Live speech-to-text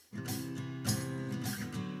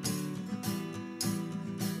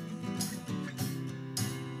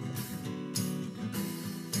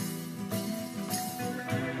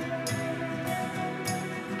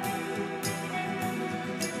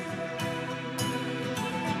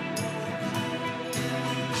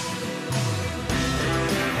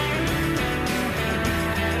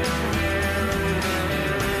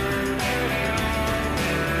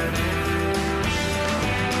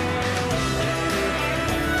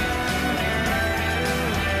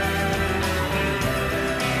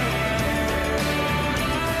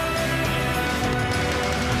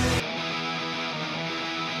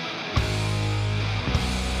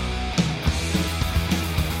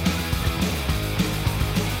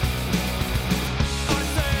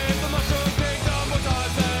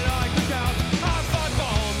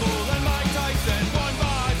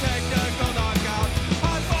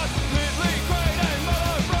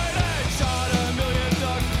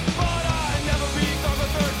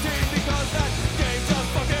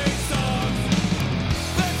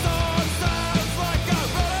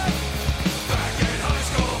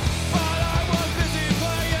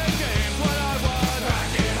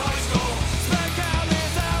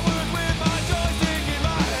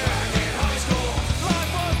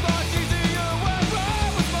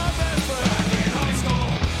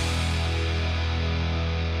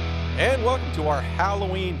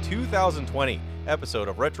Halloween 2020 episode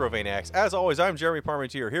of Retrovaniacs. As always, I'm Jeremy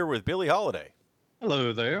Parmentier here with Billy Holiday.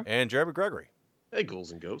 Hello there. And Jeremy Gregory. Hey,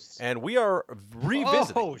 ghouls and ghosts. And we are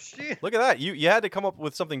revisiting. Oh, shit. Look at that. You had to come up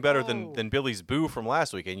with something better than Billy's boo from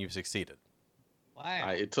last week, and you've succeeded. Wow.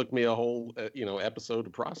 It took me a whole episode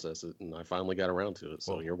to process it, and I finally got around to it,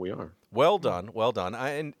 so here we are. Well done, well done.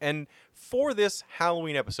 And for this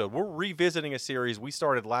Halloween episode, we're revisiting a series we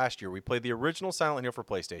started last year. We played the original Silent Hill for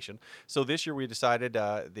PlayStation. So this year we decided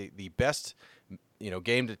the best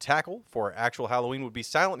game to tackle for actual Halloween would be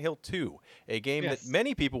Silent Hill 2, a game that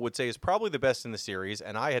many people would say is probably the best in the series,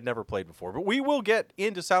 and I had never played before. But we will get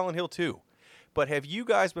into Silent Hill 2. But have you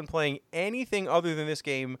guys been playing anything other than this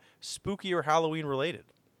game, spooky or Halloween related?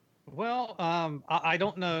 Well, I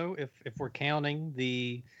don't know if we're counting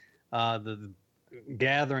the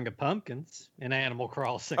gathering of pumpkins in Animal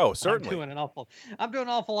Crossing. Oh, certainly. I'm doing an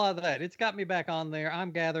awful lot of that. It's got me back on there.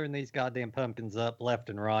 I'm gathering these goddamn pumpkins up left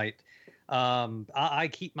and right. I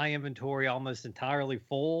keep my inventory almost entirely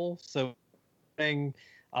full, so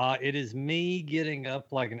it is me getting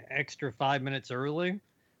up like an extra 5 minutes early.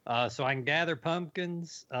 So I can gather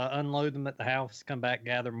pumpkins, unload them at the house, come back,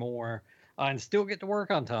 gather more, and still get to work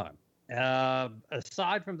on time.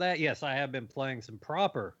 Aside from that, yes, I have been playing some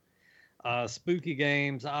proper spooky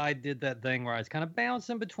games. I did that thing where I was kind of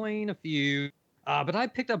bouncing between a few, but I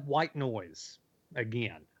picked up White Noise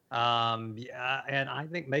again. And I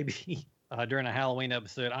think maybe during a Halloween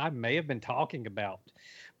episode, I may have been talking about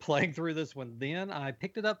playing through this one. Then I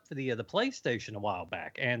picked it up for the PlayStation a while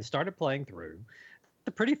back and started playing through. It's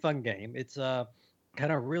a pretty fun game. It's kind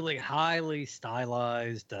of really highly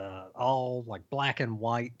stylized, all like black and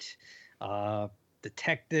white,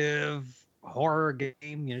 detective horror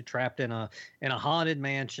game. Trapped in a haunted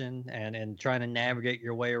mansion and trying to navigate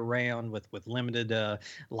your way around with limited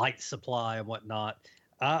light supply and whatnot.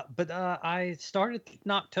 But I started in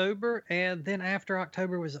October, and then after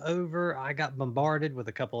October was over, I got bombarded with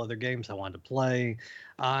a couple other games I wanted to play,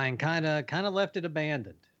 and kind of left it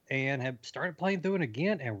abandoned. And have started playing through it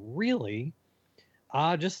again, and really,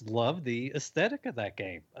 I just love the aesthetic of that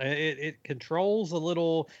game. It controls a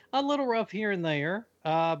little rough here and there,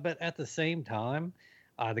 but at the same time,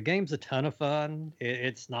 the game's a ton of fun.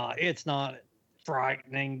 It's not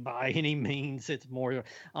frightening by any means. It's more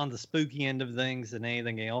on the spooky end of things than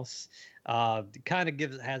anything else. Kind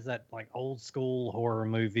of has that like old school horror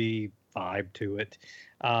movie vibe to it.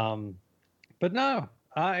 But no,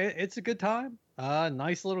 it's a good time.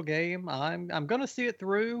 Nice little game. I'm gonna see it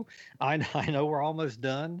through. I know we're almost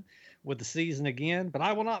done with the season again, but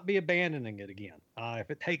I will not be abandoning it again. If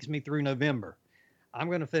it takes me through November, I'm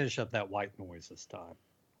gonna finish up that White Noise this time.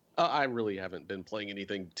 I really haven't been playing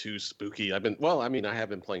anything too spooky. I have been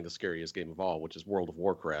playing the scariest game of all, which is World of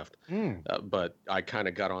Warcraft. But I kind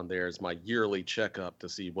of got on there as my yearly checkup to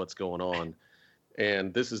see what's going on.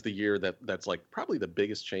 And this is the year that's like probably the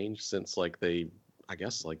biggest change since the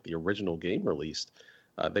original game released.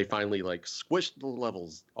 They finally squished the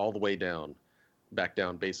levels all the way down, back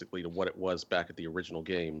down basically to what it was back at the original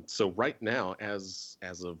game. So right now, as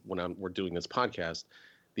of when we're doing this podcast,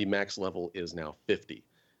 the max level is now 50.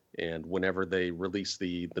 And whenever they release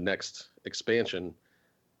the next expansion,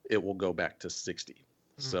 it will go back to 60.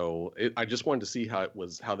 So I just wanted to see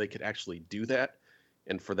how they could actually do that,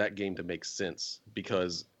 and for that game to make sense,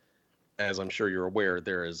 because as I'm sure you're aware,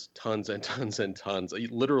 there is tons and tons and tons,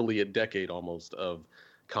 literally a decade almost of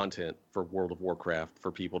content for World of Warcraft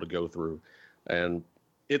for people to go through. And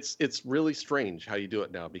it's really strange how you do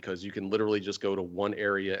it now, because you can literally just go to one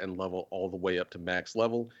area and level all the way up to max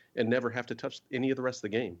level and never have to touch any of the rest of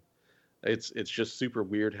the game. It's just super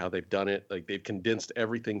weird how they've done it. Like, they've condensed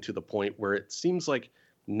everything to the point where it seems like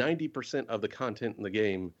 90% of the content in the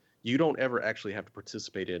game you don't ever actually have to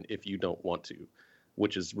participate in if you don't want to,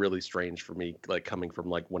 which is really strange for me, coming from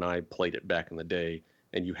when I played it back in the day,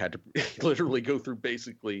 and you had to literally go through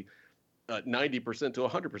basically 90% to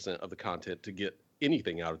 100% of the content to get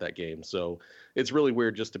anything out of that game. So it's really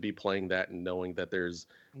weird just to be playing that and knowing that there's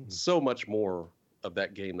so much more of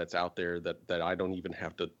that game that's out there that I don't even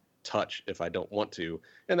have to touch if I don't want to.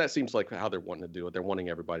 And that seems like how they're wanting to do it. They're wanting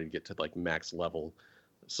everybody to get to max level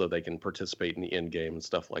so they can participate in the end game and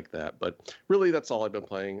stuff like that. But really, that's all I've been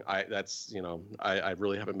playing. I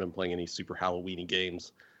really haven't been playing any super Halloween-y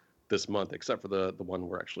games this month, except for the one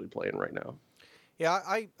we're actually playing right now. Yeah,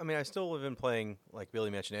 I mean, I still have been playing, like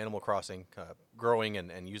Billy mentioned, Animal Crossing, growing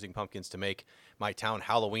and using pumpkins to make my town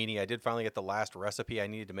Halloweeny. I did finally get the last recipe I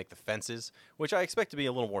needed to make the fences, which I expect to be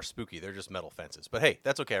a little more spooky. They're just metal fences, but hey,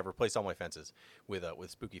 that's okay. I've replaced all my fences with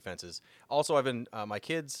spooky fences. Also, I've been my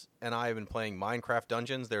kids and I have been playing Minecraft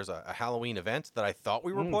Dungeons. There's a Halloween event that I thought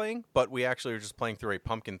we were playing, but we actually are just playing through a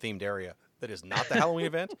pumpkin themed area that is not the Halloween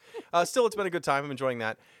event. Still, it's been a good time. I'm enjoying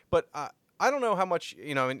that, but. I don't know how much,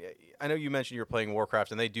 I mean, I know you mentioned you were playing Warcraft,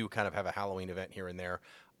 and they do kind of have a Halloween event here and there.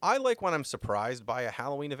 I like when I'm surprised by a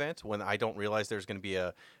Halloween event, when I don't realize there's going to be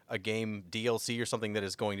a game DLC or something that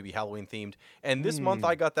is going to be Halloween themed. And this month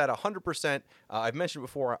I got that 100%. I've mentioned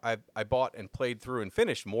before, I bought and played through and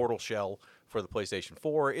finished Mortal Shell for the PlayStation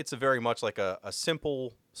 4. It's a very much like a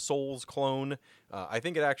simple Souls clone. I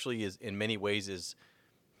think it actually is, in many ways,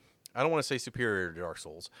 I don't want to say superior to Dark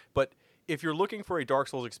Souls, but if you're looking for a Dark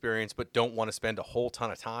Souls experience but don't want to spend a whole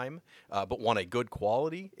ton of time, but want a good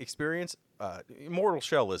quality experience, Immortal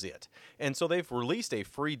Shell is it. And so they've released a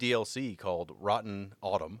free DLC called Rotten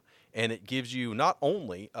Autumn, and it gives you not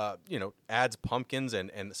only, adds pumpkins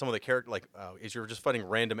and some of the character, as you're just fighting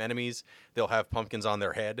random enemies, they'll have pumpkins on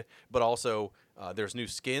their head, but also there's new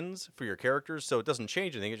skins for your characters, so it doesn't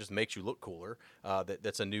change anything. It just makes you look cooler.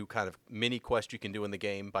 That's a new kind of mini quest you can do in the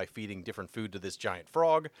game by feeding different food to this giant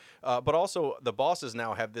frog. But also, the bosses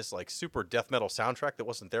now have this like super death metal soundtrack that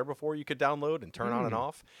wasn't there before. You could download and turn on and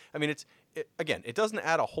off. I mean, it doesn't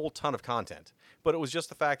add a whole ton of content, but it was just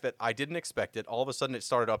the fact that I didn't expect it. All of a sudden, it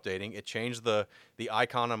started updating. It changed the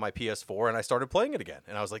icon on my PS4, and I started playing it again.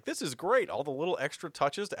 And I was like, this is great. All the little extra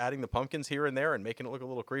touches to adding the pumpkins here and there and making it look a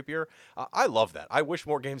little creepier. I love that. I wish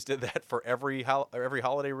more games did that for every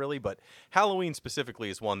holiday, really, but Halloween specifically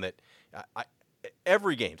is one that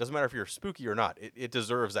every game, doesn't matter if you're spooky or not, it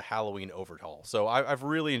deserves a Halloween overhaul. So I've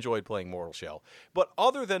really enjoyed playing Mortal Shell. But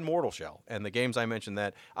other than Mortal Shell and the games I mentioned,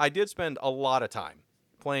 that I did spend a lot of time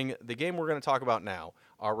playing the game we're going to talk about now,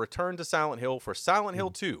 our Return to Silent Hill for Silent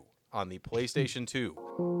Hill 2 on the PlayStation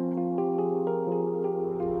 2.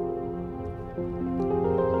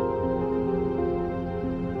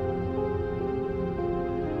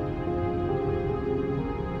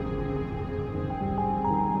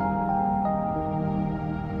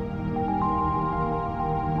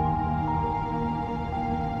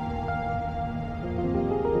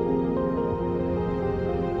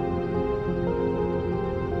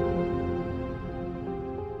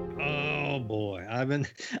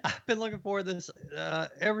 I've been looking forward to this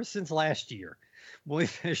ever since last year when we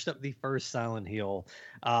finished up the first Silent Hill.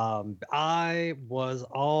 I was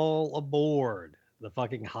all aboard the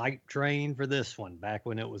fucking hype train for this one back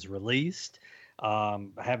when it was released.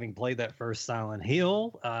 Having played that first Silent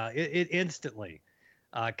Hill, it instantly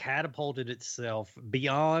catapulted itself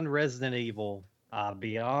beyond Resident Evil,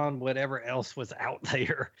 beyond whatever else was out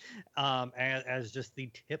there, as just the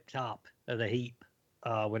tip top of the heap.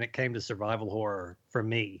 When it came to survival horror for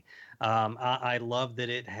me. I love that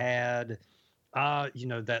it had,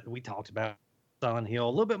 that we talked about Silent Hill, a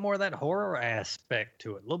little bit more of that horror aspect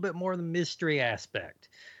to it, a little bit more of the mystery aspect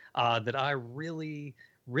that I really,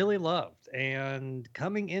 really loved. And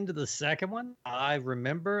coming into the second one, I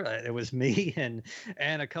remember it was me and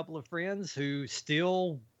a couple of friends who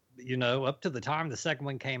still, up to the time the second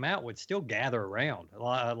one came out, would still gather around,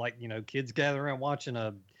 like kids gather around watching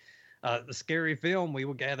the scary film. We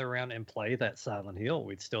would gather around and play that Silent Hill.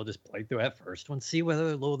 We'd still just play through that first one, see what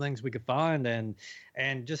other little things we could find,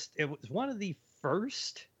 and just it was one of the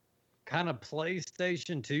first kind of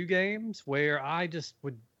PlayStation 2 games where I just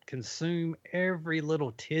would consume every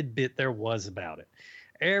little tidbit there was about it,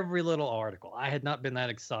 every little article. I had not been that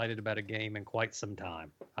excited about a game in quite some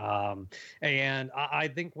time, and I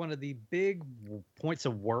think one of the big points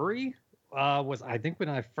of worry was, I think, when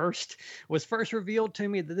I was first revealed to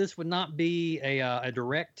me that this would not be a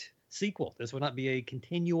direct sequel. This would not be a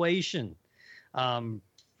continuation,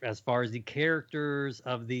 as far as the characters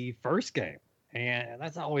of the first game, and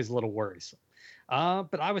that's always a little worrisome.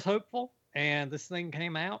 But I was hopeful, and this thing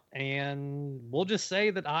came out, and we'll just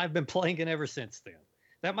say that I've been playing it ever since then.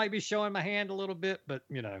 That might be showing my hand a little bit, but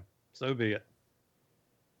so be it.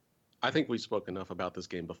 I think we spoke enough about this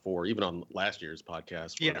game before, even on last year's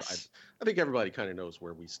podcast. Yes. I think everybody kind of knows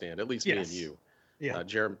where we stand, at least me and you. Yeah.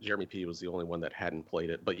 Jeremy P was the only one that hadn't played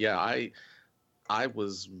it. But yeah, I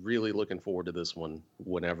was really looking forward to this one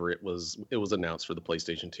whenever it was announced for the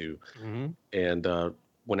PlayStation 2. Mm-hmm. And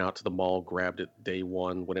went out to the mall, grabbed it day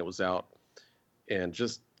one when it was out. And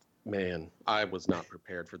just, man, I was not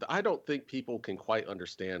prepared for that. I don't think people can quite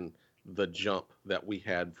understand the jump that we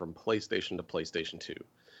had from PlayStation to PlayStation 2.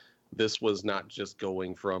 This was not just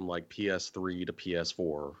going from like PS3 to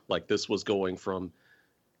PS4. Like this was going from,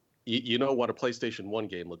 you know what a PlayStation 1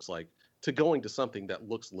 game looks like, to going to something that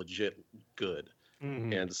looks legit good.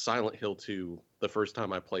 Mm-hmm. And Silent Hill 2, the first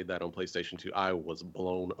time I played that on PlayStation 2, I was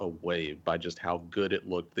blown away by just how good it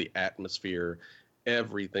looked, the atmosphere,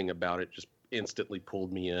 everything about it just instantly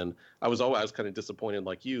pulled me in. I was kind of disappointed,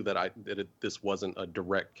 like you, that this wasn't a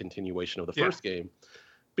direct continuation of the first game,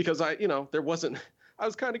 because there wasn't. I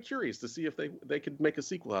was kind of curious to see if they could make a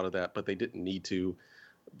sequel out of that, but they didn't need to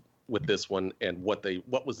with this one. And what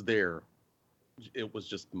was there, it was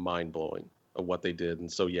just mind blowing of what they did.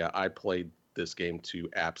 And so yeah, I played this game to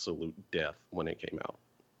absolute death when it came out.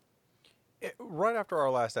 Right after our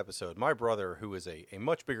last episode, my brother, who is a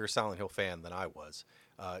much bigger Silent Hill fan than I was,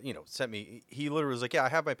 sent me, he literally was like, yeah, I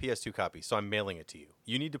have my PS2 copy, so I'm mailing it to you.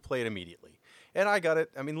 You need to play it immediately. And I got it,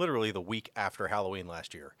 literally the week after Halloween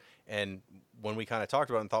last year. And when we kind of talked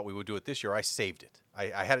about it and thought we would do it this year, I saved it.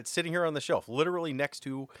 I had it sitting here on the shelf, literally next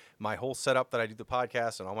to my whole setup that I do the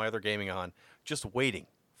podcast and all my other gaming on, just waiting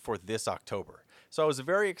for this October. So I was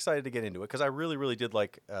very excited to get into it because I really, really did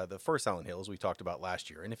like the first Silent Hill, as we talked about last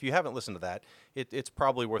year. And if you haven't listened to that, it's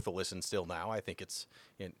probably worth a listen still now. I think it's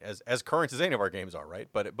as current as any of our games are, right?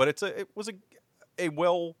 But it was a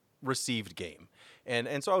well-received game.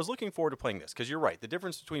 And so I was looking forward to playing this because you're right. The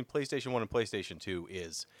difference between PlayStation 1 and PlayStation 2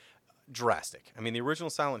 is drastic. The original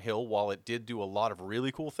Silent Hill, while it did do a lot of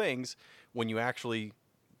really cool things, when you actually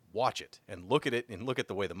watch it and look at it and look at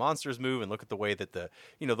the way the monsters move and look at the way that the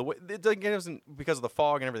way it doesn't, because of the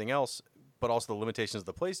fog and everything else, but also the limitations of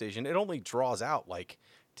the PlayStation, it only draws out like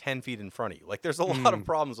 10 feet in front of you. Like there's a lot of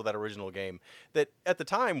problems with that original game that at the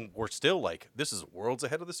time were still like, this is worlds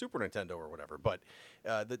ahead of the Super Nintendo or whatever. But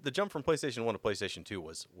the jump from PlayStation 1 to PlayStation 2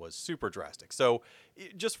 was super drastic. So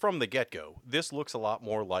just from the get-go, this looks a lot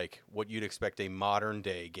more like what you'd expect a modern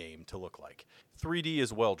day game to look like. 3D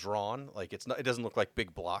is well drawn. Like it doesn't look like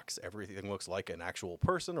big blocks. Everything looks like an actual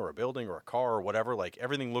person or a building or a car or whatever. Like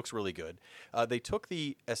everything looks really good. They took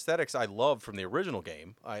the aesthetics I loved from the original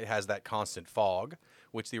game. It has that constant fog,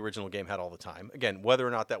 which the original game had all the time. Again, whether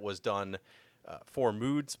or not that was done for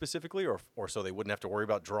mood specifically or so they wouldn't have to worry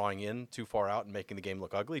about drawing in too far out and making the game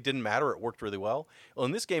look ugly, didn't matter. It worked really well. Well,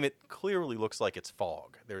 in this game, it clearly looks like it's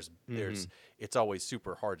fog. It's always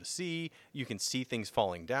super hard to see. You can see things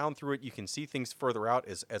falling down through it. You can see things further out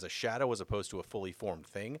as a shadow as opposed to a fully formed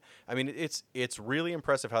thing. It's really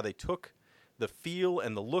impressive how they took the feel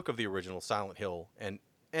and the look of the original Silent Hill and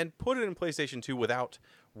put it in PlayStation 2 without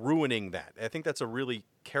ruining that. I think that's a really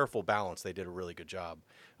careful balance. They did a really good job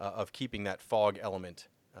of keeping that fog element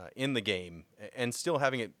in the game and still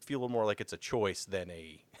having it feel a little more like it's a choice than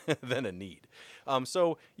a need.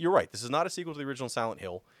 So you're right. This is not a sequel to the original Silent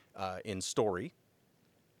Hill in story.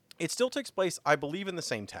 It still takes place, I believe, in the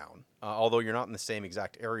same town, although you're not in the same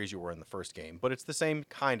exact areas you were in the first game, but it's the same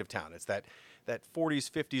kind of town. It's that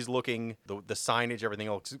 40s, 50s looking, the signage, everything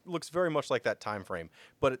looks very much like that time frame.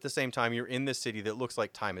 But at the same time, you're in this city that looks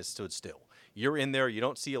like time has stood still. You're in there, you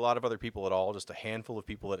don't see a lot of other people at all, just a handful of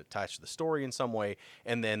people that attach to the story in some way,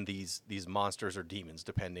 and then these monsters or demons,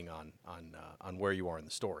 depending on where you are in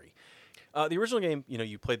the story. The original game,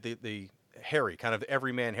 you played the Harry, kind of the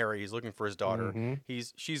everyman Harry. He's looking for his daughter. Mm-hmm.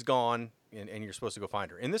 She's gone, and you're supposed to go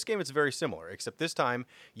find her. In this game, it's very similar, except this time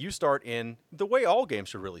you start in the way all games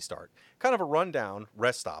should really start, kind of a rundown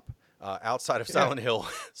rest stop outside of Silent Hill,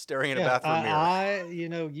 staring at a bathroom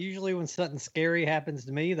mirror. Usually when something scary happens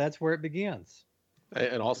to me, that's where it begins.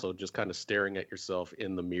 And also just kind of staring at yourself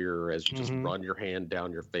in the mirror as you just run your hand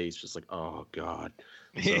down your face, just like, oh God.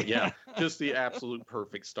 So yeah, just the absolute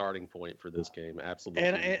perfect starting point for this game.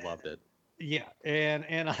 Absolutely loved it. Yeah,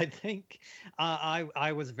 and I think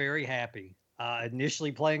I was very happy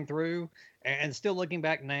initially playing through, and still looking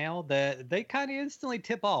back now that they kind of instantly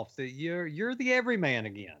tip off that you're the everyman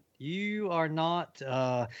again. You are not.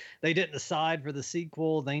 They didn't decide for the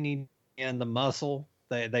sequel. They need in the muscle.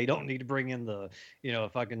 They don't need to bring in the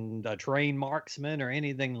fucking trained marksman or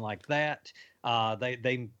anything like that.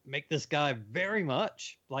 They make this guy very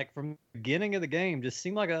much like from the beginning of the game just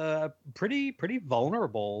seem like a pretty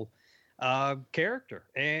vulnerable character,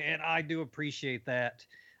 and I do appreciate that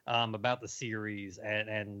about the series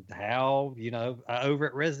and how over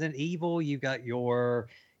at Resident Evil you got your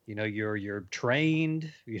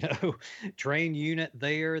trained trained unit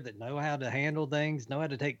there that know how to handle things, know how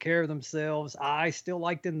to take care of themselves. I still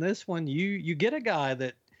liked in this one you get a guy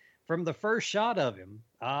that from the first shot of him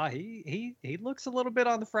he looks a little bit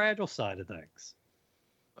on the fragile side of things.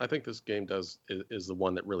 I think this game is the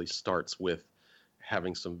one that really starts with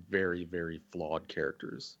having some very, very flawed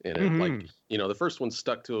characters in it. Like, the first one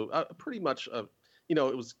stuck to pretty much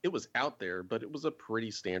it was out there, but it was a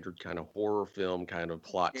pretty standard kind of horror film kind of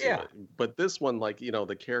plot to Yeah. it. But this one, like,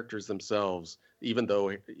 the characters themselves, even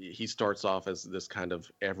though he starts off as this kind of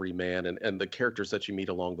everyman, and the characters that you meet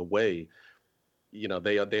along the way,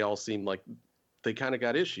 they all seem like they kind of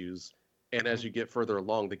got issues. And as you get further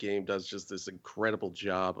along, the game does just this incredible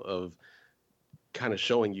job of kind of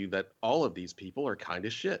showing you that all of these people are kind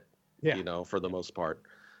of shit, for the most part.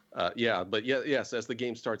 Yes, as the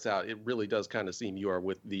game starts out, it really does kind of seem you are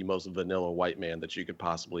with the most vanilla white man that you could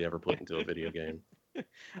possibly ever put into a video game.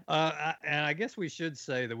 And I guess we should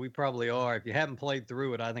say that we probably are. If you haven't played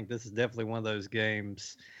through it, I think this is definitely one of those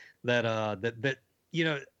games that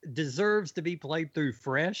deserves to be played through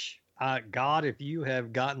fresh. God, if you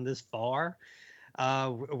have gotten this far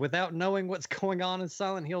without knowing what's going on in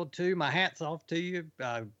Silent Hill 2, my hat's off to you.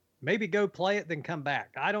 Maybe go play it, then come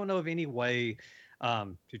back. I don't know of any way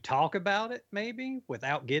to talk about it, maybe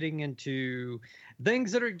without getting into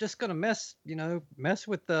things that are just going to mess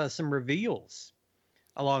with some reveals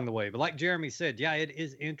along the way. But like Jeremy said, yeah, it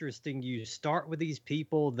is interesting. You start with these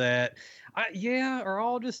people that, are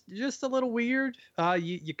all just a little weird.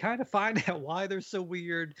 You kind of find out why they're so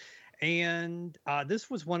weird. And this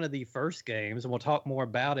was one of the first games, and we'll talk more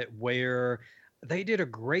about it, where they did a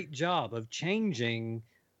great job of changing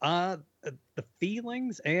the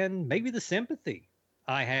feelings and maybe the sympathy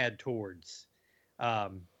I had towards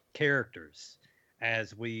characters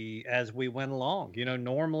as we went along.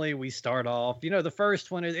 Normally we start off, the first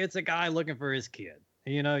one it's a guy looking for his kid.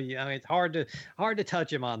 It's hard to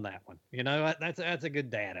touch him on that one. That's a good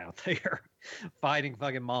dad out there fighting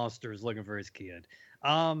fucking monsters looking for his kid.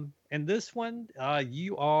 And this one,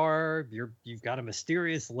 you've got a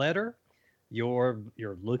mysterious letter. You're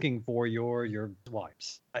looking for your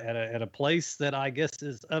wife's at a place that I guess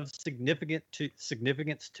is of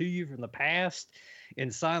significance to you from the past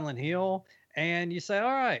in Silent Hill, and you say,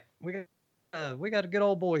 all right, we got a good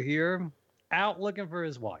old boy here out looking for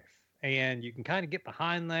his wife, and you can kind of get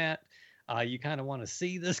behind that. You kind of want to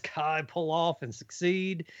see this guy pull off and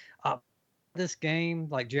succeed. This game,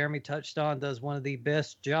 like Jeremy touched on, does one of the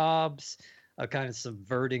best jobs of kind of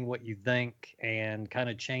subverting what you think and kind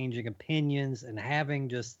of changing opinions and having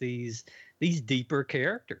just these deeper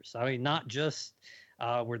characters. I mean, not just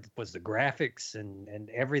was the graphics and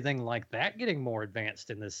everything like that getting more advanced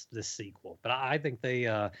in this sequel, but I think they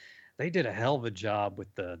did a hell of a job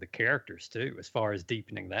with the characters too, as far as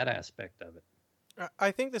deepening that aspect of it.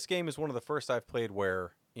 I think this game is one of the first I've played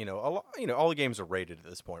where all the games are rated at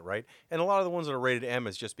this point, right? And a lot of the ones that are rated M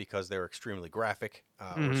is just because they're extremely graphic,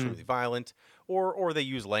 or extremely violent, or they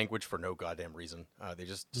use language for no goddamn reason. They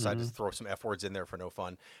just decide to throw some F words in there for no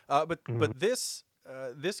fun. But this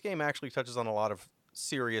game actually touches on a lot of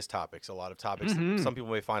serious topics, that some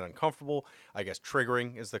people may find uncomfortable. I guess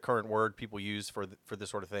triggering is the current word people use for this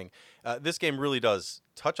sort of thing. This game really does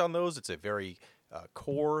touch on those. It's a very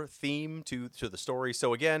core theme to the story.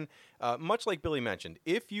 So again, much like Billy mentioned,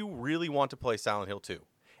 if you really want to play Silent Hill 2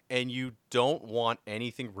 and you don't want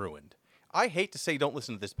anything ruined, I hate to say don't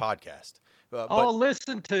listen to this podcast. But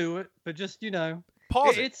listen to it, but just,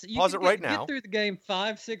 pause it. Pause it right now. Get through the game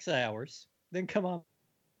 5-6 hours, then come on.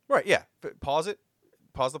 Right, yeah. Pause it.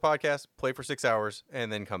 Pause the podcast, play for 6 hours,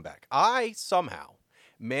 and then come back. I somehow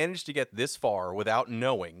managed to get this far without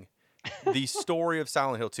knowing the story of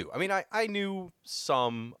Silent Hill 2. I mean, I knew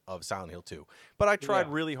some of Silent Hill 2, but I tried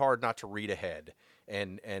really hard not to read ahead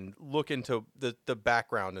and look into the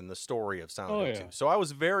background and the story of Silent Hill 2. So I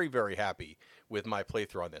was very, very happy with my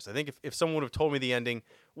playthrough on this. I think if someone would have told me the ending,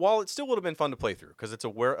 while it still would have been fun to play through because it's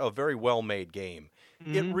a very well-made game,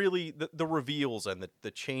 it really, the reveals and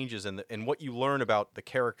the changes and what you learn about the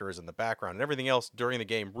characters and the background and everything else during the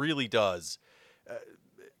game really does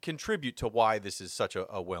contribute to why this is such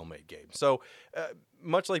a well-made game. So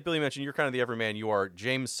much like Billy mentioned, you're kind of the everyman. You are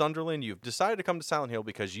James Sunderland. You've decided to come to Silent Hill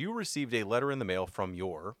because you received a letter in the mail from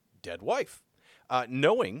your dead wife.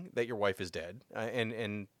 Knowing that your wife is dead,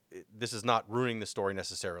 and this is not ruining the story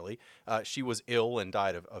necessarily, she was ill and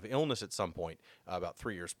died of illness at some point about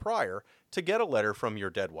 3 years prior, to get a letter from your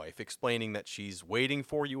dead wife explaining that she's waiting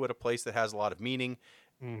for you at a place that has a lot of meaning.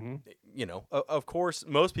 Of course,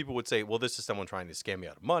 most people would say, well, this is someone trying to scam me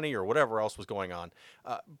out of money or whatever else was going on.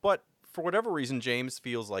 But for whatever reason, James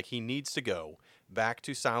feels like he needs to go back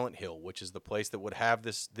to Silent Hill, which is the place that would have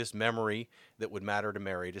this memory that would matter to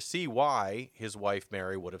Mary, to see why his wife,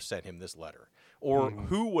 Mary, would have sent him this letter, or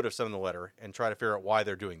who would have sent him the letter, and try to figure out why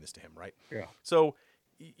they're doing this to him, right? Yeah. So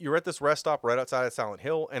you're at this rest stop right outside of Silent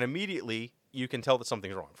Hill, and immediately you can tell that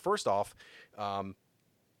something's wrong. First off,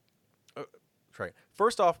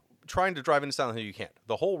 trying to drive into Silent Hill, you can't.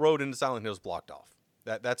 The whole road into Silent Hill is blocked off.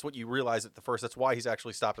 That's what you realize at the first. That's why he's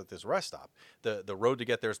actually stopped at this rest stop. The road to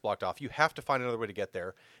get there is blocked off. You have to find another way to get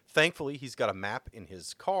there. Thankfully, he's got a map in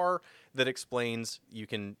his car that explains you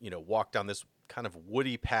can, walk down this kind of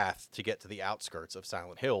woody path to get to the outskirts of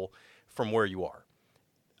Silent Hill from where you are.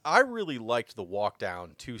 I really liked the walk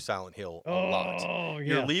down to Silent Hill a lot. Oh, yes.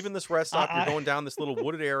 You're leaving this rest stop. You're going down this little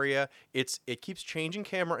wooded area. It keeps changing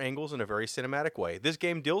camera angles in a very cinematic way. This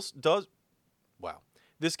game does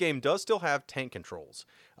still have tank controls.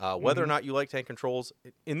 Whether or not you like tank controls,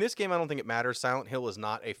 in this game, I don't think it matters. Silent Hill is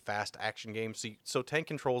not a fast action game, so tank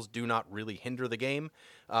controls do not really hinder the game,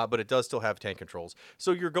 but it does still have tank controls.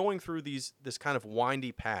 So you're going through this kind of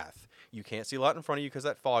windy path. You can't see a lot in front of you because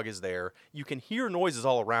that fog is there. You can hear noises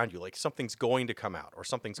all around you, like something's going to come out or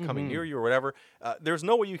something's coming near you or whatever. There's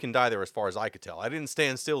no way you can die there as far as I could tell. I didn't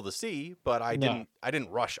stand still to see, but I didn't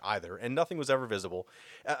rush either, and nothing was ever visible.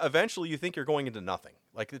 Eventually, you think you're going into nothing.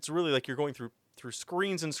 Like it's really like you're going through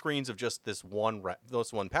screens and screens of just this one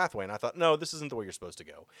pathway, and I thought, no, this isn't the way you're supposed to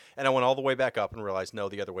go. And I went all the way back up and realized, no,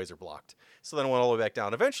 the other ways are blocked. So then I went all the way back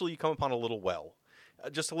down. Eventually, you come upon a little well,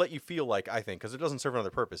 just to let you feel like, I think, because it doesn't serve another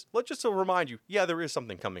purpose. Just to remind you, yeah, there is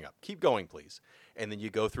something coming up. Keep going, please. And then you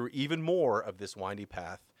go through even more of this windy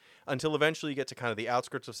path until eventually you get to kind of the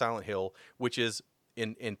outskirts of Silent Hill, which is,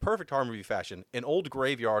 in perfect horror movie fashion, an old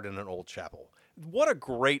graveyard and an old chapel. What a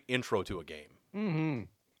great intro to a game. Mm-hmm.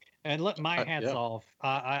 And look, my hat's off.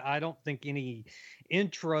 I don't think any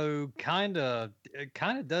intro kind of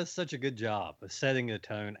does such a good job of setting the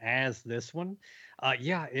tone as this one.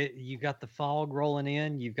 You got the fog rolling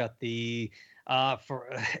in. You've got you're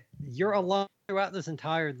alone throughout this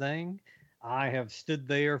entire thing. I have stood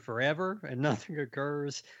there forever and nothing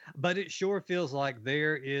occurs, but it sure feels like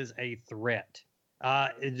there is a threat.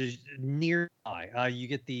 It is nearby. You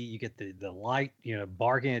get the light,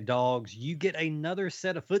 barking at dogs. You get another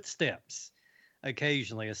set of footsteps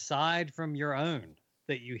occasionally, aside from your own,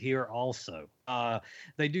 that you hear also.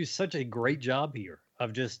 They do such a great job here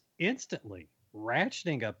of just instantly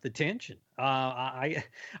ratcheting up the tension. I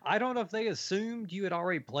don't know if they assumed you had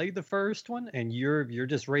already played the first one and you're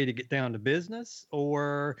just ready to get down to business,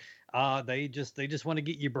 or they just want to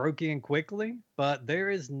get you broke in quickly. But there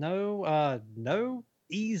is no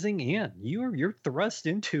easing in. You're thrust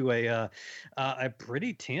into a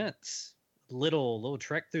pretty tense little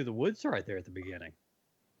trek through the woods right there at the beginning.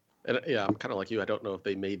 And yeah, I'm kind of like you. I don't know if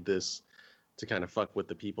they made this to kind of fuck with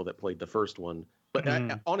the people that played the first one. But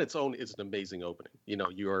on its own, it's an amazing opening.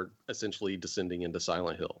 You are essentially descending into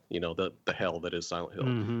Silent Hill, the hell that is Silent Hill.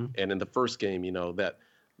 Mm-hmm. And in the first game,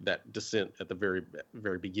 that descent at the very,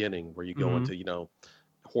 very beginning where you go into,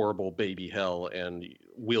 horrible baby hell and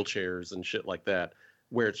wheelchairs and shit like that,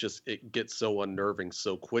 where it gets so unnerving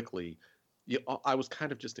so quickly. I was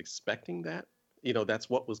kind of just expecting that. That's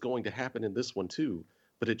what was going to happen in this one too.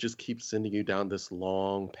 But it just keeps sending you down this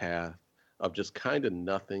long path of just kind of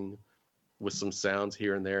nothing, with some sounds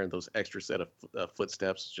here and there and those extra set of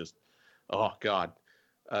footsteps. Just, oh God.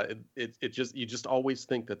 You just always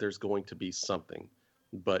think that there's going to be something,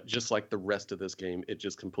 but just like the rest of this game, it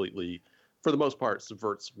just completely, for the most part,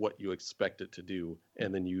 subverts what you expect it to do.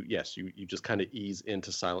 And then you just kind of ease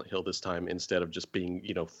into Silent Hill this time instead of just being,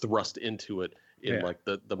 thrust into it in like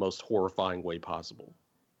the most horrifying way possible.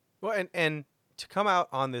 Well, and to come out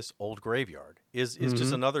on this old graveyard is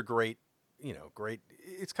just another great,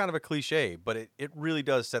 it's kind of a cliche, but it really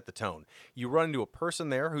does set the tone. You run into a person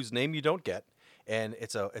there whose name you don't get, and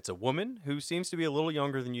it's a woman who seems to be a little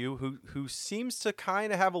younger than you, who seems to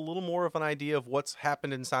kind of have a little more of an idea of what's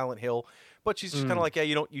happened in Silent Hill, but she's just kind of like,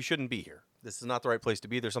 yeah, you shouldn't be here. This is not the right place to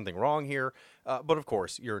be. There's something wrong here. But of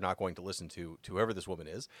course, you're not going to listen to whoever this woman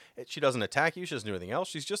is. She doesn't attack you. She doesn't do anything else.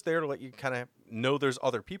 She's just there to let you kind of know there's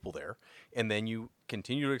other people there. And then you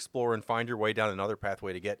continue to explore and find your way down another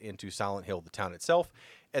pathway to get into Silent Hill, the town itself.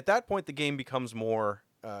 At that point, the game becomes more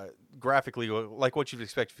graphically like what you'd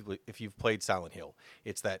expect if you've played Silent Hill.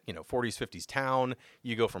 It's that 40s 50s town.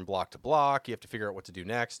 You go from block to block. You have to figure out what to do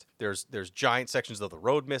next. There's giant sections of the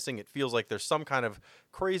road missing. It feels like there's some kind of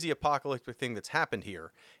crazy apocalyptic thing that's happened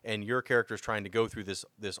here, and your character is trying to go through this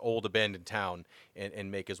old abandoned town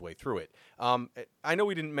and make his way through it. I know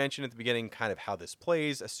we didn't mention at the beginning kind of how this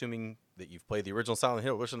plays, assuming that you've played the original Silent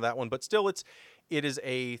Hill, listen to that one, but still it is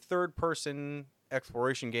a third person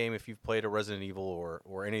exploration game. If you've played a Resident Evil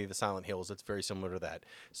or any of the Silent Hills, it's very similar to that.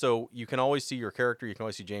 So you can always see your character. You can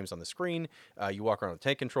always see James on the screen. You walk around with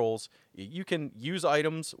tank controls. You can use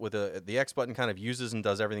items with the X button kind of uses and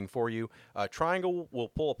does everything for you. Triangle will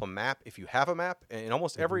pull up a map if you have a map in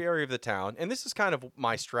almost every area of the town. And this is kind of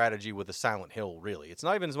my strategy with the Silent Hill, really. It's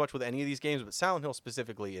not even as much with any of these games, but Silent Hill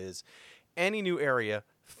specifically is any new area,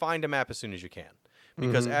 find a map as soon as you can.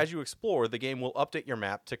 because as you explore, the game will update your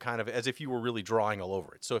map to kind of as if you were really drawing all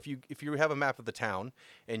over it. So if you have a map of the town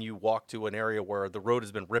and you walk to an area where the road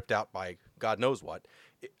has been ripped out by God knows what,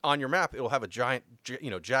 on your map it will have a giant,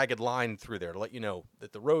 jagged line through there to let you know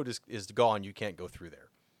that the road is gone. You can't go through there.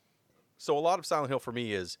 So a lot of Silent Hill for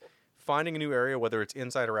me is finding a new area, whether it's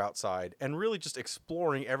inside or outside, and really just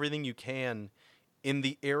exploring everything you can in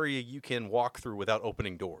the area you can walk through without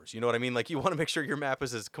opening doors. You know what I mean? Like, you want to make sure your map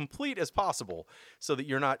is as complete as possible so that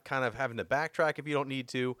you're not kind of having to backtrack if you don't need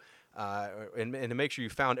to, and to make sure you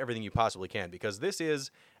found everything you possibly can. Because this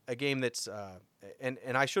is a game that's, and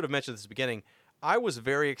I should have mentioned this at the beginning, I was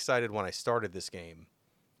very excited when I started this game.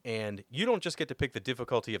 And you don't just get to pick the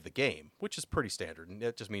difficulty of the game, which is pretty standard. And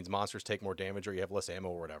it just means monsters take more damage or you have less ammo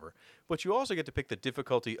or whatever. But you also get to pick the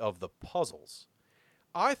difficulty of the puzzles.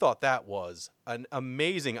 I thought that was an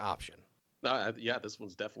amazing option. Yeah, this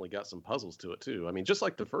one's definitely got some puzzles to it too. I mean, just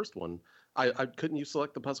like the first one, I couldn't you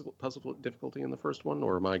select the puzzle difficulty in the first one,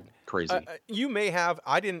 or am I crazy? You may have.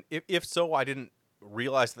 I didn't. If so, I didn't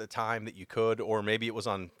realize at the time that you could, or maybe it was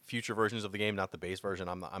on future versions of the game, not the base version.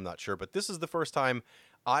 I'm not sure. But this is the first time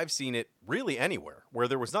I've seen it really anywhere where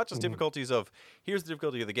there was not just difficulties of here's the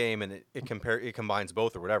difficulty of the game and it combines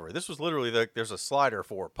both or whatever. This was literally there's a slider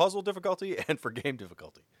for puzzle difficulty and for game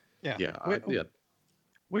difficulty. Yeah.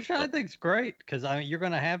 Which I think is great, because you're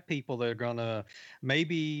going to have people that are going to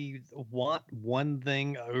maybe want one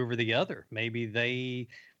thing over the other. Maybe they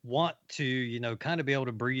want to, kind of be able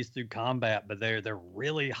to breeze through combat, but they're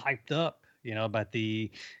really hyped up, about the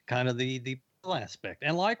kind of the aspect.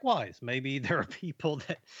 And likewise, maybe there are people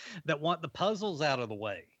that want the puzzles out of the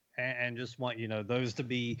way and just want, those to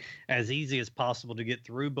be as easy as possible to get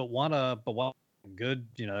through, but want a good,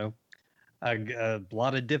 a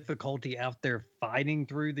lot of difficulty out there fighting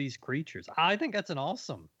through these creatures. I think that's an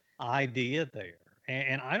awesome idea there.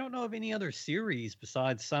 And I don't know of any other series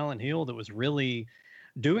besides Silent Hill that was really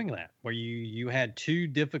doing that, where you had two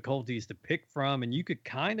difficulties to pick from and you could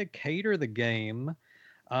kind of cater the game,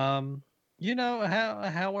 however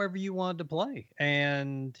you wanted to play.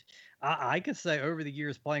 And I could say over the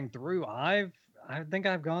years playing through, I think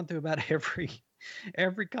I've gone through about every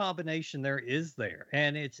combination there is there.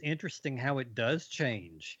 And it's interesting how it does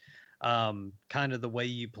change kind of the way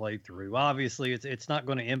you play through. Obviously, it's not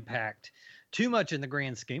going to impact too much in the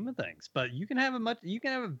grand scheme of things, but you can have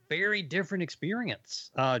a very different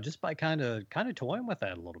experience just by kind of toying with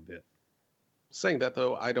that a little bit. Saying that,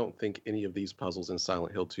 though, I don't think any of these puzzles in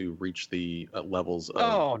Silent Hill 2 reach the levels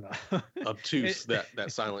of obtuse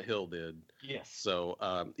that Silent Hill did. Yes.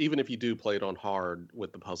 So even if you do play it on hard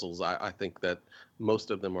with the puzzles, I think that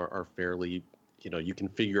most of them are fairly, you can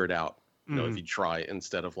figure it out, if you try,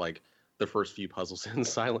 instead of like the first few puzzles in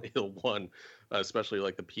Silent Hill 1, especially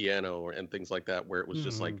like the piano and things like that, where it was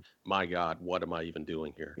just like, my God, what am I even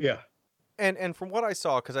doing here? Yeah. And from what I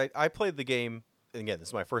saw, because I played the game, and again, this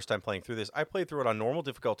is my first time playing through this, I played through it on normal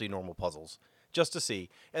difficulty, normal puzzles, just to see.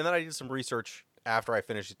 And then I did some research after I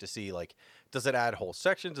finished it to see, like, does it add whole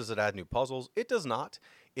sections? Does it add new puzzles? It does not.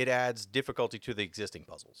 It adds difficulty to the existing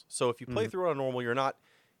puzzles. So if you play through it on normal, you're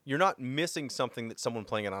not missing something that someone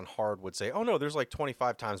playing it on hard would say, oh no, there's like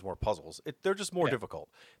 25 times more puzzles. They're just more difficult.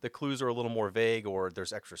 The clues are a little more vague, or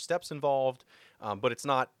there's extra steps involved, but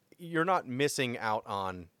you're not missing out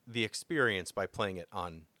on the experience by playing it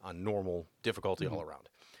on normal difficulty all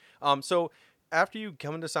around. So after you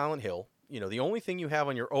come into Silent Hill, the only thing you have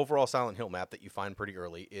on your overall Silent Hill map that you find pretty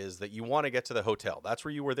early is that you want to get to the hotel. That's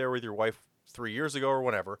where you were there with your wife 3 years ago or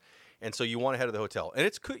whatever. And so you want to head to the hotel.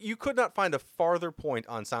 And you could not find a farther point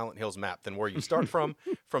on Silent Hill's map than where you start from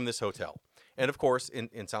this hotel. And of course,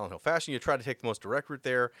 in Silent Hill fashion, you try to take the most direct route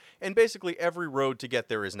there. And basically every road to get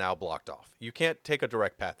there is now blocked off. You can't take a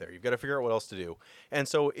direct path there. You've got to figure out what else to do. And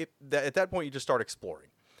so at that point, you just start exploring.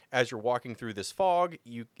 As you're walking through this fog,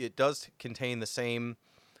 it does contain the same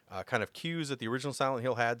kind of cues that the original Silent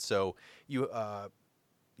Hill had. So you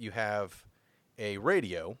have a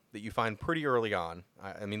radio that you find pretty early on.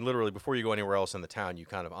 I mean, literally before you go anywhere else in the town, you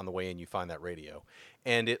kind of on the way in, you find that radio.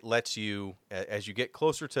 And it lets you, as you get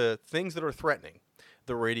closer to things that are threatening,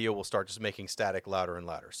 the radio will start just making static louder and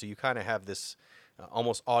louder. So you kind of have this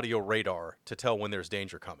almost audio radar to tell when there's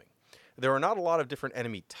danger coming. There are not a lot of different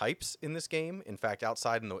enemy types in this game. In fact,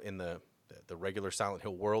 outside in the regular Silent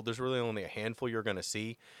Hill world, there's really only a handful you're going to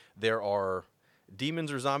see. There are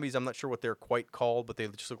demons or zombies. I'm not sure what they're quite called, but they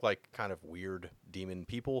just look like kind of weird demon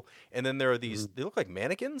people. And then there are these, they look like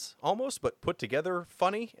mannequins almost, but put together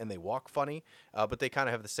funny, and they walk funny, but they kind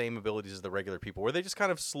of have the same abilities as the regular people, where they just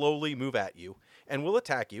kind of slowly move at you and will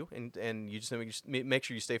attack you, and you just make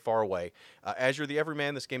sure you stay far away. As you're the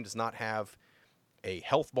everyman, this game does not have a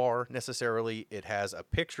health bar necessarily. It has a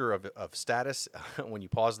picture of status when you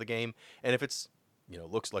pause the game. And if it's,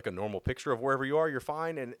 looks like a normal picture of wherever you are, you're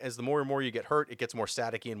fine. And as the more and more you get hurt, it gets more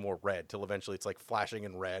staticky and more red till eventually it's like flashing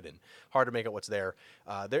in red and hard to make out what's there.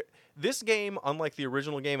 This game, unlike the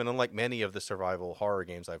original game and unlike many of the survival horror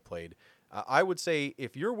games I've played, I would say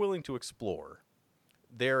if you're willing to explore,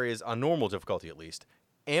 there is, on normal difficulty at least,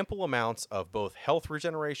 ample amounts of both health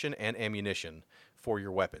regeneration and ammunition for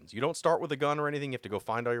your weapons. You don't start with a gun or anything. You have to go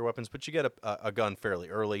find all your weapons, but you get a gun fairly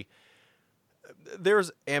early.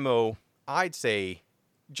 There's ammo, I'd say,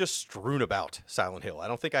 just strewn about Silent Hill. I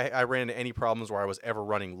don't think I ran into any problems where I was ever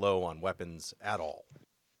running low on weapons at all.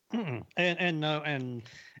 And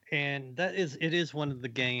it is one of the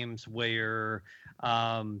games where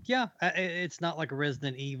it's not like a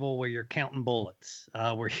Resident Evil where you're counting bullets,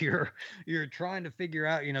 where you're trying to figure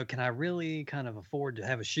out, can I really kind of afford to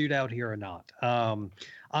have a shootout here or not?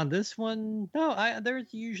 On this one, no, I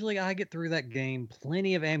get through that game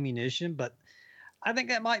plenty of ammunition, but I think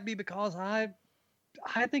that might be because I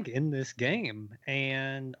think in this game,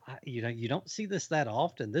 and you don't see this that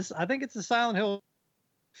often. I think it's a Silent Hill.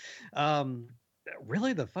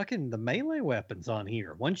 Really, the melee weapons on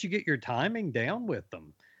here, once you get your timing down with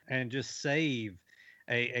them and just save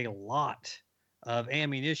a lot of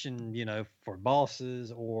ammunition, for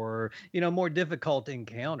bosses or, more difficult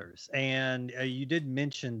encounters. And you did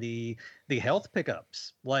mention the health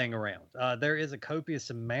pickups laying around. There is a copious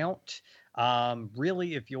amount.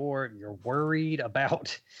 Really, if you're worried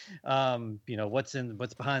about, what's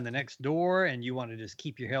behind the next door and you want to just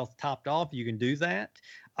keep your health topped off, you can do that.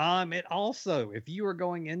 It also, if you are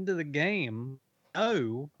going into the game,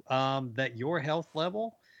 that your health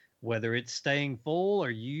level, whether it's staying full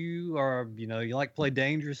or you are, you like play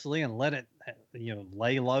dangerously and let it,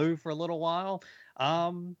 lay low for a little while,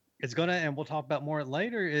 it's going to, and we'll talk about more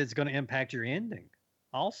later, it's going to impact your ending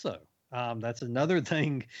also. That's another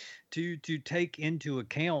thing to take into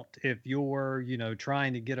account if you're,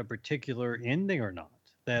 trying to get a particular ending or not.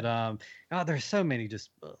 That there's so many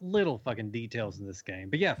just little fucking details in this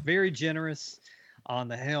game. But yeah, very generous on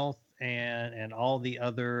the health and all the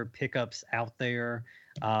other pickups out there.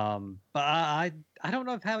 But I don't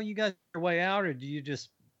know how you guys your way out, or do you just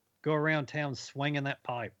go around town swinging that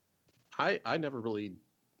pipe? I never really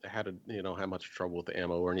had had much trouble with the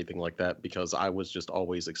ammo or anything like that, because I was just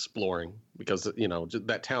always exploring, because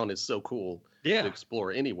that town is so cool to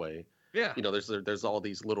explore anyway. Yeah. There's all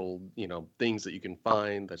these little, things that you can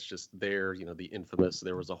find that's just there, the infamous,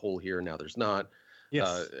 there was a hole here, now there's not.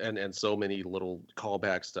 Yes. And so many little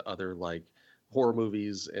callbacks to other like horror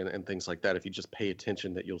movies and things like that, if you just pay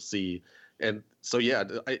attention, that you'll see. And so,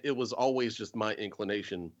 it was always just my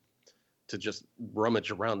inclination to just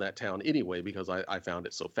rummage around that town anyway, because I found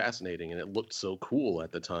it so fascinating and it looked so cool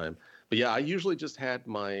at the time. But yeah, I usually just had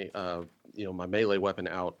my, my melee weapon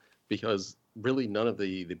out, because really none of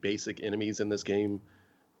the basic enemies in this game,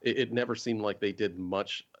 it never seemed like they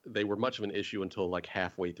were much of an issue until like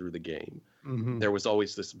halfway through the game. Mm-hmm. There was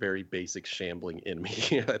always this very basic shambling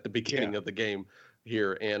enemy at the beginning of the game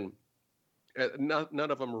here, and none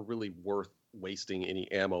of them are really worth wasting any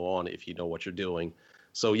ammo on if you know what you're doing.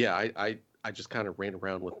 So yeah, I just kind of ran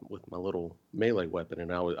around with my little melee weapon,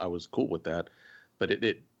 and I was cool with that. But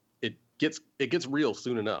it gets real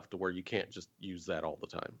soon enough to where you can't just use that all the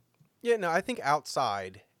time. Yeah, no, I think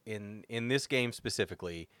outside in this game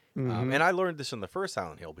specifically, and I learned this in the first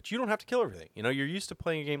Silent Hill, but you don't have to kill everything. You're used to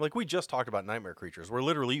playing a game like we just talked about, Nightmare Creatures, where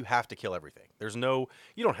literally you have to kill everything. You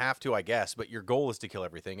don't have to, I guess, but your goal is to kill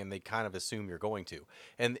everything, and they kind of assume you're going to.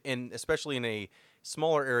 And especially in a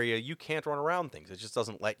smaller area, you can't run around things. It just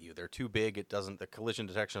doesn't let you. They're too big. The collision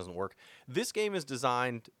detection doesn't work. This game is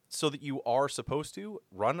designed so that you are supposed to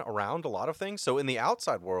run around a lot of things. So in the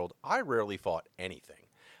outside world, I rarely fought anything.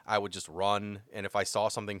 I would just run, and if I saw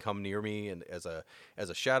something come near me, and as a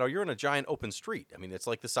shadow, you're in a giant open street. I mean, it's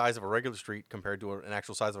like the size of a regular street compared to an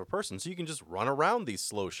actual size of a person, so you can just run around these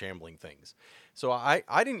slow, shambling things. So I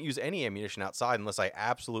didn't use any ammunition outside unless I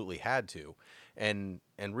absolutely had to. And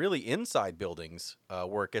really inside buildings,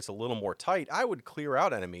 where it gets a little more tight, I would clear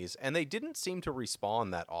out enemies, and they didn't seem to respawn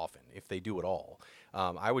that often, if they do at all.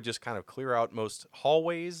 I would just kind of clear out most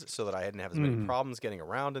hallways so that I didn't have as many problems getting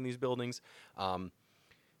around in these buildings.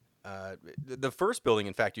 The first building,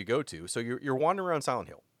 in fact, you go to, so you're wandering around Silent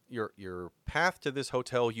Hill. Your path to this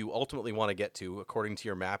hotel you ultimately want to get to, according to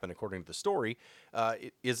your map and according to the story,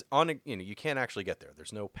 is on. You can't actually get there.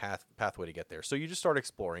 There's no pathway to get there. So you just start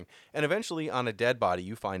exploring, and eventually, on a dead body,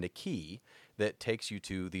 you find a key that takes you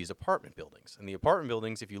to these apartment buildings. And the apartment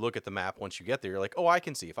buildings, if you look at the map once you get there, you're like, oh, I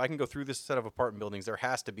can see. If I can go through this set of apartment buildings, there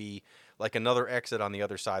has to be like another exit on the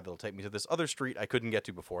other side that'll take me to this other street I couldn't get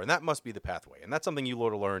to before. And that must be the pathway. And that's something you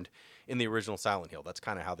learned in the original Silent Hill. That's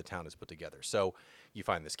kind of how the town is put together. So you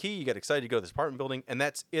find this key, you get excited to go to this apartment building, and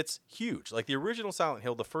it's huge. Like the original Silent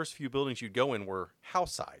Hill, the first few buildings you'd go in were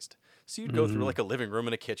house-sized. So you'd go through like a living room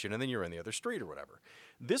and a kitchen, and then you're in the other street or whatever.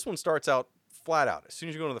 This one starts out flat out. As soon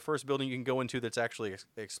as you go into the first building you can go into that's actually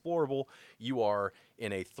explorable, you are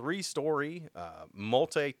in a 3-story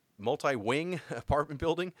multi-wing apartment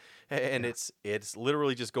building, and it's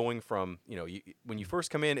literally just going from, when you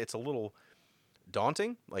first come in, it's a little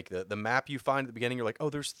daunting. Like the map you find at the beginning, you're like, oh,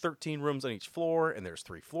 there's 13 rooms on each floor, and there's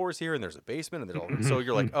 3 floors here, and there's a basement, and there's all, so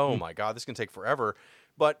you're like, oh my god, this can take forever.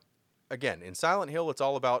 But again, in Silent Hill, it's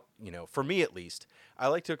all about, for me at least, I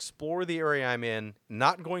like to explore the area I'm in,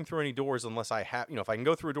 not going through any doors unless I have, if I can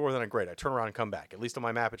go through a door, then I'm great. I turn around and come back. At least on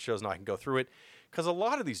my map, it shows now I can go through it. Because a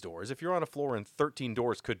lot of these doors, if you're on a floor and 13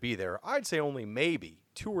 doors could be there, I'd say only maybe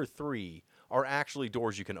 2 or 3 are actually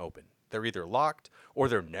doors you can open. They're either locked or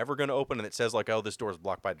they're never going to open, and it says like, oh, this door is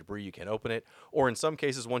blocked by debris, you can't open it. Or in some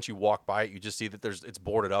cases, once you walk by it, you just see that it's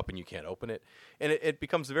boarded up and you can't open it. And it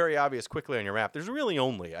becomes very obvious quickly on your map. There's really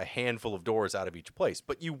only a handful of doors out of each place,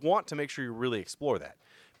 but you want to make sure you really explore that,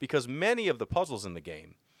 because many of the puzzles in the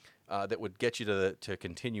game that would get you to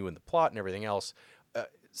continue in the plot and everything else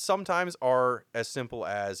sometimes are as simple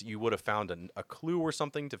as you would have found a clue or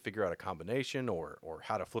something to figure out a combination or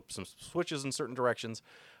how to flip some switches in certain directions.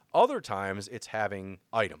 Other times it's having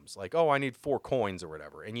items like, oh, I need 4 coins or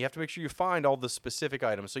whatever. And you have to make sure you find all the specific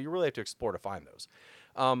items. So you really have to explore to find those.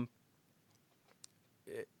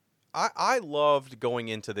 I loved going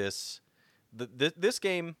into this. This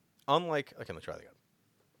game, unlike... Okay, let's try that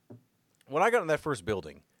again. When I got in that first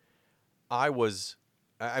building,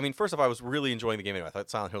 first off, I was really enjoying the game anyway. I thought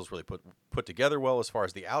Silent Hill was really put together well as far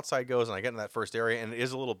as the outside goes, and I get in that first area, and it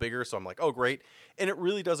is a little bigger, so I'm like, oh, great. And it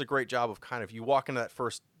really does a great job of kind of, you walk into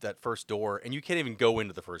that first door, and you can't even go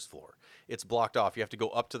into the first floor. It's blocked off. You have to go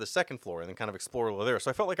up to the second floor and then kind of explore over there. So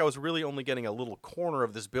I felt like I was really only getting a little corner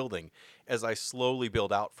of this building as I slowly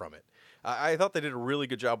build out from it. I thought they did a really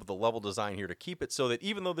good job with the level design here to keep it so that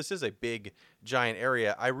even though this is a big, giant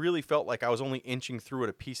area, I really felt like I was only inching through it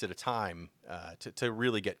a piece at a time to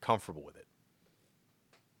really get comfortable with it.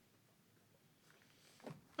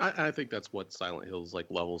 I think that's what Silent Hill's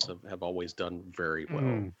levels have always done very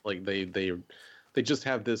well. Like they just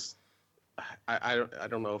have this. I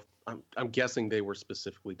don't know if I'm guessing they were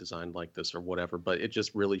specifically designed like this or whatever, but it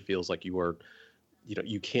just really feels like you are.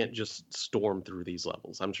 You can't just storm through these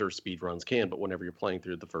levels. I'm sure speedruns can, but whenever you're playing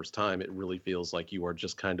through it the first time, it really feels like you are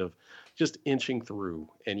just kind of just inching through,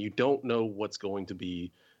 and you don't know what's going to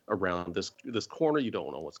be around this corner. You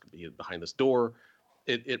don't know what's going to be behind this door.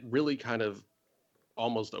 It really kind of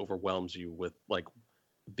almost overwhelms you with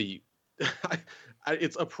the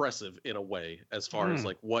it's oppressive in a way as far as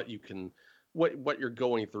what you can what you're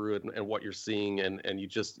going through and what you're seeing, and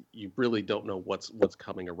you really don't know what's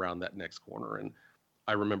coming around that next corner. And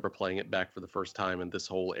I remember playing it back for the first time in this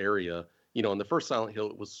whole area. In the first Silent Hill,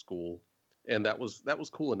 it was school, and that was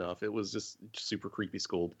cool enough. It was just super creepy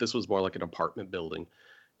school. But this was more like an apartment building,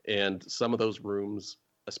 and some of those rooms,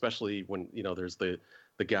 especially when there's the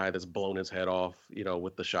guy that's blown his head off,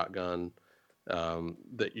 with the shotgun,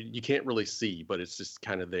 that you can't really see, but it's just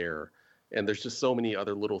kind of there. And there's just so many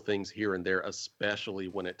other little things here and there, especially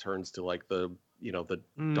when it turns to the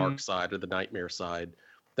dark side or the nightmare side.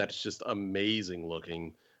 That's just amazing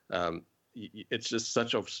looking. It's just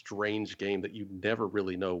such a strange game that you never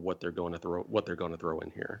really know what they're going to throw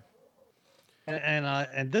in here.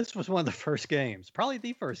 And this was one of the first games, probably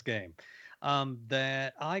the first game,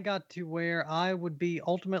 that I got to where I would be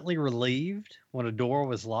ultimately relieved when a door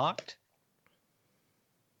was locked.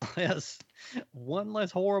 Yes, one less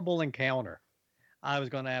horrible encounter I was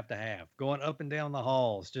going to have going up and down the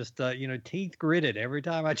halls, just teeth gritted every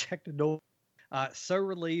time I checked the door. So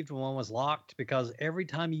relieved when one was locked, because every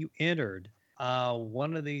time you entered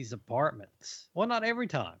one of these apartments, well, not every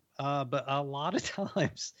time, but a lot of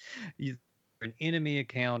times, an enemy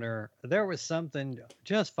encounter, there was something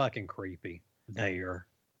just fucking creepy there.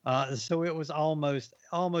 So it was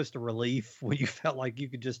almost a relief when you felt like you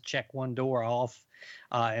could just check one door off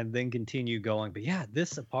and then continue going. But yeah,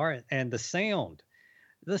 this apartment and the sound,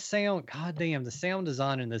 goddamn, the sound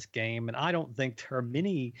design in this game. And I don't think there are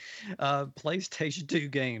many PlayStation 2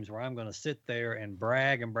 games where I'm going to sit there and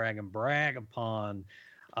brag upon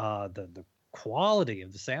the quality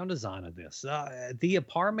of the sound design of this. The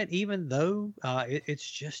apartment, even though it's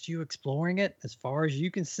just you exploring it, as far as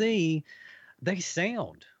you can see, they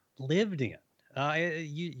sound lived in.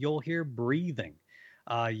 You'll hear breathing.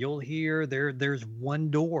 You'll hear there's one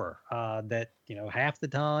door that, half the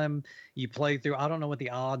time you play through. I don't know what the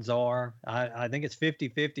odds are. I think it's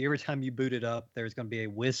 50-50. Every time you boot it up, there's going to be a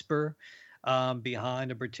whisper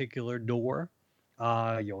behind a particular door.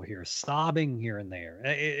 You'll hear sobbing here and there.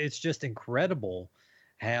 It's just incredible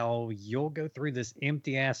how you'll go through this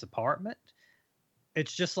empty ass apartment.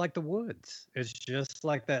 It's just like the woods. It's just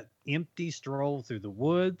like that empty stroll through the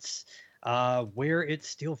woods, where it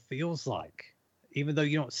still feels like, even though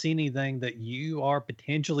you don't see anything, that you are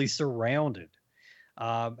potentially surrounded,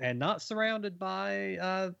 and not surrounded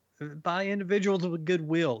by individuals with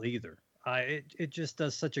goodwill either. It just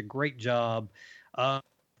does such a great job of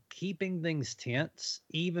keeping things tense,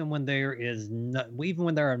 even when even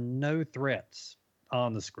when there are no threats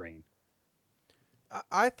on the screen.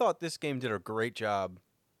 I thought this game did a great job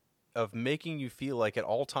of making you feel like at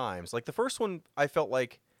all times, like the first one, I felt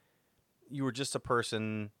like you were just a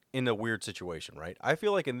person in a weird situation, right? I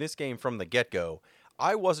feel like in this game from the get-go,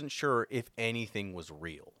 I wasn't sure if anything was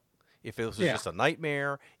real. If it was just a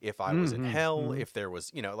nightmare, if I was in hell, if there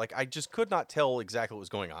was, like I just could not tell exactly what was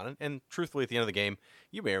going on. And truthfully, at the end of the game,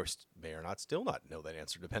 you may or not still not know that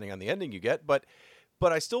answer, depending on the ending you get. But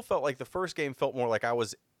I still felt like the first game felt more like I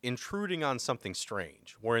was intruding on something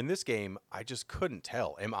strange, where in this game I just couldn't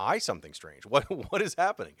tell. Am I something strange? What is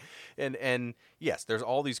happening? And yes, there's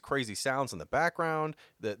all these crazy sounds in the background.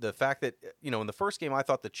 The fact that in the first game I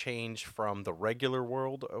thought the change from the regular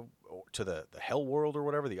world to the hell world or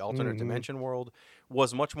whatever, the alternate dimension world,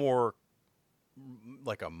 was much more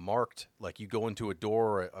like a marked, like you go into a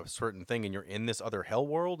door or a certain thing and you're in this other hell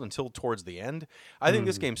world until towards the end. I think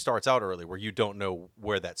this game starts out early where you don't know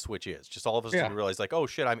where that switch is. Just all of a sudden you realize like, oh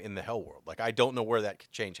shit, I'm in the hell world. Like I don't know where that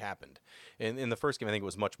change happened. And in the first game, I think it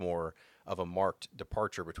was much more of a marked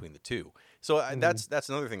departure between the two. So that's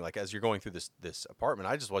another thing. Like as you're going through this apartment,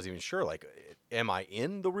 I just wasn't even sure. Like, am I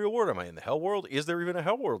in the real world? Am I in the hell world? Is there even a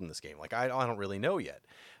hell world in this game? Like I don't really know yet.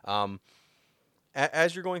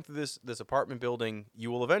 As you're going through this apartment building,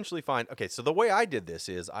 you will eventually find. Okay, so the way I did this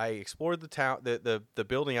is I explored the town, the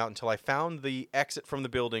building out until I found the exit from the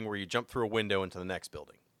building where you jump through a window into the next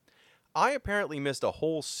building. I apparently missed a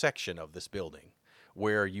whole section of this building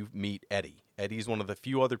where you meet Eddie. Eddie's one of the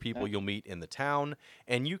few other people you'll meet in the town,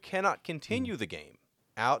 and you cannot continue the game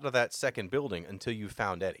out of that second building until you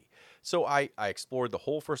found Eddie. So I explored the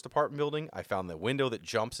whole first apartment building. I found the window that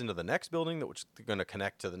jumps into the next building, that which is going to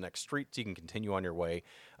connect to the next street, so you can continue on your way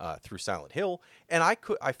through Silent Hill. And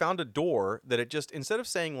I found a door that it just, instead of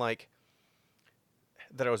saying like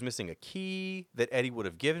that I was missing a key that Eddie would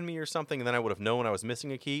have given me or something, and then I would have known I was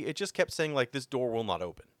missing a key, it just kept saying like, this door will not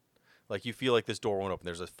open. Like you feel like this door won't open.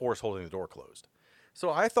 There's a force holding the door closed. So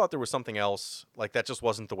I thought there was something else, like that just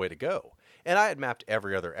wasn't the way to go. And I had mapped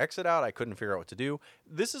every other exit out. I couldn't figure out what to do.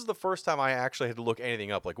 This is the first time I actually had to look anything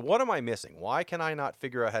up. Like, what am I missing? Why can I not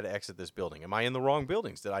figure out how to exit this building? Am I in the wrong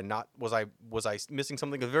buildings? Was I missing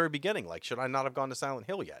something at the very beginning? Like, should I not have gone to Silent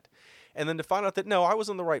Hill yet? And then to find out that, no, I was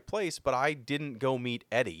in the right place, but I didn't go meet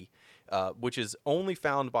Eddie, which is only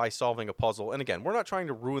found by solving a puzzle. And again, we're not trying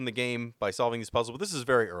to ruin the game by solving these puzzles, but this is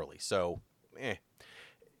very early. So,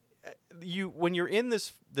 when you're in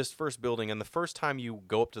this first building, and the first time you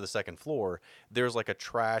go up to the second floor, there's like a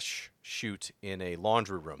trash chute in a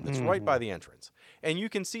laundry room that's right by the entrance, and you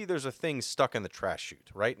can see there's a thing stuck in the trash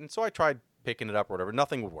chute, right? And so I tried picking it up or whatever.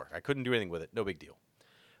 Nothing would work. I couldn't do anything with it. No big deal.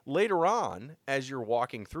 Later on, as you're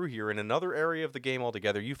walking through here in another area of the game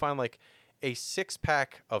altogether, you find like a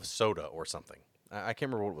 6-pack of soda or something. I can't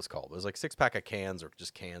remember what it was called. It was like 6-pack of cans or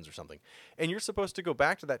just cans or something. And you're supposed to go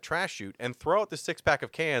back to that trash chute and throw out the 6-pack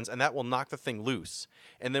of cans, and that will knock the thing loose.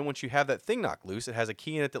 And then once you have that thing knocked loose, it has a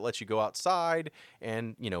key in it that lets you go outside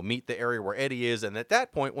and, meet the area where Eddie is. And at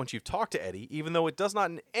that point, once you've talked to Eddie, even though it does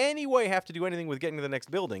not in any way have to do anything with getting to the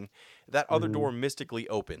next building, that other door mystically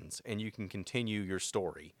opens and you can continue your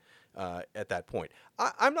story. At that point.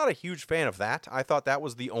 I'm not a huge fan of that. I thought that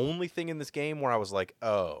was the only thing in this game where I was like,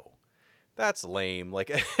 oh, that's lame. Like,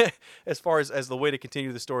 as far as the way to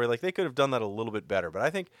continue the story, like they could have done that a little bit better. But I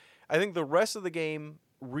think the rest of the game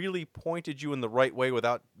really pointed you in the right way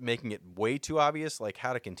without making it way too obvious, like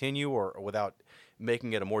how to continue, or without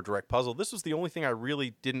making it a more direct puzzle. This was the only thing I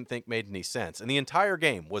really didn't think made any sense. And the entire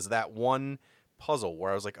game was that one puzzle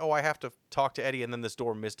where I was like, oh, I have to talk to Eddie, and then this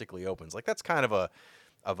door mystically opens. Like, that's kind of a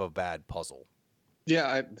bad puzzle.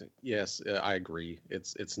 Yeah, I agree.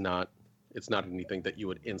 It's not anything that you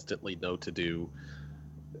would instantly know to do.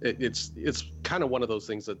 It's kind of one of those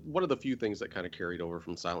things that, one of the few things that kind of carried over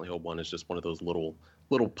from Silent Hill 1 is just one of those little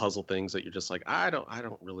puzzle things that you're just like, I don't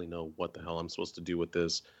really know what the hell I'm supposed to do with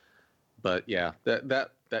this. But yeah, that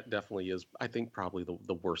definitely is, I think, probably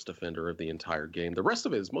the worst offender of the entire game. The rest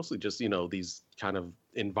of it is mostly just, these kind of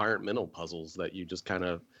environmental puzzles that you just kind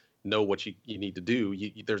of know what you need to do.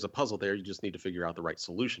 There's a puzzle there, you just need to figure out the right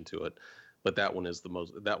solution to it. But that one is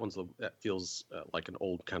that feels like an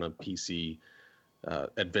old kind of PC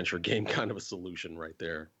adventure game kind of a solution right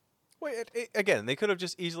there. Well, again, they could have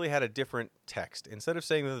just easily had a different text. Instead of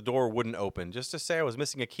saying that the door wouldn't open, just to say I was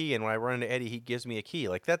missing a key, and when I run into Eddie, he gives me a key.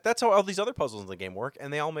 Like that's how all these other puzzles in the game work,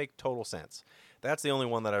 and they all make total sense. That's the only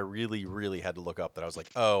one that I really, really had to look up that I was like,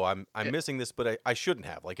 oh, I'm missing this, but I shouldn't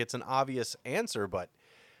have. Like, it's an obvious answer, but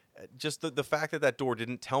just the fact that door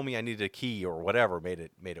didn't tell me I needed a key or whatever made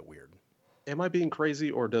it weird. Am I being crazy,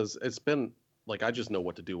 or it's been like I just know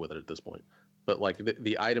what to do with it at this point? But like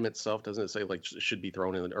the item itself, doesn't it say like should be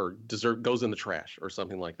thrown in or goes in the trash or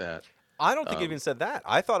something like that? I don't think it even said that.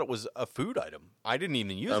 I thought it was a food item. I didn't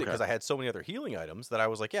even use it because I had so many other healing items that I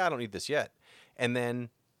was like, yeah, I don't need this yet. And then,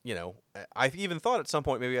 I've even thought at some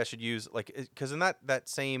point maybe I should use because in that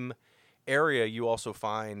same area you also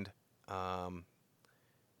find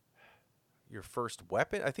your first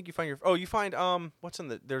weapon. I think you find what's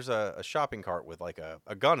in there's a shopping cart with like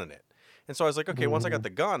a gun in it. And so I was like, okay, once I got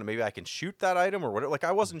the gun, maybe I can shoot that item or whatever. Like,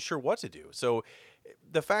 I wasn't sure what to do. So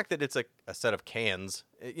the fact that it's a set of cans,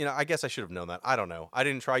 I guess I should have known that. I don't know. I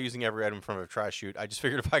didn't try using every item from a trash chute. I just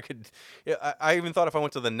figured if I could, I even thought if I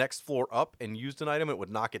went to the next floor up and used an item, it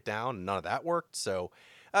would knock it down. And none of that worked. So,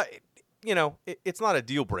 it's not a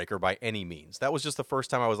deal breaker by any means. That was just the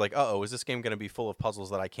first time I was like, uh-oh, is this game going to be full of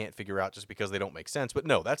puzzles that I can't figure out just because they don't make sense? But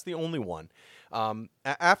no, that's the only one.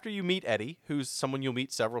 After you meet Eddie, who's someone you'll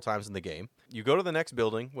meet several times in the game, you go to the next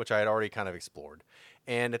building, which I had already kind of explored.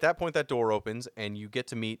 And at that point, that door opens, and you get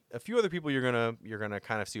to meet a few other people you're gonna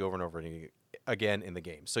kind of see over and over again in the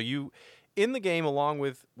game. So you, in the game, along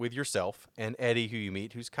with yourself and Eddie, who you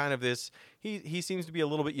meet, who's kind of this, he seems to be a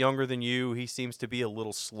little bit younger than you. He seems to be a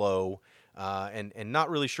little slow, and not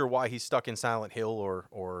really sure why he's stuck in Silent Hill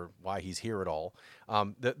or why he's here at all.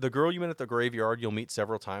 The girl you met at the graveyard, you'll meet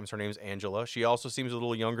several times. Her name's Angela. She also seems a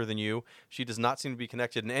little younger than you. She does not seem to be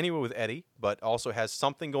connected in any way with Eddie, but also has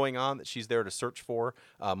something going on that she's there to search for,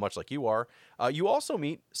 much like you are. You also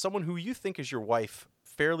meet someone who you think is your wife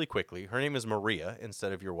fairly quickly. Her name is Maria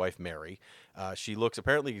instead of your wife, Mary. She looks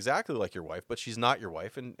apparently exactly like your wife, but she's not your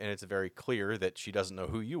wife, and it's very clear that she doesn't know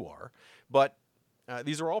who you are. But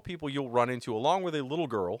these are all people you'll run into, along with a little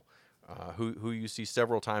girl who you see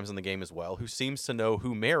several times in the game as well, who seems to know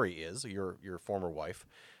who Mary is, your former wife.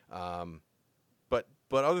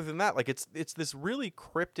 But other than that, like it's this really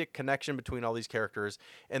cryptic connection between all these characters,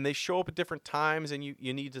 and they show up at different times, and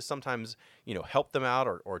you need to sometimes help them out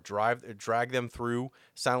or drag them through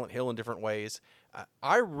Silent Hill in different ways.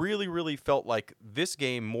 I really, really felt like this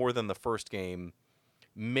game, more than the first game,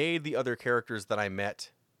 made the other characters that I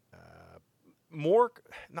met more,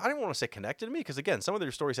 I don't want to say connected to me, because again, some of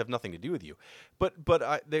their stories have nothing to do with you, but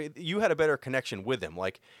you had a better connection with them.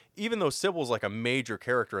 Like, even though Sybil's like a major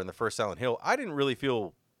character in the first Silent Hill, I didn't really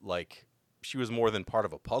feel like she was more than part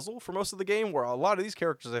of a puzzle for most of the game, where a lot of these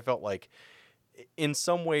characters I felt like in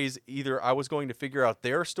some ways either I was going to figure out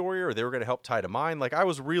their story or they were going to help tie to mine. Like, I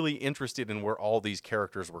was really interested in where all these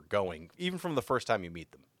characters were going, even from the first time you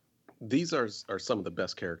meet them. These are some of the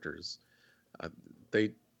best characters.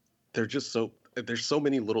 They're just so, there's so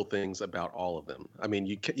many little things about all of them. I mean,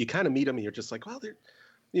 you kind of meet them and you're just like, well,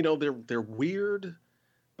 they're weird,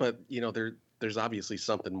 but there's obviously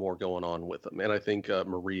something more going on with them. And I think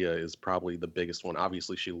Maria is probably the biggest one.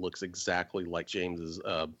 Obviously, she looks exactly like James's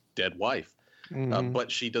dead wife, but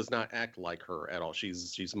she does not act like her at all.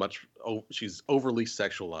 She's overly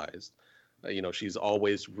sexualized. She's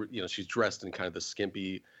always, she's dressed in kind of the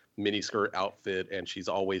skimpy miniskirt outfit, and she's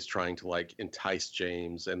always trying to like entice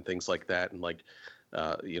James and things like that, and like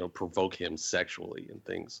provoke him sexually and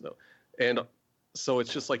things. So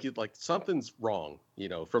it's just like something's wrong,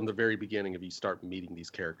 from the very beginning. If you start meeting these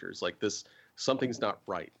characters like this, something's not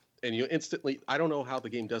right, and you instantly, I don't know how the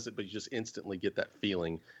game does it, but you just instantly get that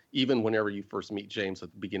feeling. Even whenever you first meet James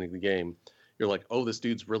at the beginning of the game, you're like, oh, this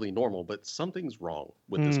dude's really normal, but something's wrong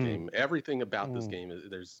with this game. Everything about this game,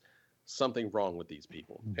 there's something wrong with these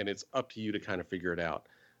people, and it's up to you to kind of figure it out.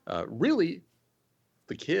 Really,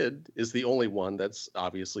 the kid is the only one that's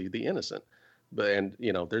obviously the innocent,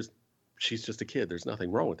 she's just a kid. There's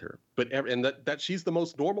nothing wrong with her, and that she's the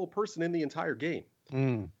most normal person in the entire game.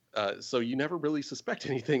 So you never really suspect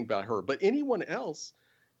anything about her. But anyone else,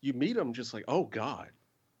 you meet them just like, oh God,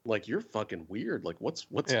 like, you're fucking weird. Like, what's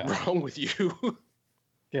wrong with you?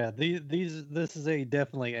 Yeah, this is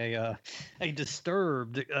definitely a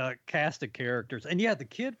disturbed cast of characters, and yeah, the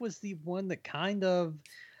kid was the one that kind of,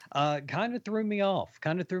 kind of threw me off.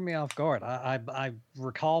 Kind of threw me off guard. I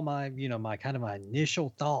recall my my kind of my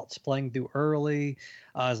initial thoughts playing through early.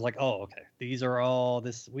 I was like, oh, okay, these are all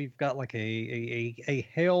this. We've got like a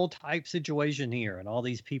hell type situation here, and all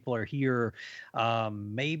these people are here,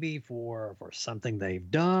 maybe for something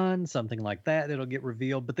they've done, something like that that'll get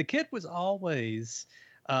revealed. But the kid was always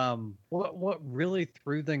what really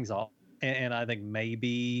threw things off. And I think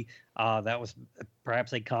maybe that was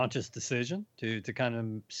perhaps a conscious decision to kind of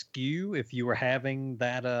skew if you were having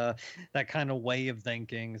that kind of way of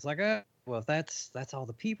thinking. It's like, well, if that's all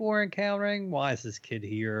the people we're encountering, why is this kid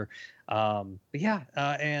here? But yeah,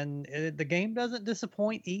 and the game doesn't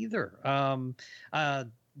disappoint either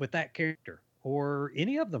with that character or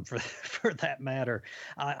any of them for that matter.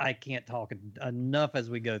 I can't talk enough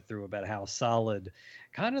as we go through about how solid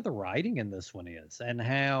kind of the writing in this one is, and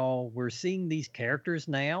how we're seeing these characters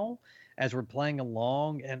now as we're playing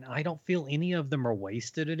along, and I don't feel any of them are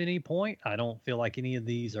wasted at any point. I don't feel like any of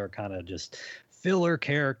these are kind of just filler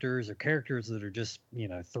characters or characters that are just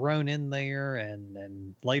thrown in there,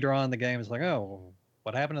 and later on in the game it's like, oh,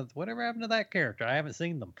 whatever happened to that character? I haven't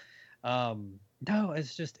seen them. No,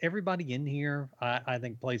 it's just everybody in here, I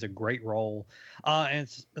think, plays a great role. And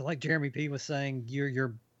it's like Jeremy P was saying,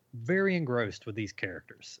 you're very engrossed with these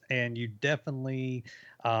characters, and you definitely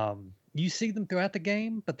you see them throughout the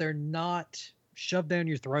game, but they're not shoved down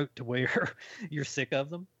your throat to where you're sick of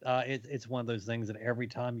them. It's one of those things that every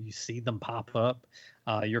time you see them pop up,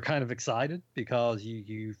 you're kind of excited because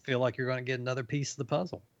you feel like you're going to get another piece of the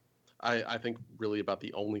puzzle. I think really about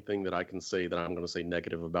the only thing that I can say that I'm going to say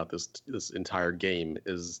negative about this entire game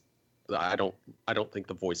is that I don't think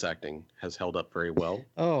the voice acting has held up very well.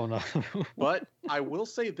 Oh no! But I will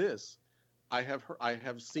say this: I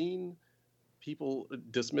have seen people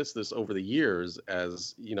dismiss this over the years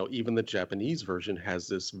as even the Japanese version has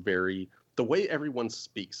this the way everyone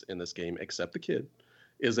speaks in this game except the kid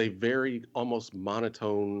is a very almost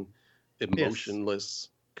monotone, emotionless.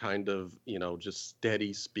 Yes. Kind of just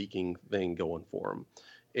steady speaking thing going for them.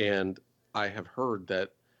 And I have heard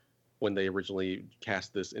that when they originally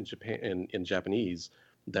cast this in Japan in Japanese,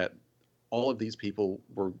 that all of these people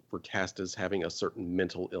were cast as having a certain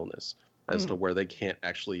mental illness as to where they can't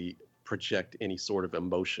actually project any sort of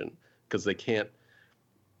emotion because they can't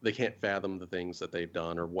fathom the things that they've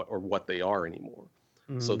done or what they are anymore.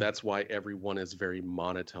 So that's why everyone is very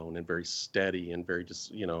monotone and very steady and very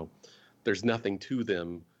just there's nothing to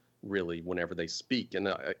them really whenever they speak. And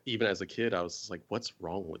even as a kid, I was just like, what's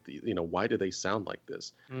wrong with these? Why do they sound like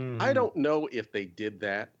this? I don't know if they did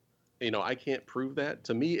that. I can't prove that.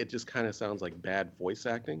 To me, it just kind of sounds like bad voice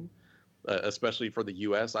acting, especially for the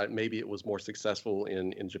U.S. Maybe it was more successful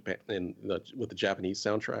in Japan with the Japanese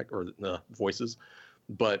soundtrack or the voices.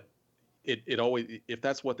 But it always, if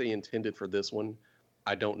that's what they intended for this one,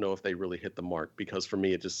 I don't know if they really hit the mark, because for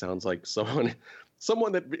me, it just sounds like someone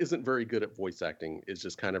that isn't very good at voice acting is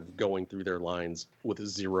just kind of going through their lines with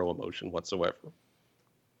zero emotion whatsoever.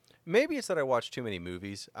 Maybe it's that I watched too many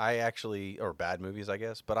movies. Or bad movies, I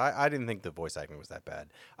guess. But I didn't think the voice acting was that bad.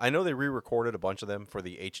 I know they re-recorded a bunch of them for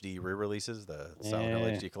the HD re-releases, the Silent Hill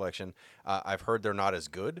HD collection. I've heard they're not as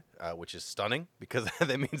good, which is stunning because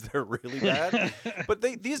that means they're really bad. But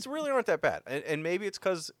these really aren't that bad. And maybe it's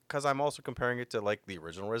because I'm also comparing it to like the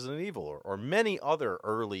original Resident Evil or many other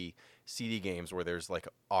early CD games where there's like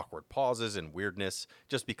awkward pauses and weirdness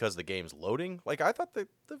just because the game's loading. Like I thought the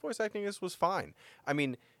voice acting was fine. I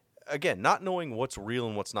mean, again, not knowing what's real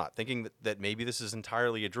and what's not, thinking that maybe this is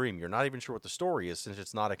entirely a dream. You're not even sure what the story is since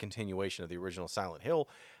it's not a continuation of the original Silent Hill.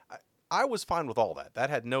 I was fine with all that.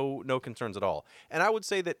 That had no concerns at all. And I would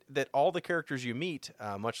say that all the characters you meet,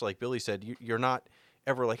 much like Billy said, you're not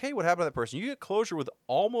ever like, hey, what happened to that person? You get closure with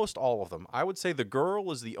almost all of them. I would say the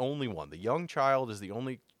girl is the only one. The young child is the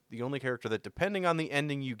only character that, depending on the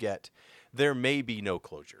ending you get, there may be no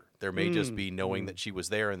closure. There may just be knowing that she was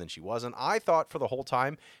there and then she wasn't. I thought for the whole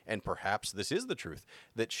time, and perhaps this is the truth,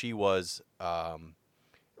 that she was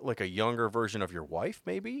like a younger version of your wife,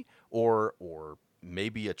 maybe, or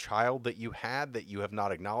maybe a child that you had that you have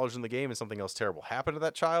not acknowledged in the game and something else terrible happened to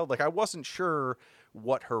that child. Like, I wasn't sure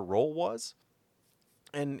what her role was.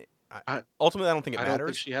 And ultimately, I don't think it matters. I don't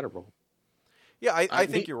think she had a role. Yeah, I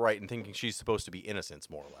think you're right in thinking she's supposed to be innocent,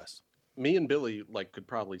 more or less. Me and Billy could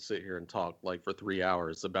probably sit here and talk for 3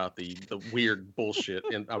 hours about the weird bullshit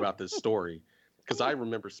about this story, because I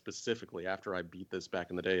remember specifically after I beat this back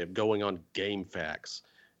in the day of going on GameFAQs,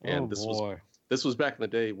 and this was back in the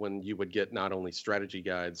day when you would get not only strategy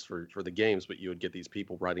guides for the games, but you would get these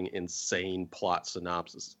people writing insane plot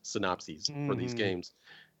synopses for these games.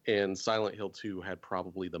 And Silent Hill 2 had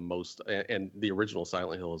probably the most, and the original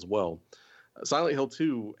Silent Hill as well, Silent Hill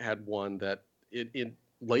 2 had one that in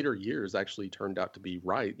later years actually turned out to be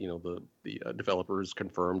right. The developers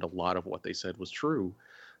confirmed a lot of what they said was true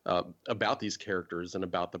about these characters and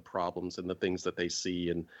about the problems and the things that they see.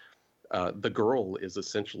 And the girl is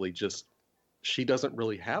essentially just, she doesn't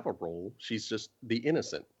really have a role. She's just the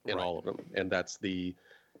innocent in all of them. And that's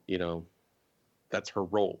that's her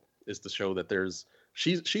role, is to show that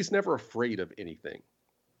she's never afraid of anything.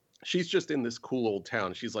 She's just in this cool old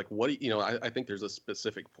town. She's like, what, I think there's a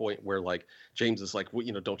specific point where like James is like, well,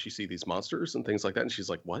 don't you see these monsters and things like that? And she's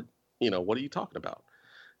like, what? What are you talking about?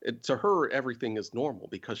 To her, everything is normal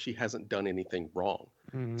because she hasn't done anything wrong.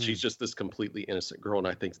 Mm-hmm. She's just this completely innocent girl. And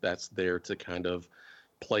I think that's there to kind of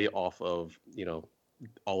play off of,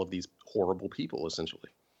 all of these horrible people, essentially.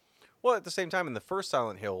 Well, at the same time, in the first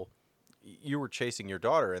Silent Hill, you were chasing your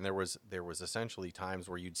daughter, and there was essentially times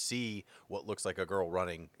where you'd see what looks like a girl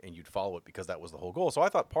running, and you'd follow it because that was the whole goal. So I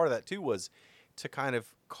thought part of that too was to kind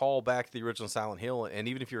of call back to the original Silent Hill, and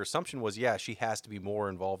even if your assumption was, yeah, she has to be more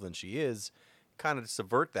involved than she is, kind of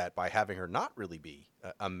subvert that by having her not really be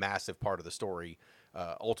a massive part of the story,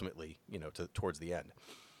 ultimately, towards the end.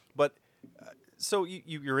 But so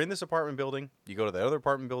you're in this apartment building, you go to the other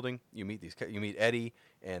apartment building, you meet Eddie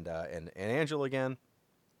and Angela again.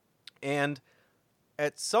 And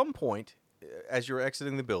at some point, as you're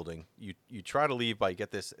exiting the building, you try to leave by get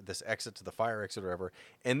this exit to the fire exit or whatever.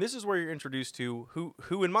 And this is where you're introduced to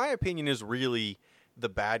who in my opinion is really the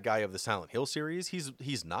bad guy of the Silent Hill series.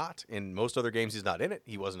 He's not. In most other games, he's not in it.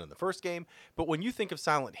 He wasn't in the first game. But when you think of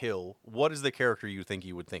Silent Hill, what is the character you think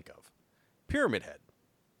you would think of? Pyramid Head.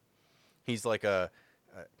 He's like a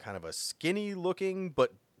kind of a skinny looking,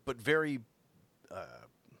 but very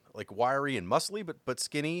like wiry and muscly, but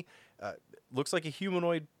skinny. Looks like a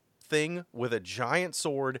humanoid thing with a giant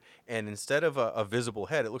sword, and instead of a visible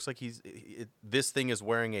head, it looks like this thing is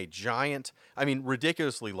wearing a giant,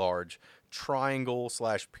 ridiculously large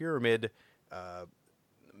triangle/pyramid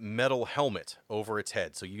metal helmet over its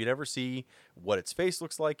head. So you never see what its face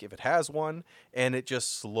looks like if it has one, and it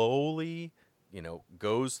just slowly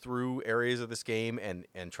goes through areas of this game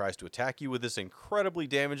and tries to attack you with this incredibly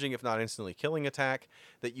damaging, if not instantly killing attack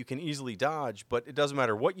that you can easily dodge, but it doesn't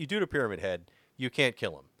matter what you do to Pyramid Head, you can't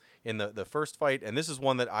kill him. In the first fight, and this is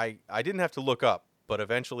one that I didn't have to look up, but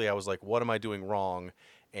eventually I was like, what am I doing wrong?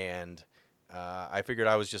 And I figured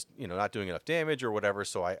I was just, not doing enough damage or whatever,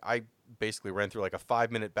 so I basically ran through like a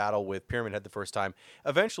 5-minute battle with Pyramid Head the first time.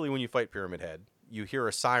 Eventually, when you fight Pyramid Head, you hear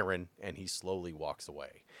a siren, and he slowly walks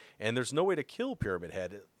away. And there's no way to kill Pyramid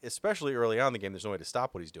Head, especially early on in the game. There's no way to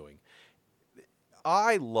stop what he's doing.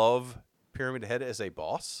 I love Pyramid Head as a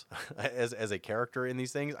boss, as a character in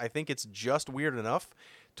these things. I think it's just weird enough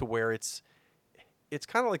to where it's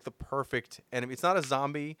kind of like the perfect enemy. It's not a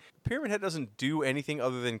zombie. Pyramid Head doesn't do anything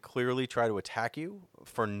other than clearly try to attack you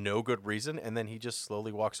for no good reason, and then he just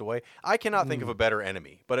slowly walks away. I cannot think of a better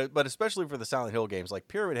enemy, but especially for the Silent Hill games, like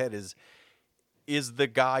Pyramid Head is the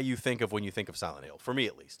guy you think of when you think of Silent Hill, for me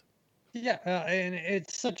at least. Yeah, and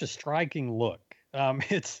it's such a striking look.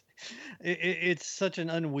 It's such an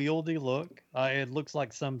unwieldy look. It looks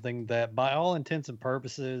like something that, by all intents and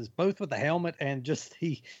purposes, both with the helmet and just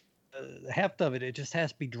the heft of it, it just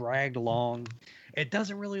has to be dragged along. It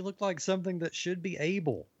doesn't really look like something that should be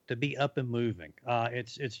able to be up and moving.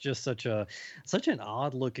 It's just such an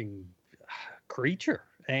odd looking creature,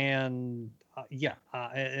 and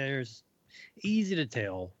there's easy to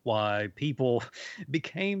tell why people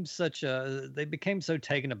became so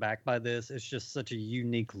taken aback by this. It's just such a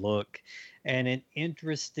unique look and an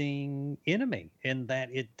interesting enemy in that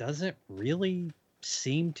it doesn't really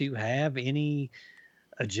seem to have any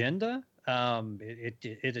agenda.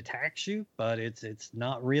 It attacks you, but it's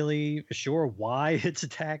not really sure why it's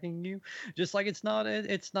attacking you. Just like it's not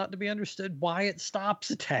to be understood why it stops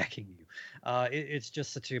attacking you. It's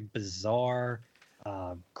just such a bizarre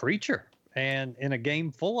creature, and in a game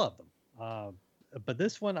full of them. But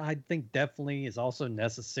this one, I think, definitely is also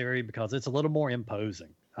necessary because it's a little more imposing.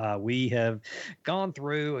 We have gone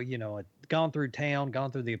through, gone through town,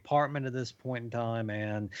 gone through the apartment at this point in time,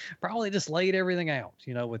 and probably just laid everything out,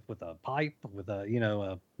 with a pipe, with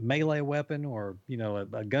a melee weapon, or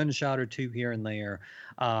a gunshot or two here and there.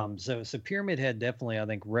 So Pyramid Head definitely, I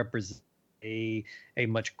think, represents a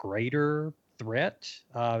much greater threat.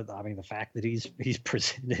 The fact that he's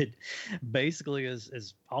presented basically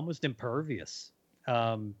as almost impervious.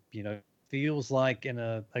 Feels like in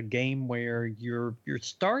a game where you're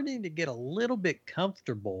starting to get a little bit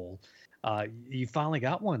comfortable, you finally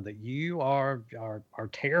got one that you are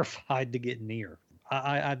terrified to get near.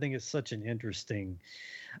 I think it's such an interesting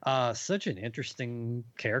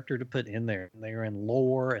character to put in there. They're in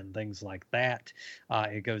lore and things like that.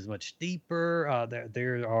 It goes much deeper.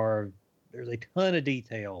 There's a ton of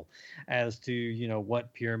detail as to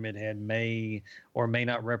what Pyramid Head may or may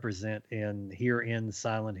not represent in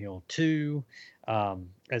Silent Hill 2,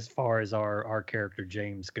 as far as our character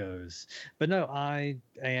James goes. But no, I'm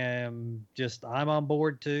on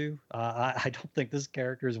board too. I don't think this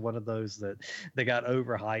character is one of those that got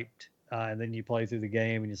overhyped. And then you play through the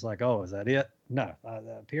game and it's like, oh, is that it? No,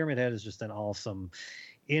 Pyramid Head is just an awesome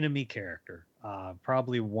enemy character.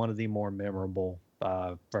 Probably one of the more memorable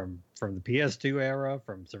from the PS2 era,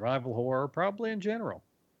 from survival horror, probably in general.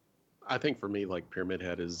 I think for me, like Pyramid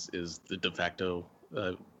Head is the de facto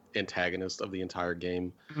antagonist of the entire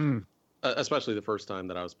game, especially the first time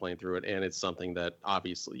that I was playing through it, and it's something that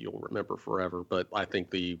obviously you'll remember forever. But I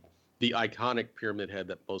think the iconic Pyramid Head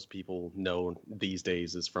that most people know these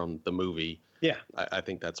days is from the movie. Yeah, I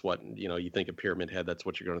think that's what you think of Pyramid Head. That's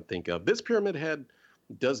what you're going to think of. This Pyramid Head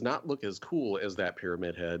does not look as cool as that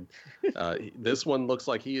Pyramid Head. This one looks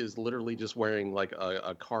like he is literally just wearing like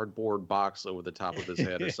a cardboard box over the top of his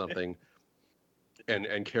head or something,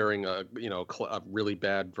 and carrying a really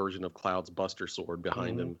bad version of Cloud's Buster Sword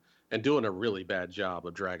behind him, and doing a really bad job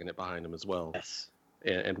of dragging it behind him as well. Yes,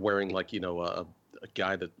 and wearing like a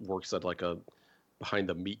guy that works at like behind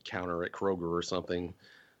the meat counter at Kroger or something.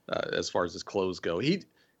 As far as his clothes go, he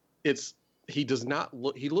does not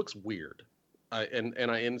look. He looks weird.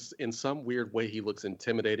 In some weird way, he looks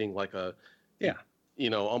intimidating, like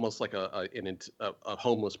almost like a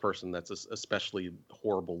homeless person that's especially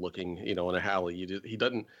horrible looking, in a alley.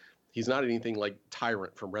 He's not anything like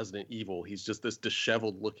Tyrant from Resident Evil. He's just this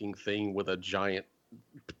disheveled looking thing with a giant,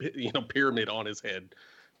 pyramid on his head,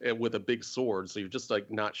 and with a big sword. So you're just like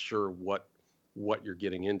not sure what you're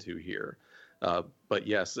getting into here. But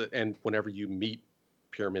yes, and whenever you meet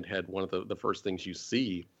Pyramid Head, one of the first things you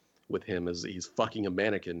see with him is he's fucking a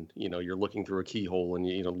mannequin. You're looking through a keyhole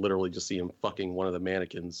and literally just see him fucking one of the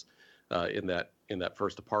mannequins in that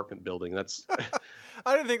first apartment building. That's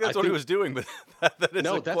I didn't think that's what he was doing, but that is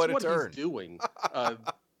no, that's quite what a turn. He's doing.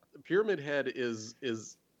 Pyramid Head is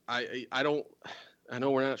I know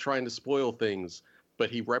we're not trying to spoil things, but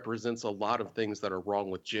he represents a lot of things that are wrong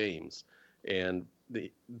with James, and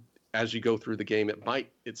as you go through the game,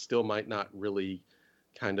 it still might not really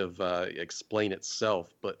kind of explain itself,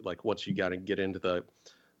 but like once you got to get into the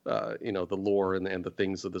the lore and the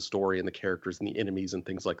things of the story and the characters and the enemies and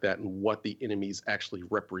things like that, and what the enemies actually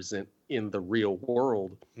represent in the real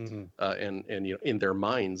world, and in their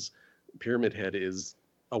minds, Pyramid Head is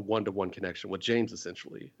a one-to-one connection with James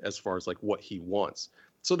essentially, as far as like what he wants.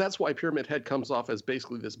 So that's why Pyramid Head comes off as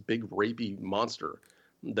basically this big rapey monster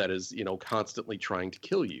that is constantly trying to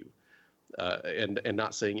kill you, and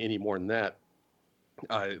not saying any more than that.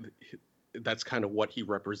 That's kind of what he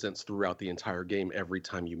represents throughout the entire game. Every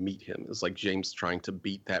time you meet him, it's like James trying to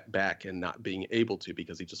beat that back and not being able to,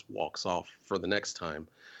 because he just walks off for the next time.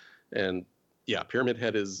 And yeah, Pyramid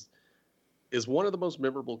Head is one of the most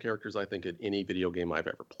memorable characters I think in any video game I've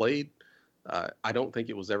ever played. I don't think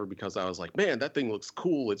it was ever because I was like, man, that thing looks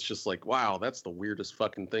cool. It's just like, wow, that's the weirdest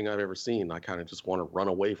fucking thing I've ever seen. I kind of just want to run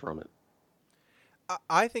away from it.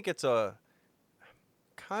 I think it's a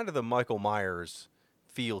kind of the Michael Myers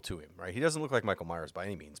feel to him, right? He doesn't look like Michael Myers by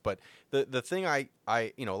any means, but the thing I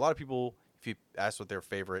a lot of people, if you ask what their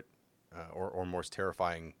favorite or most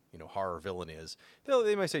terrifying horror villain is,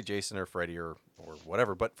 they might say Jason or Freddy or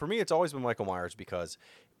whatever, but for me it's always been Michael Myers, because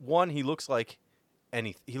one, he looks like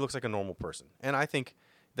he looks like a normal person, and I think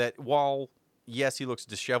that while yes, he looks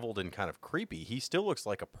disheveled and kind of creepy, he still looks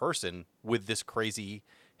like a person with this crazy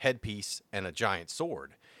headpiece and a giant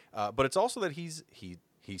sword. But it's also that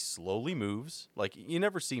he slowly moves. Like, you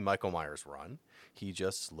never see Michael Myers run. He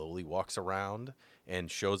just slowly walks around and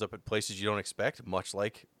shows up at places you don't expect, much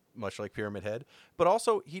like Pyramid Head. But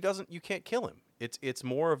also, you can't kill him. It's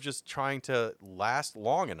more of just trying to last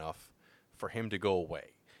long enough for him to go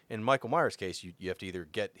away. In Michael Myers' case, you have to either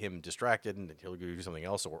get him distracted and he'll do something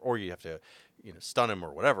else, or you have to stun him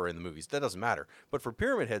or whatever in the movies. That doesn't matter. But for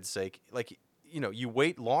Pyramid Head's sake, like, you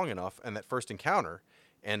wait long enough, and that first encounter,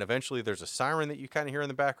 and eventually there's a siren that you kind of hear in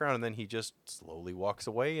the background, and then he just slowly walks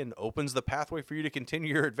away and opens the pathway for you to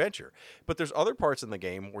continue your adventure. But there's other parts in the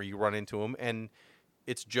game where you run into him, and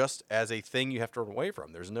it's just as a thing you have to run away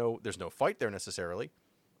from. There's no fight there necessarily.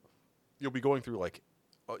 You'll be going through like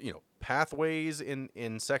pathways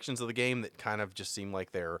in sections of the game that kind of just seem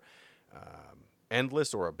like they're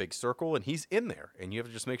endless or a big circle, and he's in there, and you have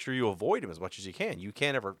to just make sure you avoid him as much as you can. You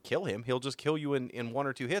can't ever kill him. He'll just kill you in 1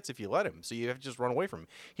 or 2 hits if you let him. So you have to just run away from him.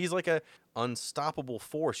 He's like a unstoppable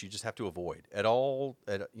force you just have to avoid at all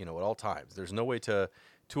times. There's no way to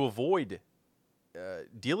avoid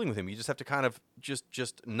dealing with him. You just have to kind of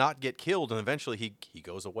just not get killed, and eventually he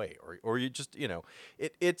goes away, or you just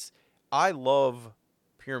it's I love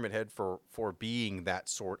Pyramid Head for being that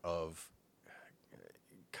sort of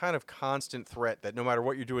kind of constant threat that no matter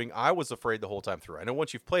what you're doing, I was afraid the whole time through. I know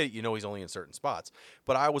once you've played it, you know he's only in certain spots,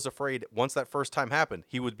 but I was afraid once that first time happened,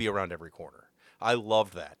 he would be around every corner. I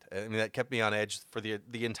loved that. I mean, that kept me on edge for the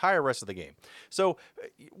entire rest of the game. So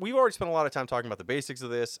we've already spent a lot of time talking about the basics of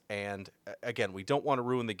this, and again, we don't want to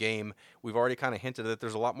ruin the game. We've already kind of hinted that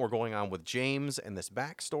there's a lot more going on with James and this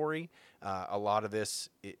backstory. A lot of this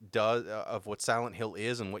of what Silent Hill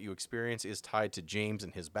is and what you experience is tied to James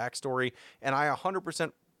and his backstory, and I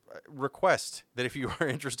 100% request that if you are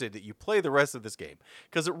interested that you play the rest of this game,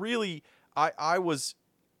 because it really I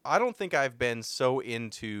don't think I've been so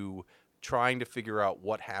into trying to figure out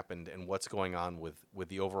what happened and what's going on with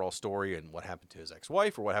the overall story and what happened to his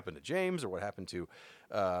ex-wife or what happened to James or what happened to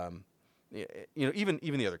even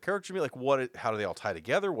the other characters. Like how do they all tie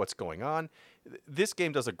together, what's going on. This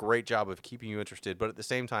game does a great job of keeping you interested, but at the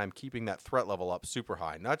same time keeping that threat level up super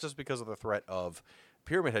high, not just because of the threat of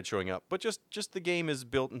Pyramid Head showing up, but just the game is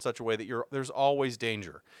built in such a way that there's always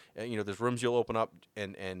danger. There's rooms you'll open up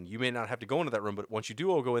and you may not have to go into that room, but once you do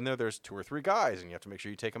go in there, there's 2 or 3 guys, and you have to make sure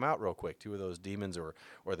you take them out real quick. 2 of those demons or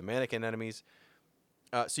the mannequin enemies.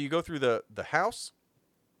 So you go through the house.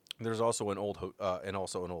 There's also an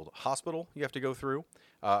old hospital you have to go through.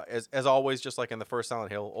 As always, just like in the first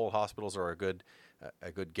Silent Hill, old hospitals are a good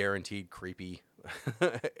guaranteed creepy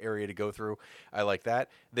area to go through. I like that.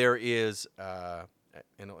 There is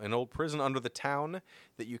an old prison under the town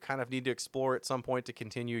that you kind of need to explore at some point to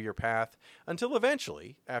continue your path until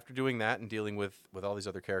eventually, after doing that and dealing with all these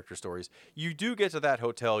other character stories, you do get to that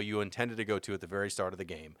hotel you intended to go to at the very start of the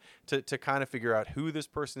game to kind of figure out who this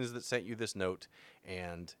person is that sent you this note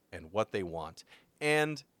and what they want.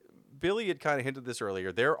 And Billy had kind of hinted this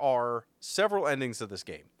earlier. There are several endings to this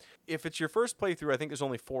game. If it's your first playthrough, I think there's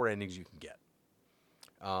only 4 endings you can get.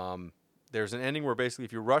 There's an ending where basically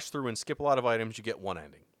if you rush through and skip a lot of items, you get 1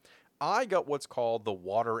 ending. I got what's called the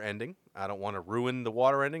water ending. I don't want to ruin the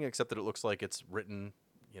water ending, except that it looks like it's written,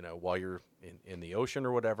 while you're in the ocean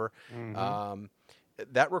or whatever. Mm-hmm.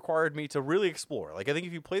 That required me to really explore. Like, I think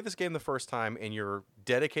if you play this game the first time and you're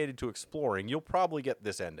dedicated to exploring, you'll probably get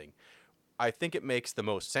this ending. I think it makes the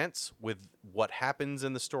most sense with what happens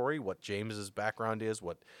in the story, what James's background is,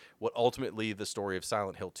 what ultimately the story of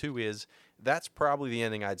Silent Hill 2 is. That's probably the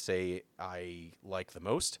ending I'd say I like the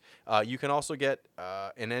most. You can also get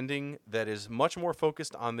an ending that is much more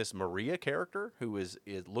focused on this Maria character, who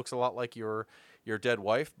looks a lot like your dead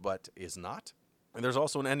wife, but is not. And there's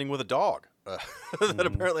also an ending with a dog that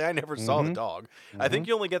apparently I never saw the dog. I think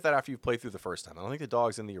you only get that after you've played through the first time. I don't think the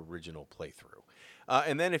dog's in the original playthrough.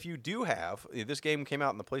 And then if you do have, this game came out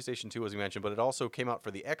on the PlayStation 2, as we mentioned, but it also came out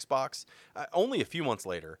for the Xbox only a few months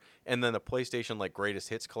later, and then the PlayStation Greatest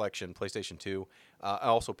Hits Collection, PlayStation 2,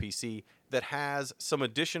 also PC, that has some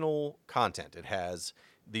additional content. It has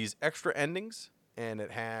these extra endings, and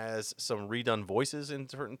it has some redone voices in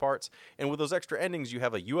certain parts. And with those extra endings, you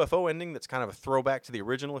have a UFO ending that's kind of a throwback to the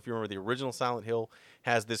original. If you remember, the original Silent Hill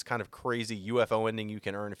has this kind of crazy UFO ending you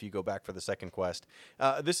can earn if you go back for the second quest.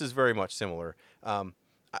 This is very much similar.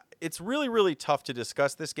 It's really, really tough to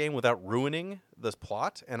discuss this game without ruining this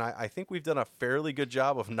plot, and I think we've done a fairly good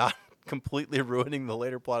job of not completely ruining the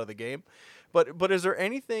later plot of the game. But is there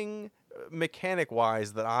anything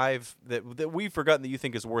mechanic-wise that we've forgotten that you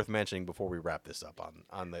think is worth mentioning before we wrap this up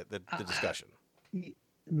on the discussion?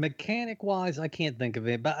 Mechanic-wise, I can't think of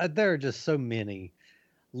it, but there are just so many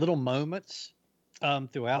little moments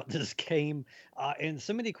throughout this game, and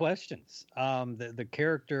so many questions. The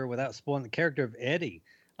character, without spoiling, the character of Eddie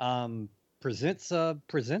presents a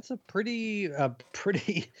pretty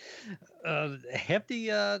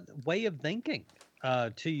hefty way of thinking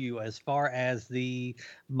to you as far as the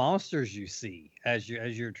monsters you see as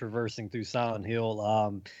you're traversing through Silent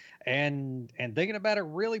Hill. And thinking about it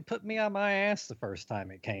really put me on my ass the first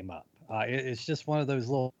time it came up. It's just one of those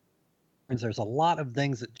little. There's a lot of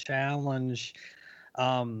things that challenge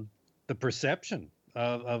the perception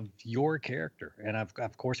of your character, and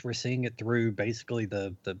of course we're seeing it through basically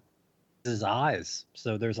his eyes.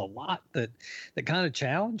 So there's a lot that kind of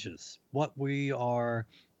challenges what we are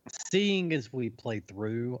seeing as we play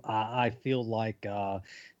through. I feel like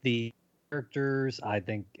the characters. I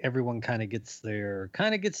think everyone kind of gets their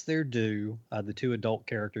due. The two adult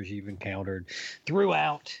characters you've encountered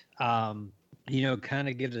throughout, kind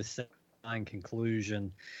of give it a satisfying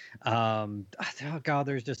conclusion. Oh God,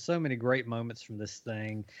 there's just so many great moments from this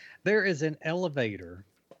thing. There is an elevator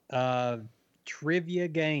trivia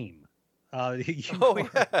game.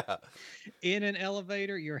 Yeah. In an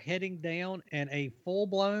elevator, you're heading down, and a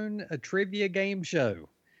full-blown trivia game show.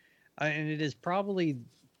 And it is probably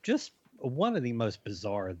just one of the most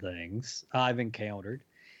bizarre things I've encountered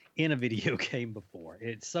in a video game before.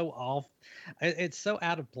 It's so it's so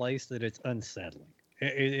out of place that it's unsettling.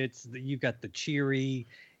 It's you've got the cheery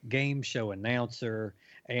game show announcer,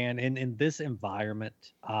 and in this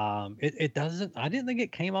environment, it doesn't. I didn't think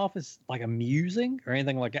it came off as like amusing or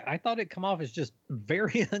anything like that. I thought it come off as just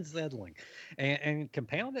very unsettling, and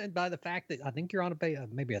compounded by the fact that I think you're on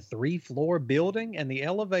maybe a 3-floor building, and the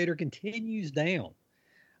elevator continues down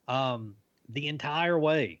the entire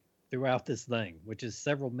way throughout this thing, which is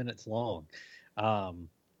several minutes long.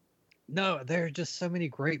 No, there are just so many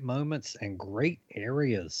great moments and great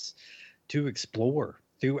areas to explore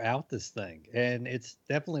throughout this thing. And it's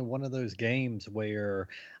definitely one of those games where,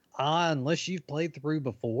 unless you've played through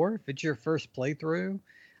before, if it's your first playthrough,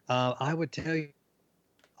 I would tell you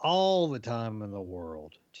all the time in the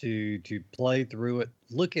world to play through it,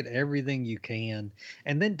 look at everything you can,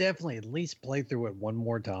 and then definitely at least play through it one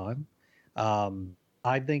more time.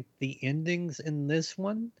 I think the endings in this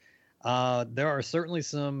one, there are certainly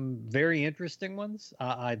some very interesting ones.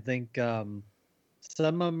 I think some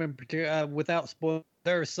of them in particular, without spoil,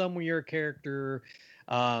 there are some where your character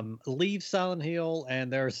leaves Silent Hill,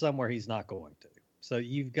 and there are some where he's not going to. So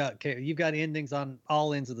you've got endings on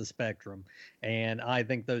all ends of the spectrum, and I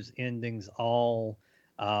think those endings all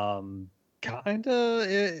kind of,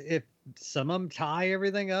 if some of them tie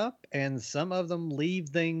everything up, and some of them leave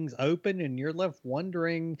things open, and you're left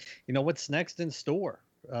wondering, what's next in store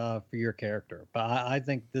for your character. But I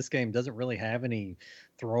think this game doesn't really have any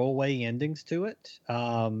throwaway endings to it.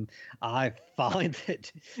 I find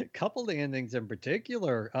that a couple of the endings in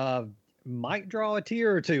particular might draw a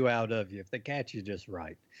tear or two out of you if they catch you just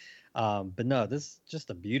right. But no, this is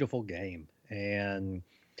just a beautiful game, and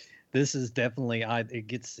this is definitely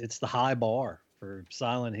it's the high bar for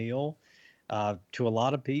Silent Hill. To a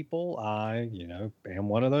lot of people, I am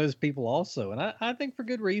one of those people also, and I think for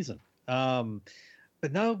good reason.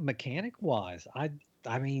 But no, mechanic wise,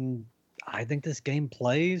 I mean, I think this game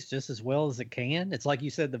plays just as well as it can. It's like you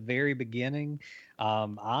said at the very beginning.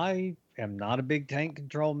 I am not a big tank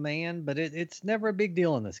control man, but it's never a big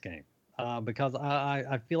deal in this game because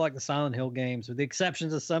I feel like the Silent Hill games, with the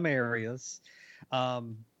exceptions of some areas,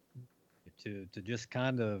 to just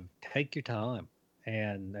kind of take your time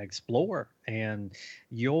and explore, and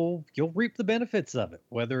you'll reap the benefits of it,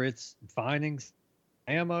 whether it's finding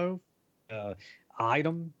ammo,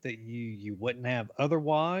 item that you wouldn't have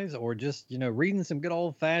otherwise, or just reading some good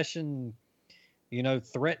old fashioned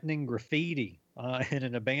threatening graffiti in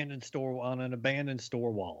an abandoned store on an abandoned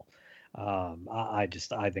store wall. I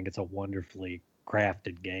think it's a wonderfully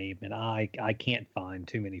crafted game, and I can't find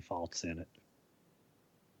too many faults in it.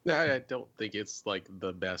 I don't think it's like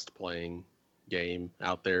the best playing game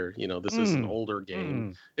out there. This is an older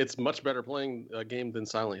game. It's much better playing a game than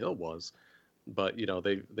Silent Hill was, but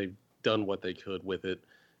they've done what they could with it.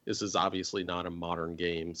 This is obviously not a modern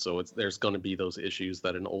game, so there's going to be those issues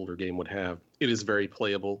that an older game would have. It is very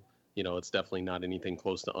playable. It's definitely not anything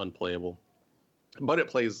close to unplayable, but it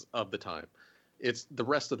plays of the time. It's the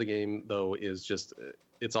rest of the game though is just,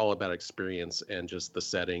 it's all about experience and just the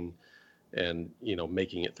setting and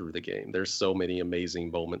making it through the game. There's so many amazing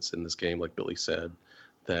moments in this game, like Billy said,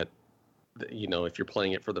 that if you're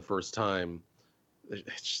playing it for the first time,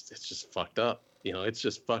 it's just fucked up. It's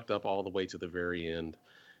just fucked up all the way to the very end.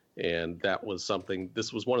 And that was something,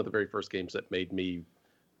 this was one of the very first games that made me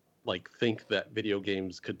think that video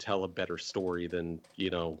games could tell a better story than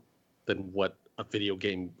what a video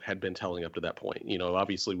game had been telling up to that point.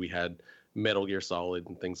 Obviously we had Metal Gear Solid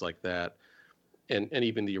and things like that, and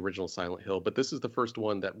even the original Silent Hill, but this is the first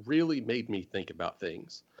one that really made me think about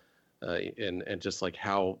things, and just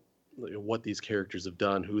what these characters have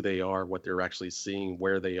done, who they are, what they're actually seeing,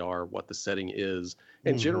 where they are, what the setting is.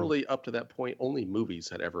 And generally up to that point, only movies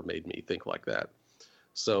had ever made me think like that.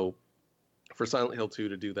 So for Silent Hill 2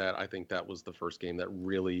 to do that, I think that was the first game that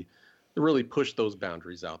really pushed those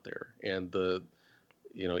boundaries out there. And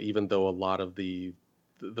even though a lot of the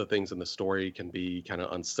things in the story can be kind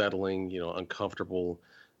of unsettling, uncomfortable,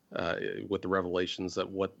 with the revelations that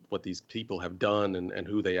what these people have done and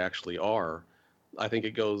who they actually are, I think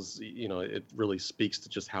it goes, it really speaks to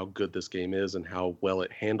just how good this game is and how well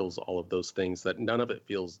it handles all of those things, that none of it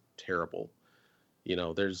feels terrible.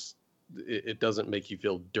 It doesn't make you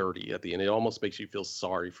feel dirty at the end. It almost makes you feel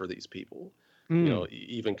sorry for these people,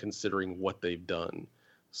 even considering what they've done.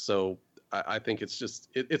 So I think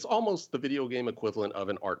it's almost the video game equivalent of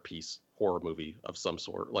an art piece horror movie of some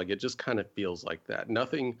sort. Like, it just kind of feels like that.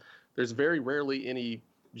 There's very rarely any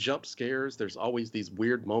jump scares. There's always these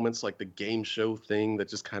weird moments, like the game show thing that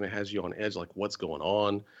just kind of has you on edge, like what's going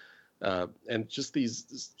on. And just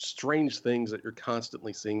these strange things that you're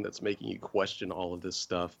constantly seeing that's making you question all of this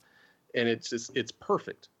stuff. And it's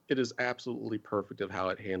perfect. It is absolutely perfect of how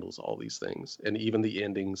it handles all these things. And even the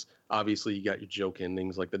endings, obviously you got your joke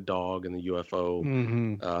endings like the dog and the UFO.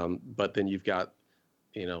 Mm-hmm. But then you've got,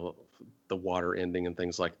 the water ending and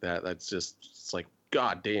things like that. It's like,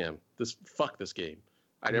 God damn, fuck this game.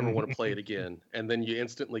 I never want to play it again. And then you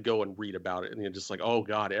instantly go and read about it, and you're just like, oh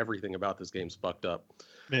God, everything about this game's fucked up.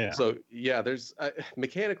 Yeah. So yeah, there's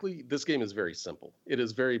mechanically, this game is very simple. It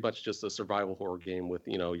is very much just a survival horror game with,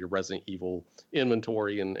 your Resident Evil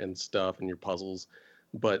inventory and stuff and your puzzles.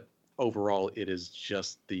 But overall, it is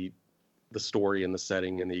just the story and the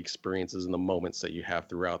setting and the experiences and the moments that you have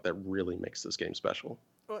throughout that really makes this game special.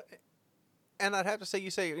 Well, and I'd have to say,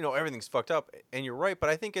 you say, everything's fucked up, and you're right,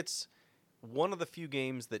 but I think it's one of the few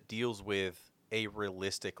games that deals with a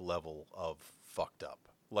realistic level of fucked up.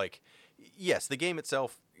 Like, yes, the game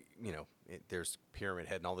itself, there's Pyramid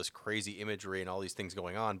Head and all this crazy imagery and all these things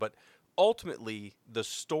going on, but ultimately the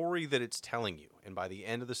story that it's telling you, and by the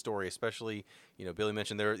end of the story, especially, Billy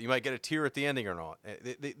mentioned there, you might get a tear at the ending or not.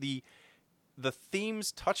 The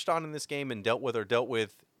themes touched on in this game and dealt with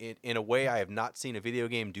in a way I have not seen a video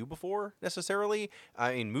game do before necessarily.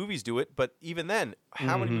 I mean, movies do it, but even then,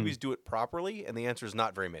 how many movies do it properly? And the answer is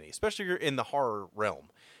not very many, especially if you're in the horror realm.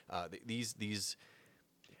 These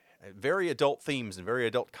very adult themes and very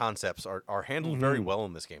adult concepts are handled very well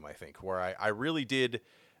in this game, I think, where I really did.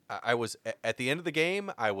 I was at the end of the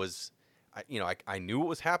game, I knew what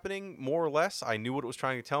was happening more or less. I knew what it was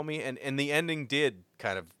trying to tell me, and the ending did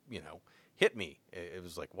kind of, hit me. It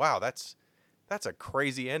was like, wow, that's a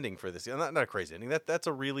crazy ending for this. Not a crazy ending. That's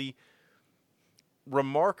a really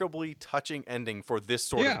remarkably touching ending for this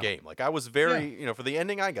sort of game. Like, I was very, for the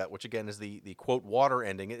ending I got, which again is the quote water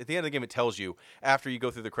ending. At the end of the game, it tells you after you go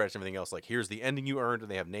through the credits and everything else, like, here's the ending you earned, and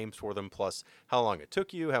they have names for them, plus how long it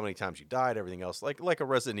took you, how many times you died, everything else, like a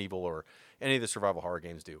Resident Evil or any of the survival horror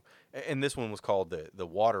games do. And this one was called the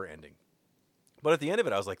water ending. But at the end of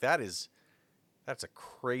it, I was like, that's a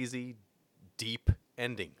crazy deep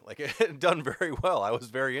ending, like, done very well. I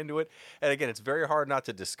was very into it, and again, it's very hard not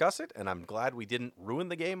to discuss it, and I'm glad we didn't ruin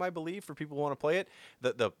the game. I believe for people who want to play it,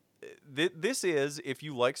 this is, if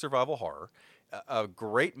you like survival horror, a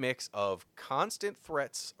great mix of constant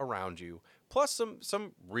threats around you, plus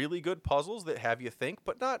some really good puzzles that have you think,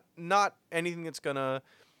 but not anything that's gonna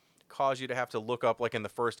cause you to have to look up, like in the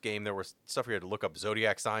first game there was stuff you had to look up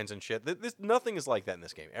zodiac signs and shit. Nothing is like that in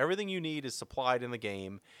this game. Everything you need is supplied in the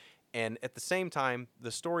game. And at the same time,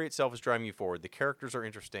 the story itself is driving you forward. The characters are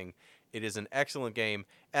interesting. It is an excellent game.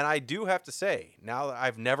 And I do have to say, now that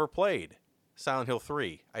I've never played Silent Hill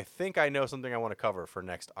 3, I think I know something I want to cover for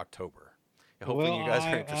next October. Hopefully you guys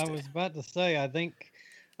are interested. I was about to say, I think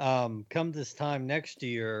come this time next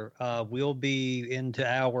year, we'll be into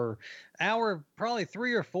our probably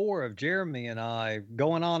 3 or 4 of Jeremy and I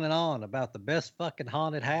going on and on about the best fucking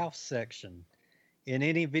haunted house section in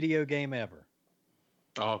any video game ever.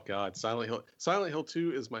 Oh God, Silent Hill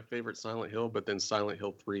 2 is my favorite Silent Hill, but then Silent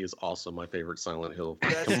Hill 3 is also my favorite Silent Hill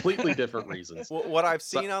for completely different reasons. Well, what I've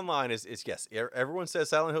seen online is yes, everyone says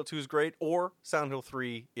Silent Hill 2 is great, or Silent Hill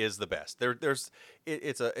 3 is the best.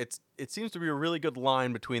 It seems to be a really good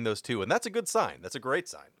line between those two, and that's a good sign. That's a great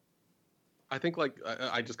sign. I think, like,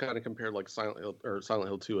 I just kind of compared, like, Silent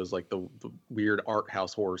Hill 2 as like the weird art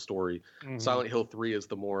house horror story. Mm-hmm. Silent Hill 3 is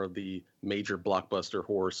the more of the major blockbuster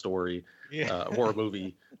horror story, horror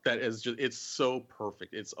movie that is just, it's so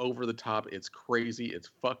perfect. It's over the top. It's crazy. It's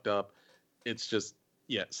fucked up. It's just,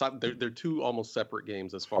 they're two almost separate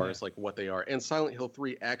games as far as like what they are. And Silent Hill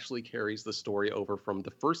 3 actually carries the story over from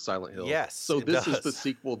the first Silent Hill. Yes. So this is the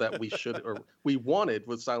sequel that we wanted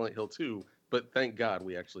with Silent Hill 2. But thank God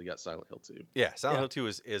we actually got Silent Hill 2. Yeah, Silent Hill 2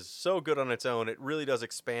 is so good on its own. It really does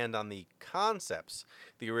expand on the concepts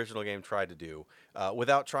the original game tried to do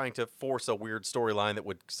without trying to force a weird storyline that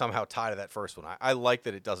would somehow tie to that first one. I like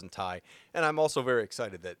that it doesn't tie, and I'm also very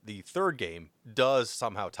excited that the third game does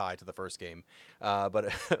somehow tie to the first game.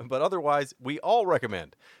 But otherwise, we all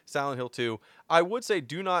recommend Silent Hill 2. I would say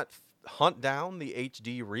do not hunt down the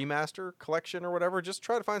HD remaster collection or whatever, just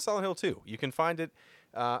try to find Silent Hill 2. You can find it.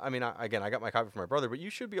 I got my copy from my brother, but you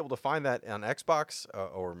should be able to find that on Xbox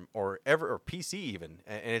or PC even,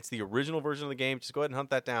 and it's the original version of the game. Just go ahead and hunt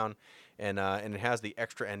that down, and it has the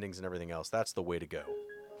extra endings and everything else. That's the way to go.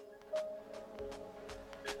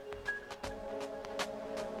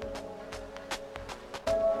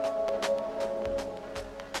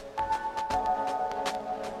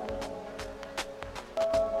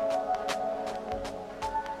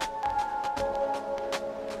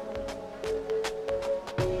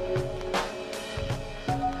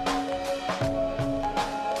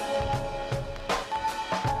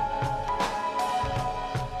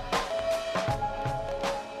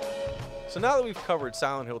 So now that we've covered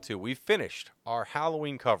Silent Hill 2, we've finished our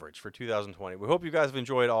Halloween coverage for 2020. We hope you guys have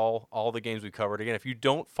enjoyed all the games we covered. Again, if you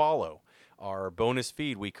don't follow our bonus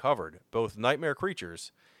feed, we covered both Nightmare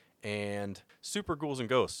Creatures and Super Ghouls and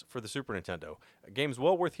Ghosts for the Super Nintendo. Games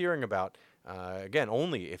well worth hearing about, again,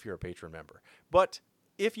 only if you're a patron member. But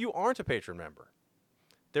if you aren't a patron member,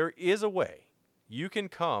 there is a way you can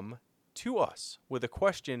come to us with a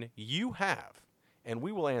question you have, and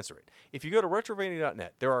we will answer it. If you go to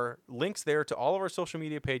retrovania.net, there are links there to all of our social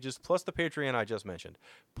media pages, plus the Patreon I just mentioned.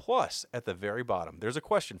 Plus, at the very bottom, there's a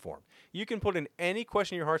question form. You can put in any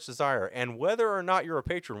question your heart's desire, and whether or not you're a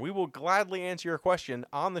patron, we will gladly answer your question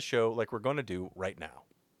on the show like we're going to do right now.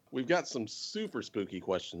 We've got some super spooky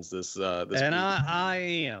questions this and week. I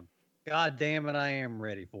am. God damn it, I am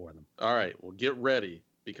ready for them. All right, well, get ready,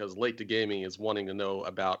 because Late to Gaming is wanting to know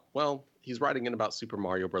about, well, he's writing in about Super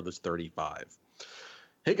Mario Brothers 35.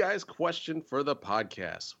 Hey guys, question for the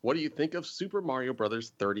podcast. What do you think of Super Mario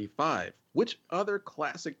Brothers 35? Which other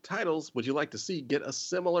classic titles would you like to see get a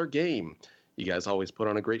similar game? You guys always put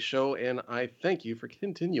on a great show, and I thank you for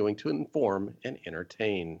continuing to inform and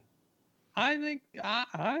entertain. I think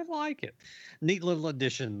I like it. Neat little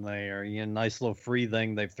addition there. Nice little free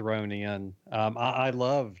thing they've thrown in. I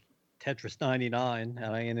love Tetris 99.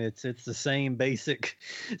 I mean, it's the same basic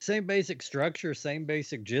structure, same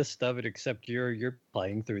basic gist of it, except you're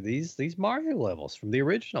playing through these Mario levels from the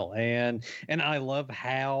original, and I love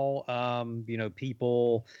how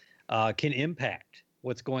people can impact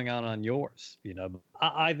what's going on yours.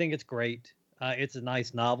 I think it's great. It's a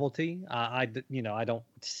nice novelty. I don't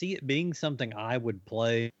see it being something I would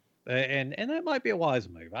play. And that might be a wise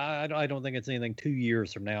move. I don't think it's anything 2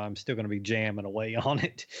 years from now I'm still going to be jamming away on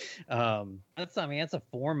it. That's a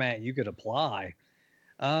format you could apply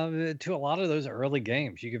to a lot of those early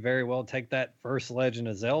games. You could very well take that first Legend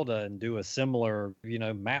of Zelda and do a similar,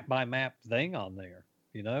 map by map thing on there.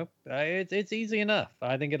 It's easy enough.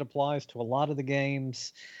 I think it applies to a lot of the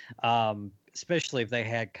games, especially if they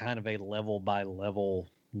had kind of a level by level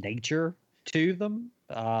nature to them.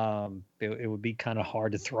 It would be kind of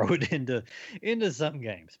hard to throw it into some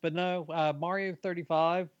games, but no, Mario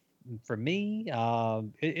 35 for me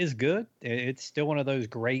is good. It's still one of those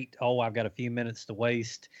great, I've got a few minutes to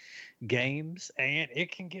waste games, and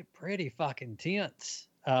it can get pretty fucking tense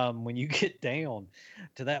when you get down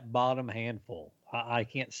to that bottom handful. I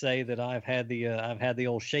can't say that I've had the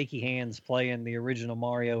old shaky hands playing the original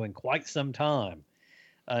Mario in quite some time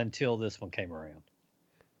until this one came around.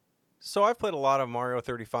 So I've played a lot of Mario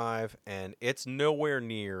 35, and it's nowhere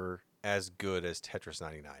near as good as Tetris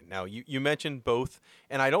 99. Now, you mentioned both,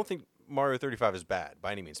 and I don't think Mario 35 is bad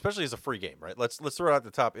by any means, especially as a free game, right? Let's throw it at the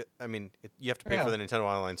top. You have to pay for the Nintendo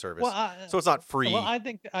Online service, so it's not free. Well, I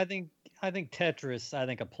think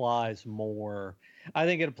Tetris applies more. I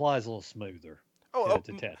think it applies a little smoother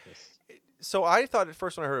to Tetris. So I thought at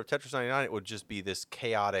first when I heard of Tetris 99, it would just be this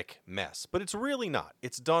chaotic mess, but it's really not.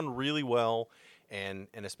 It's done really well. And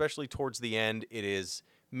especially towards the end, it is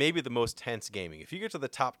maybe the most tense gaming. If you get to the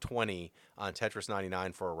top 20 on Tetris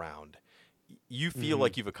 99 for a round, you feel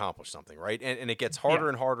like you've accomplished something, right? And it gets harder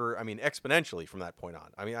and harder, exponentially from that point on.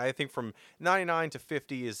 I think from 99 to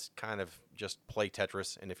 50 is kind of just play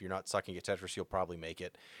Tetris, and if you're not sucking at Tetris, you'll probably make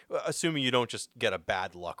it, assuming you don't just get a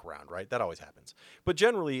bad luck round, right? That always happens. But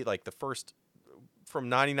generally, like the first, from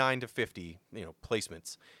 99 to 50,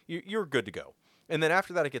 placements, you're good to go. And then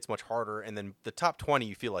after that, it gets much harder. And then the top 20,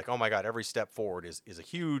 you feel like, oh my God, every step forward is a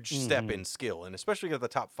huge step in skill. And especially at the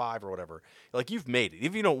top 5 or whatever, like you've made it.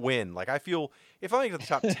 If you don't win, like I feel, if I make it to the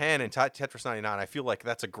top 10 in Tetris 99, I feel like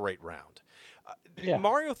that's a great round.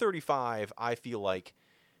 Mario 35, I feel like,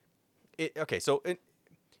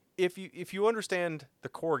 if you understand the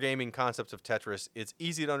core gaming concepts of Tetris, it's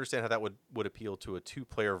easy to understand how that would appeal to a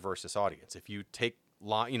 2-player versus audience. If you take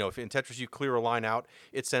line, if in Tetris you clear a line out,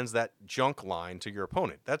 it sends that junk line to your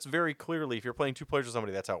opponent. That's very clearly, if you're playing 2 players with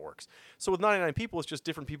somebody, that's how it works. So with 99 people, it's just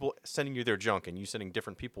different people sending you their junk and you sending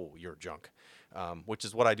different people your junk, which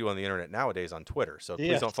is what I do on the internet nowadays on Twitter. So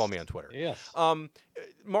please don't follow me on Twitter. Yes.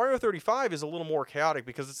 Mario 35 is a little more chaotic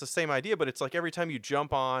because it's the same idea, but it's like every time you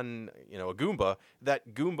jump on, a Goomba,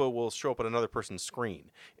 that Goomba will show up on another person's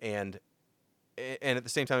screen. And at the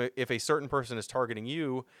same time, if a certain person is targeting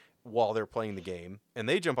you while they're playing the game and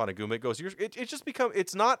they jump on a Goomba,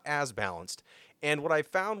 it's not as balanced. And what I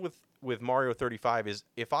found with Mario 35 is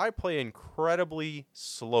if I play incredibly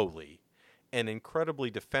slowly and incredibly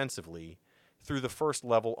defensively through the first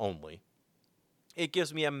level only, it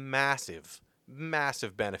gives me a massive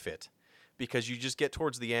benefit, because you just get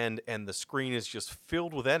towards the end and the screen is just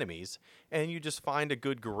filled with enemies, and you just find a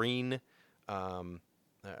good green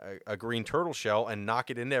green turtle shell and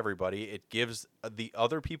knock it into everybody. It gives the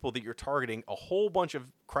other people that you're targeting a whole bunch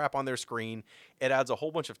of crap on their screen. It adds a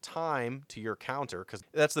whole bunch of time to your counter, because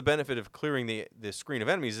that's the benefit of clearing the screen of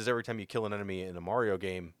enemies, is every time you kill an enemy in a Mario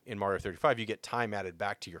game in Mario 35, you get time added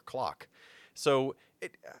back to your clock. So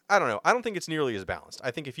I don't know. I don't think it's nearly as balanced. I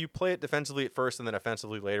think if you play it defensively at first and then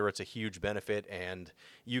offensively later, it's a huge benefit, and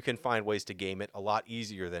you can find ways to game it a lot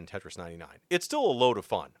easier than Tetris 99. It's still a load of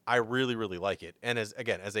fun. I really, really like it. And as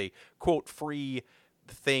a quote free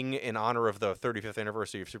thing in honor of the 35th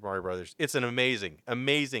anniversary of Super Mario Brothers, it's an amazing,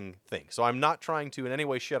 amazing thing. So I'm not trying to in any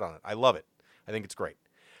way shit on it. I love it. I think it's great.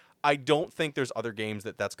 I don't think there's other games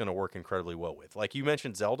that's going to work incredibly well with. Like you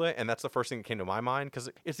mentioned Zelda, and that's the first thing that came to my mind because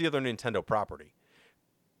it's the other Nintendo property.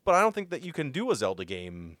 But I don't think that you can do a Zelda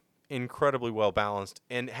game incredibly well balanced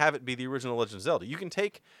and have it be the original Legend of Zelda. You can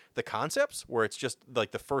take the concepts where it's just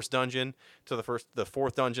like the first dungeon to the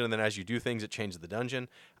fourth dungeon, and then as you do things, it changes the dungeon.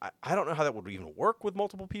 I don't know how that would even work with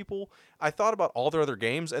multiple people. I thought about all their other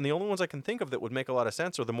games, and the only ones I can think of that would make a lot of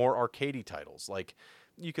sense are the more arcadey titles. Like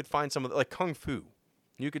you could find some of like Kung Fu.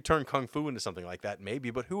 You could turn Kung Fu into something like that,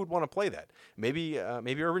 maybe, but who would want to play that? Maybe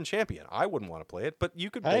Urban Champion. I wouldn't want to play it, but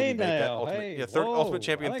you could maybe make that Ultimate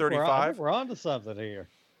Champion 35. I think we're onto something here.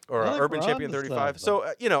 Or Urban Champion 35. So,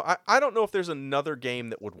 I don't know if there's another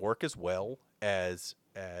game that would work as well as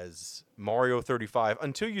Mario 35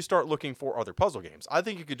 until you start looking for other puzzle games. I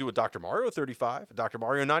think you could do a Dr. Mario 35, a Dr.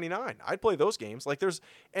 Mario 99. I'd play those games. Like, there's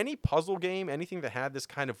any puzzle game, anything that had this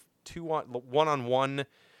kind of one-on-one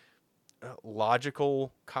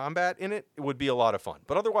logical combat in it, it would be a lot of fun.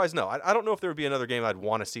 But otherwise, no. I don't know if there would be another game I'd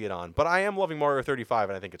want to see it on. But I am loving Mario 35,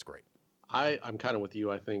 and I think it's great. I'm kind of with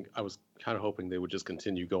you. I think I was kind of hoping they would just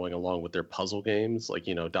continue going along with their puzzle games, like,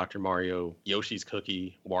 Dr. Mario, Yoshi's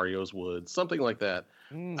Cookie, Wario's Wood, something like that.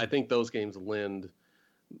 I think those games lend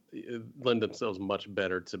themselves much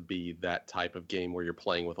better to be that type of game where you're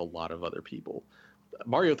playing with a lot of other people.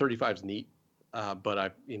 Mario 35 is neat, but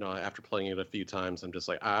after playing it a few times, I'm just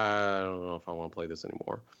like, I don't know if I want to play this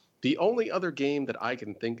anymore. The only other game that I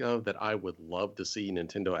can think of that I would love to see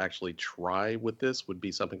Nintendo actually try with this would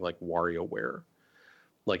be something like WarioWare.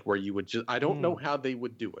 Like where you would just, I don't know how they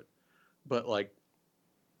would do it, but like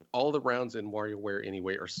all the rounds in WarioWare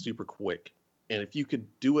anyway are super quick. And if you could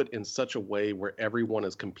do it in such a way where everyone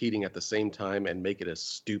is competing at the same time and make it as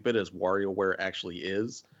stupid as WarioWare actually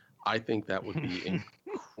is, I think that would be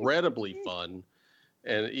incredibly fun.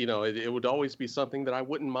 And, it would always be something that I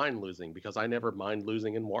wouldn't mind losing, because I never mind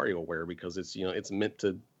losing in WarioWare, because it's, it's meant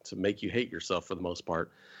to make you hate yourself for the most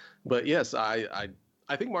part. But yes, I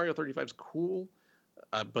think Mario 35 is cool,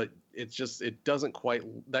 but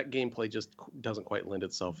that gameplay just doesn't quite lend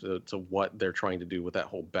itself to what they're trying to do with that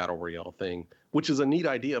whole Battle Royale thing, which is a neat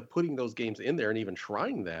idea of putting those games in there and even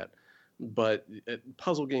trying that. But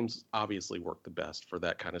puzzle games obviously work the best for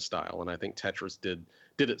that kind of style. And I think Tetris did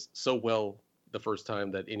it so well the first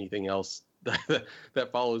time that anything else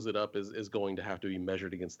that follows it up is going to have to be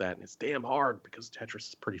measured against that. And it's damn hard because Tetris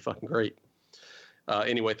is pretty fucking great.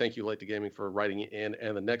 Anyway, thank you, Late to Gaming, for writing it in.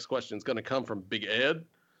 And the next question is going to come from Big Ed.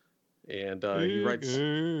 And he writes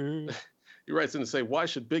in to say, why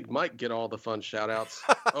should Big Mike get all the fun shout outs?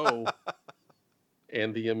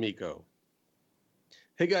 And the Amico.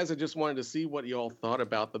 Hey guys, I just wanted to see what you all thought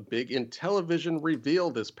about the big Intellivision reveal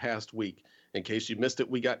this past week. In case you missed it,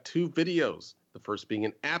 we got 2 videos. The first being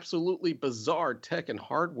an absolutely bizarre tech and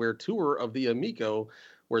hardware tour of the Amico,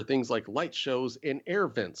 where things like light shows and air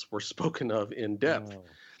vents were spoken of in depth.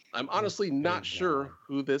 I'm honestly not sure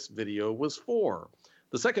who this video was for.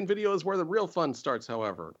 The second video is where the real fun starts,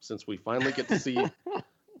 however, since we finally get to see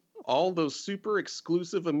all those super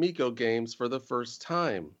exclusive Amico games for the first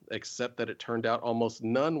time, except that it turned out almost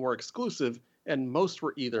none were exclusive, and most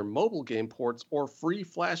were either mobile game ports or free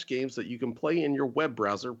Flash games that you can play in your web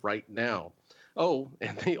browser right now. Oh,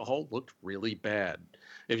 and they all looked really bad.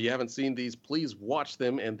 If you haven't seen these, please watch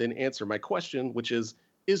them and then answer my question, which is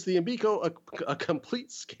the Amico a complete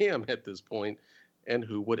scam at this point? And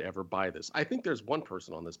who would ever buy this? I think there's one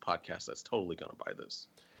person on this podcast that's totally going to buy this.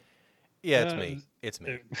 Yeah, it's me. It's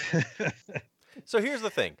me. So here's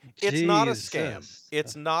the thing. It's not a scam.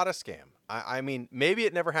 It's not a scam. I mean, maybe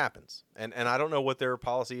it never happens. And I don't know what their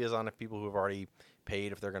policy is on if people who have already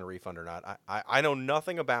paid, if they're going to refund or not. I know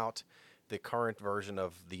nothing about the current version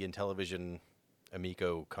of the Intellivision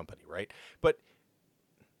Amico company, right? But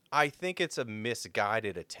I think it's a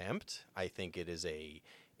misguided attempt. I think it is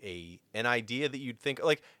an idea that you'd think,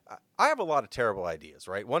 like, I have a lot of terrible ideas,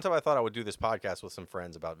 right? One time I thought I would do this podcast with some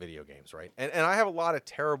friends about video games, right? And I have a lot of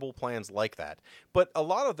terrible plans like that. But a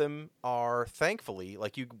lot of them are, thankfully,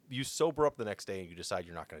 like you sober up the next day and you decide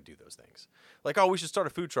you're not going to do those things. Like, oh, we should start a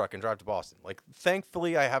food truck and drive to Boston. Like,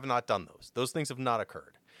 thankfully, I have not done those. Those things have not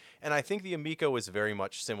occurred. And I think the Amico is very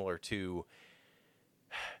much similar to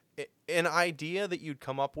an idea that you'd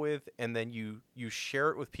come up with, and then you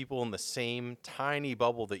share it with people in the same tiny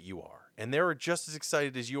bubble that you are, and they're just as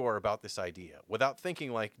excited as you are about this idea, without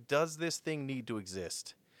thinking, like, does this thing need to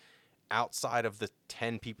exist outside of the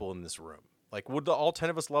 10 people in this room? Like, would all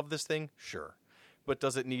 10 of us love this thing? Sure. But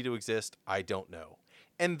does it need to exist? I don't know.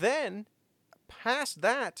 And then past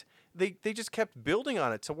that, they just kept building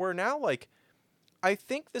on it to where now, like, I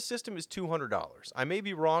think the system is $200. I may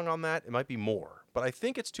be wrong on that. It might be more, but I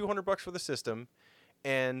think it's $200 for the system.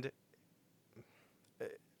 And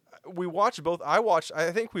we watched both.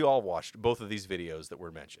 I think we all watched both of these videos that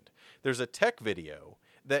were mentioned. There's a tech video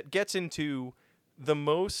that gets into the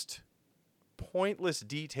most pointless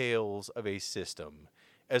details of a system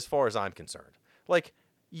as far as I'm concerned. Like,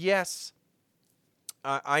 yes,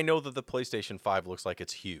 I know that the PlayStation 5 looks like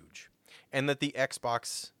it's huge, and that the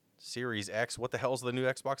Xbox Series X, what the hell is the new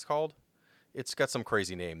Xbox called? It's got some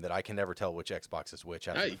crazy name that I can never tell which Xbox is which.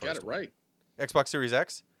 Yeah, you got it right. Xbox Series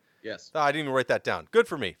X? Yes. I didn't even write that down. Good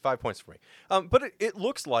for me. 5 points for me. But it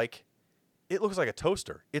looks like a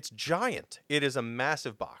toaster. It's giant. It is a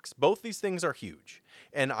massive box. Both these things are huge,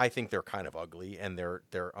 and I think they're kind of ugly and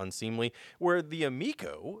they're unseemly. Where the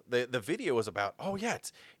Amico, the video is about, oh yeah,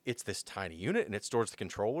 it's this tiny unit and it stores the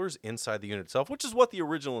controllers inside the unit itself, which is what the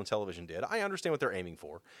original Intellivision did. I understand what they're aiming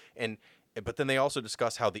for, but then they also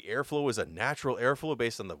discuss how the airflow is a natural airflow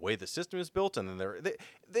based on the way the system is built, and then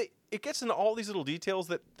it gets into all these little details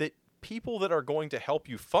that people that are going to help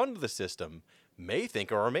you fund the system may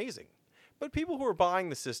think are amazing. But people who are buying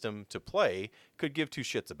the system to play could give two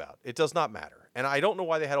shits about. It does not matter. And I don't know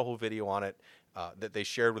why they had a whole video on it that they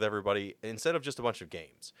shared with everybody instead of just a bunch of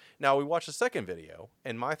games. Now, we watched the second video,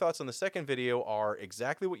 and my thoughts on the second video are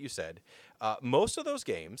exactly what you said. Most of those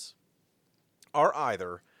games are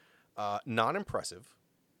either non-impressive,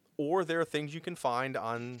 or they're things you can find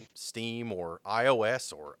on Steam or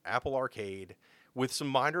iOS or Apple Arcade, with some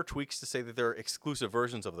minor tweaks to say that they're exclusive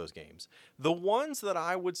versions of those games. The ones that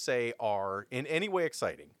I would say are in any way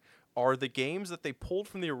exciting are the games that they pulled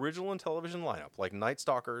from the original Intellivision lineup, like Night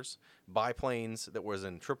Stalkers, Biplanes, that was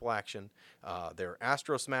in triple action, their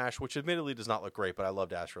Astro Smash, which admittedly does not look great, but I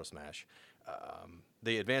loved Astro Smash.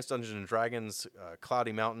 The Advanced Dungeons & Dragons,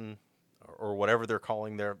 Cloudy Mountain, or whatever they're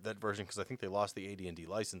calling that version, because I think they lost the AD&D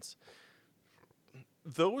license.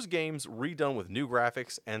 Those games redone with new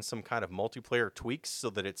graphics and some kind of multiplayer tweaks so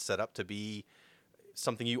that it's set up to be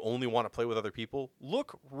something you only want to play with other people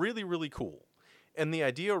look really, really cool. And the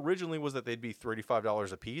idea originally was that they'd be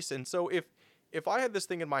 $35 a piece. And so if I had this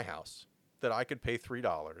thing in my house that I could pay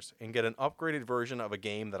 $3 and get an upgraded version of a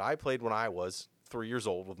game that I played when I was 3 years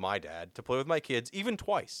old with my dad to play with my kids, even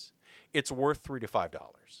twice, it's worth $3 to $5.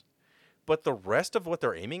 But the rest of what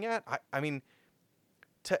they're aiming at, I mean,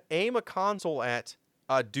 to aim a console at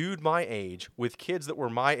a dude my age with kids that were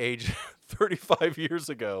my age 35 years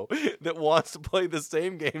ago that wants to play the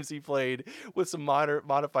same games he played with some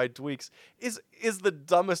modified tweaks is the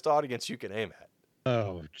dumbest audience you can aim at.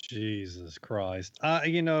 Oh, Jesus Christ.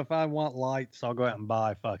 If I want lights, I'll go out and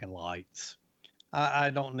buy fucking lights. I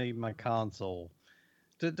don't need my console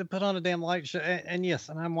to put on a damn light show. And yes,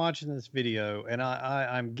 and I'm watching this video, and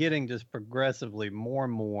I'm getting just progressively more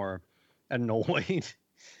and more annoyed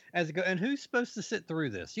as it goes. And who's supposed to sit through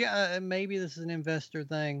this? Yeah, maybe this is an investor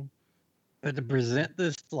thing, but to present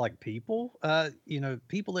this to like people,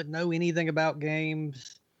 people that know anything about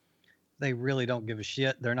games, they really don't give a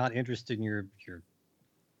shit. They're not interested in your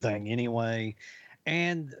thing anyway.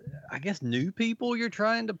 And I guess new people you're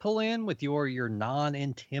trying to pull in with your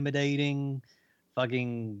non-intimidating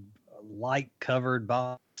fucking light covered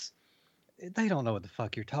box. They don't know what the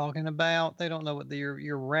fuck you're talking about. They don't know what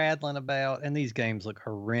you're rattling about. And these games look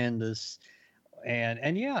horrendous.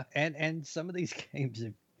 And yeah, and some of these games,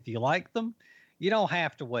 if you like them, you don't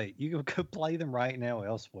have to wait. You can go play them right now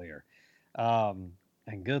elsewhere. And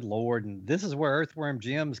good lord, and this is where Earthworm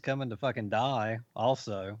Jim's coming to fucking die.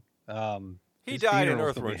 Also, He his died in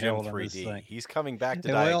funeral's gonna be Earthworm Jim held on this 3D. thing. He's coming back to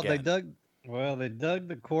And die well, again. they dug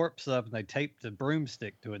the corpse up and they taped the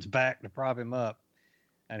broomstick to its back to prop him up.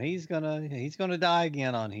 And he's gonna die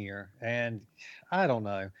again on here. And I don't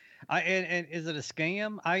know. And is it a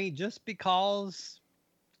scam? Just because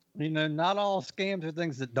not all scams are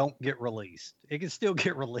things that don't get released. It can still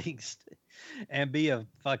get released and be a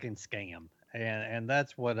fucking scam. And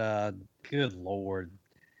that's what good lord.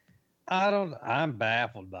 I'm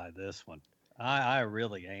baffled by this one. I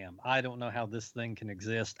really am. I don't know how this thing can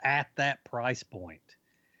exist at that price point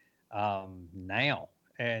now.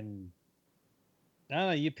 And I don't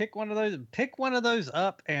know, you pick one of those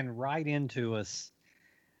up and write into us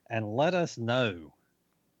and let us know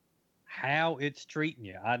how it's treating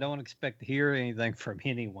you. I don't expect to hear anything from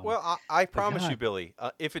anyone. Well, I promise you, Billy,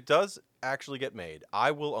 if it does actually get made,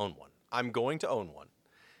 I will own one. I'm going to own one,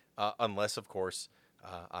 unless, of course,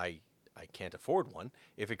 I can't afford one.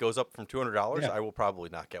 If it goes up from $200, I will probably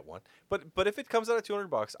not get one. But if it comes out at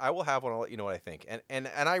 $200, I will have one. I'll let you know what I think. And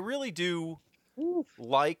I really do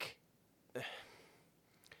like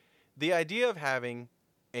the idea of having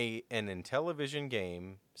an Intellivision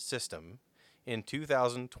game system in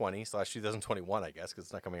 2020/2021, I guess, because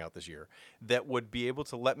it's not coming out this year, that would be able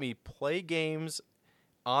to let me play games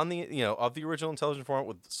on the of the original Intellivision format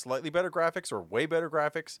with slightly better graphics or way better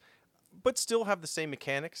graphics, but still have the same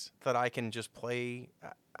mechanics that I can just play.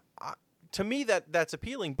 To me, that's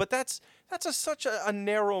appealing, but that's such a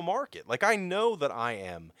narrow market. Like, I know that I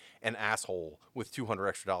am an asshole with $200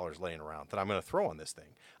 extra laying around that I'm going to throw on this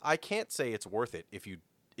thing. I can't say it's worth it if you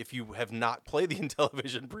have not played the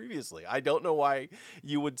Intellivision previously. I don't know why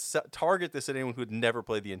you would target this at anyone who had never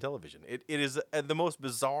played the Intellivision. It is the most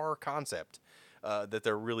bizarre concept that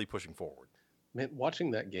they're really pushing forward. Man,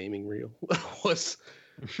 watching that gaming reel was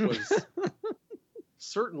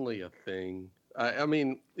certainly a thing. I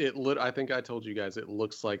mean, I think I told you guys it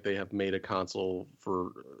looks like they have made a console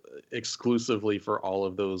exclusively for all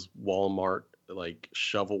of those Walmart like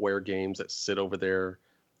shovelware games that sit over there,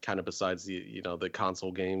 kind of besides the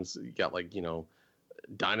console games. You got like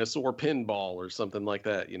Dinosaur Pinball or something like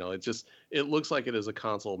that. It looks like it is a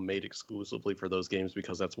console made exclusively for those games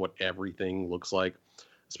because that's what everything looks like.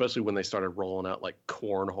 Especially when they started rolling out like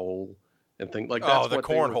Cornhole and things like that. Oh, the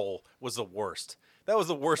Cornhole was the worst. That was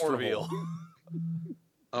the worst reveal.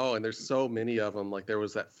 Oh, and there's so many of them. Like there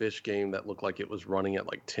was that fish game that looked like it was running at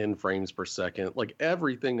like 10 frames per second. Like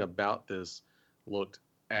everything about this looked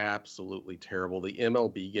absolutely terrible. The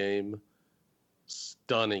MLB game,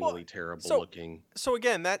 stunningly terrible looking. So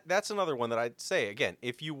again, that's another one that I'd say, again,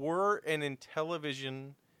 if you were an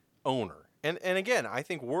Intellivision owner, and again, I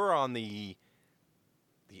think we're on the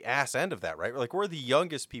ass end of that, right? Like, we're the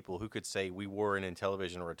youngest people who could say we were an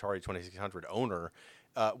Intellivision or Atari 2600 owner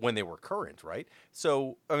when they were current, right?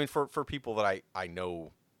 So, I mean, for people that I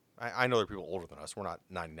know, I know there are people older than us. We're not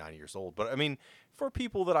 99 years old. But, I mean, for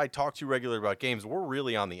people that I talk to regularly about games, we're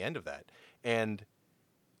really on the end of that. And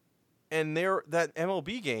that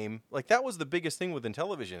MLB game, like, that was the biggest thing with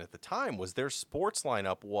Intellivision at the time, was their sports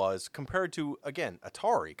lineup was compared to, again,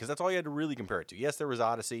 Atari, because that's all you had to really compare it to. Yes, there was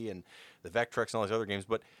Odyssey and the Vectrex and all these other games,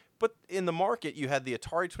 but in the market, you had the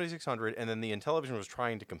Atari 2600, and then the Intellivision was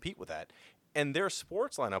trying to compete with that. And their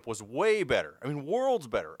sports lineup was way better. I mean, worlds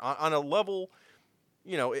better. On a level,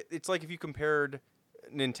 it's like if you compared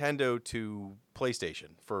Nintendo to PlayStation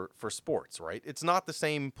for sports, right? It's not the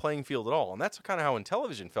same playing field at all. And that's kind of how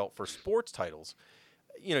Intellivision felt for sports titles.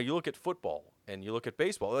 You look at football and you look at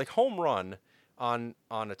baseball. Like, Home Run on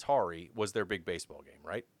Atari was their big baseball game,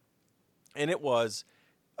 right? And it was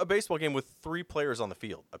a baseball game with 3 players on the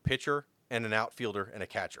field, a pitcher and an outfielder and a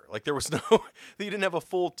catcher. Like, there was you didn't have a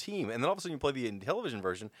full team. And then all of a sudden you play the Intellivision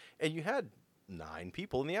version and you had 9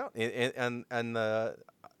 people in the and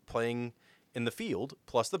playing in the field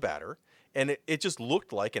plus the batter, and it just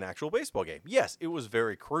looked like an actual baseball game. Yes, it was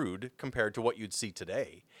very crude compared to what you'd see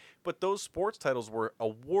today, but those sports titles were a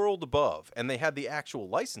world above, and they had the actual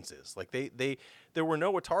licenses. Like, there were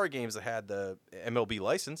no Atari games that had the MLB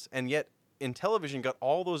license, and yet Intellivision got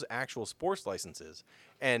all those actual sports licenses.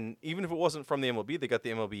 And even if it wasn't from the MLB, they got the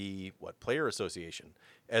MLB Player Association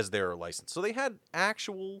as their license. So they had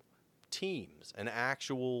actual teams and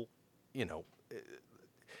actual,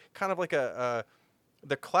 kind of like the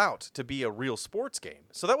clout to be a real sports game.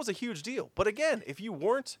 So that was a huge deal. But again, if you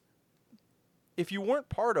weren't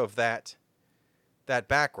part of that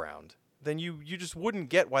background, then you just wouldn't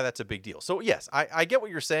get why that's a big deal. So yes, I get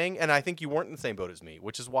what you're saying, and I think you weren't in the same boat as me,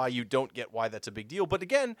 which is why you don't get why that's a big deal. But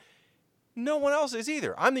again, no one else is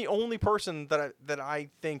either. I'm the only person that I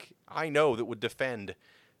think I know that would defend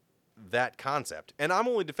that concept, and I'm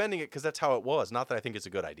only defending it because that's how it was, not that I think it's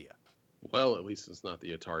a good idea. Well, at least it's not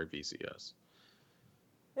the Atari VCS.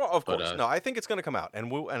 Well, of course, no. I think it's going to come out,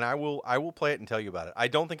 and I will play it and tell you about it. I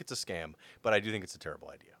don't think it's a scam, but I do think it's a terrible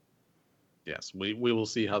idea. Yes, we will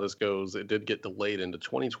see how this goes. It did get delayed into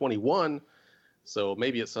 2021, so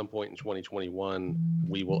maybe at some point in 2021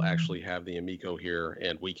 we will actually have the Amico here,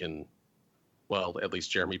 and we can, well, at least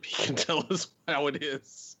Jeremy P can tell us how it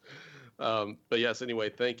is. But yes, anyway,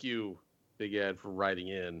 thank you, Big Ed, for writing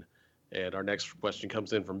in. And our next question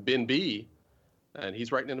comes in from Ben B, and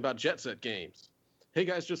he's writing in about Jet Set games. Hey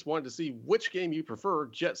guys, just wanted to see which game you prefer,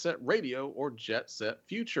 Jet Set Radio or Jet Set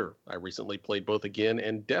Future. I recently played both again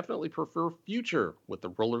and definitely prefer Future, with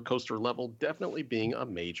the roller coaster level definitely being a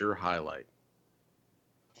major highlight.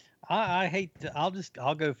 I hate to,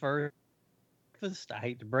 I'll go first. I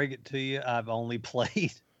hate to break it to you. I've only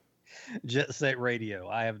played Jet Set Radio.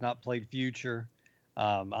 I have not played Future.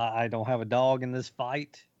 I don't have a dog in this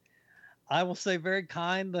fight. I will say very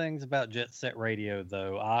kind things about Jet Set Radio,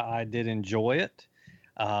 though. I did enjoy it.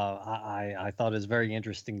 I thought it was a very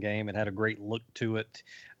interesting game. It had a great look to it.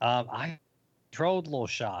 I controlled a little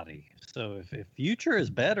shoddy. So if Future is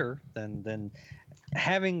better than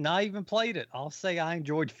having not even played it, I'll say I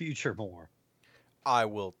enjoyed Future more. I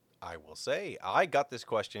will say I got this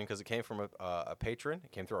question because it came from a patron.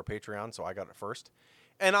 It came through our Patreon, so I got it first.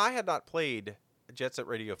 And I had not played Jet Set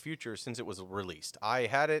Radio Future since it was released. I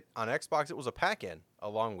had it on Xbox. It was a pack-in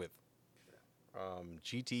along with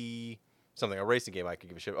GT something, a racing game I could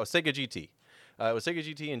give a shit. Oh, Sega GT. It was Sega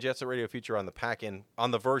GT and Jet Set Radio Future on the pack-in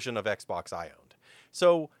on the version of Xbox I owned.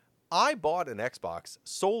 So I bought an Xbox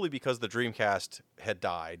solely because the Dreamcast had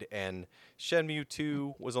died, and Shenmue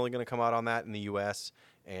 2 was only going to come out on that in the US,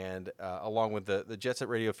 and along with the Jet Set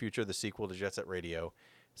Radio Future, the sequel to Jet Set Radio.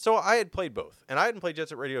 So I had played both, and I hadn't played Jet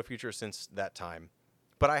Set Radio Future since that time.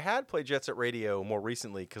 But I had played Jet Set Radio more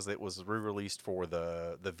recently because it was re-released for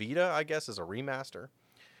the Vita, I guess, as a remaster.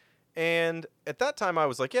 And at that time, I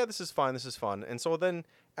was like, yeah, this is fine, this is fun. And so then,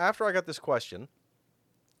 after I got this question,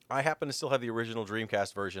 I happen to still have the original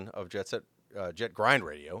Dreamcast version of Jet Grind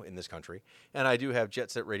Radio in this country, and I do have Jet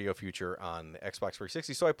Set Radio Future on the Xbox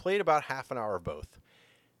 360, so I played about half an hour of both.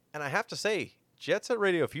 And I have to say, Jet Set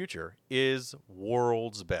Radio Future is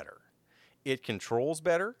worlds better. It controls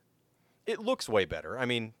better. It looks way better. I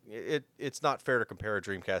mean, it's not fair to compare a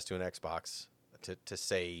Dreamcast to an Xbox to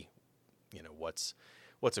say, you know, what's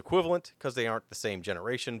equivalent, because they aren't the same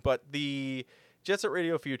generation. But the Jet Set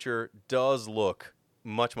Radio Future does look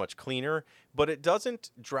much, much cleaner, but it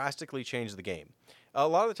doesn't drastically change the game. A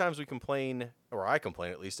lot of the times we complain, or I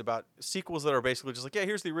complain at least, about sequels that are basically just like, yeah,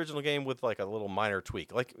 here's the original game with like a little minor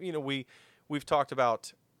tweak. Like, you know, we've talked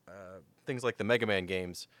about things like the Mega Man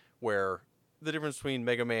games, where the difference between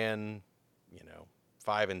Mega Man,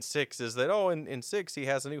 5 and 6 is that, in 6 he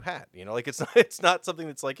has a new hat. Like it's not something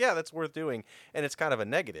that's like, yeah, that's worth doing, and it's kind of a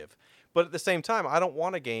negative. But at the same time, I don't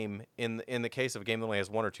want a game in the case of a game that only has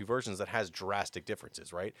one or two versions that has drastic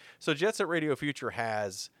differences, right? So Jet Set Radio Future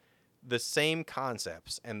has the same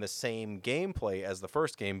concepts and the same gameplay as the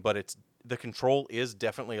first game, but the control is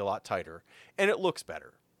definitely a lot tighter, and it looks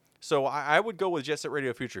better. So I would go with Jet Set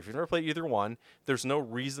Radio Future. If you've never played either one, there's no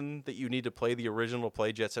reason that you need to play the original to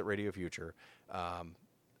play Jet Set Radio Future.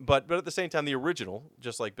 But at the same time, the original,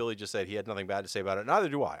 just like Billy just said, he had nothing bad to say about it. Neither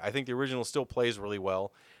do I. I think the original still plays really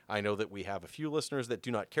well. I know that we have a few listeners that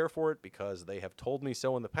do not care for it because they have told me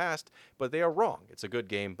so in the past, but they are wrong. It's a good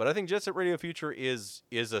game. But I think Jet Set Radio Future is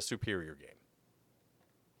a superior game.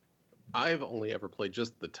 I've only ever played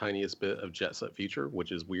just the tiniest bit of Jet Set Future,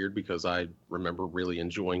 which is weird because I remember really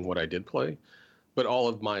enjoying what I did play. But all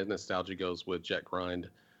of my nostalgia goes with Jet Grind.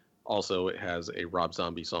 Also, it has a Rob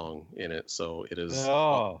Zombie song in it, so it is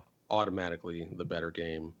automatically the better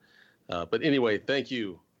game. But anyway, thank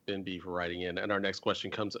you, Ben B, for writing in. And our next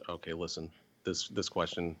question comes... Okay, listen. This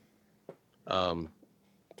question...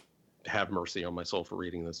 have mercy on my soul for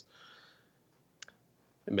reading this.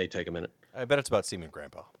 It may take a minute. I bet it's about Seaman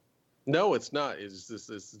Grandpa. No, it's not. It's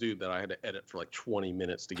this dude that I had to edit for like 20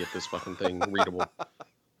 minutes to get this fucking thing readable.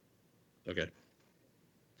 Okay.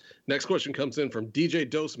 Next question comes in from DJ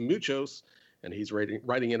Dos Muchos, and he's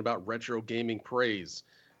writing in about retro gaming praise.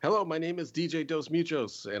 Hello, my name is DJ Dos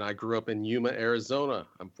Muchos, and I grew up in Yuma, Arizona.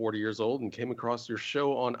 I'm 40 years old and came across your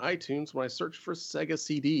show on iTunes when I searched for Sega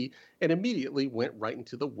CD and immediately went right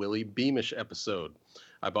into the Willie Beamish episode.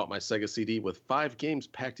 I bought my Sega CD with 5 games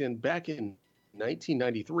packed in back in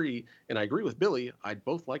 1993, and I agree with Billy. I'd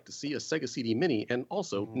both like to see a Sega CD Mini and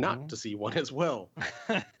also not to see one as well.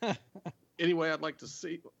 Anyway, I'd like to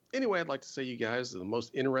say, you guys are the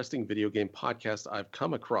most interesting video game podcast I've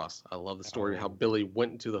come across. I love the story of how Billy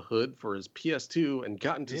went into the hood for his PS2 and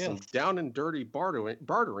got into some down and dirty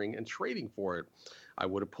bartering and trading for it. I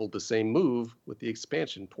would have pulled the same move with the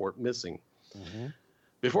expansion port missing.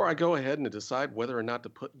 Before I go ahead and decide whether or not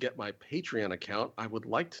to get my Patreon account, I would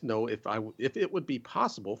like to know if it would be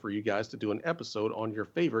possible for you guys to do an episode on your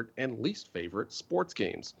favorite and least favorite sports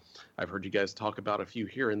games. I've heard you guys talk about a few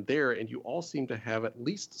here and there, and you all seem to have at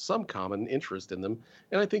least some common interest in them,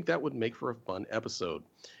 and I think that would make for a fun episode.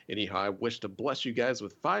 Anyhow, I wish to bless you guys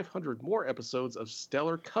with 500 more episodes of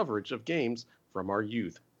stellar coverage of games from our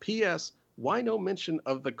youth. P.S. Why no mention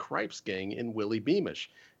of the Cripes gang in Willie Beamish,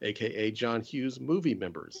 a.k.a. John Hughes movie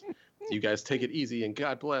members? You guys take it easy, and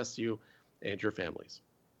God bless you and your families.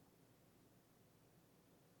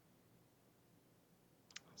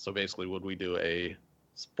 So basically, would we do a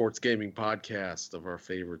sports gaming podcast of our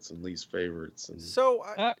favorites and least favorites?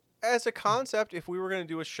 And as a concept, if we were going to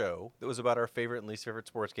do a show that was about our favorite and least favorite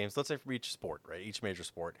sports games, let's say for each sport, right, each major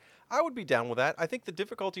sport, I would be down with that. I think the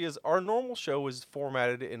difficulty is our normal show is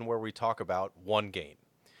formatted in where we talk about one game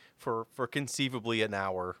for conceivably an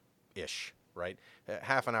hour-ish, right?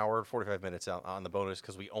 Half an hour, 45 minutes on the bonus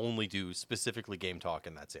because we only do specifically game talk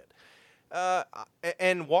and that's it.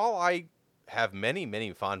 And while I have many,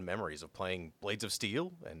 many fond memories of playing Blades of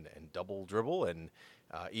Steel and Double Dribble and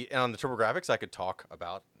on the TurboGrafx, I could talk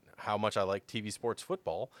about how much I like TV sports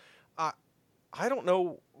football. I don't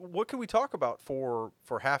know, what can we talk about for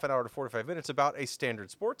half an hour to 45 minutes about a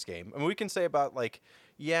standard sports game? I mean, we can say about like,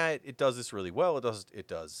 yeah, it does this really well. It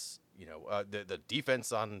does, you know, the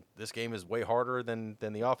defense on this game is way harder than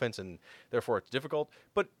the offense, and therefore it's difficult.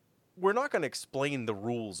 But we're not going to explain the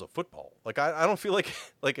rules of football. Like, I don't feel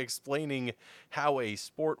like explaining how a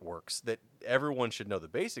sport works that everyone should know the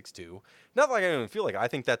basics to. Not like I even feel like I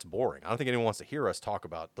think that's boring. I don't think anyone wants to hear us talk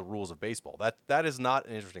about the rules of baseball. That is not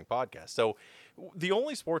an interesting podcast. So the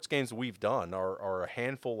only sports games we've done are a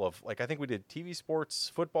handful of, like, I think we did TV sports,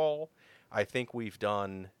 football. I think we've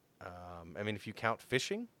done, I mean, if you count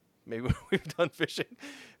fishing, maybe we've done fishing,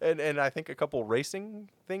 and I think a couple racing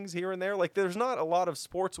things here and there. Like, there's not a lot of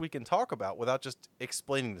sports we can talk about without just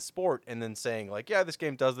explaining the sport and then saying, like, yeah, this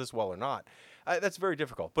game does this well or not. That's very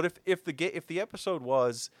difficult. But if the episode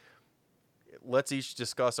was, let's each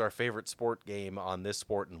discuss our favorite sport game on this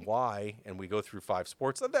sport and why, and we go through 5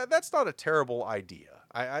 sports, that's not a terrible idea.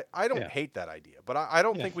 I don't hate that idea, but I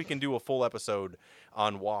don't think we can do a full episode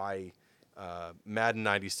on why Madden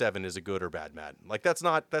 97 is a good or bad Madden. Like, that's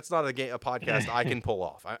not a podcast I can pull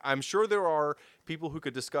off. I'm sure there are people who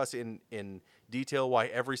could discuss in detail why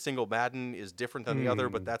every single Madden is different than the other,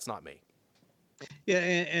 but that's not me. Yeah,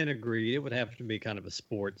 and agreed. It would have to be kind of a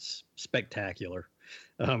sports spectacular,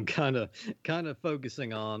 kind of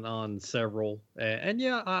focusing on several. And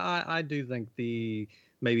yeah, I do think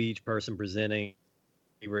maybe each person presenting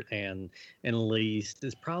favorite and least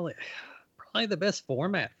is probably the best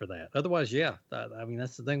format for that. Otherwise, yeah, I mean,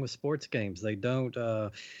 that's the thing with sports games. They don't,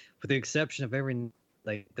 with the exception of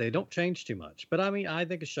they don't change too much. But I mean, I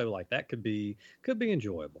think a show like that could be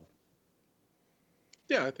enjoyable.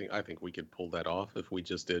 Yeah, I think we could pull that off if we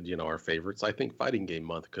just did, you know, our favorites. I think Fighting Game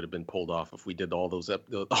Month could have been pulled off if we did all those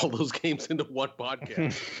games into one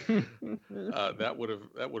podcast. That would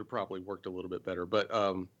have probably worked a little bit better. But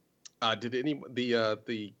did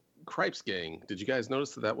the Cripes gang, did you guys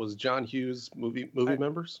notice that was John Hughes movie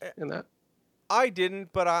members in that? I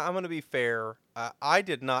didn't, but I'm going to be fair. I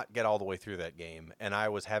did not get all the way through that game, and I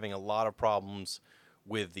was having a lot of problems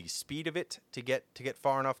with the speed of it to get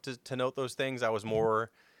far enough to note those things. I was more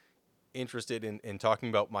interested in talking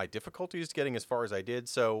about my difficulties getting as far as I did.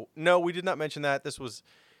 So no, we did not mention that. This was,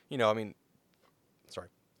 you know, I mean, sorry.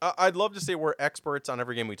 I'd love to say we're experts on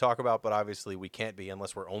every game we talk about, but obviously we can't be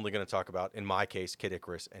unless we're only going to talk about, in my case, Kid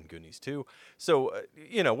Icarus and Goonies 2. So,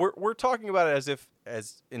 you know, we're talking about it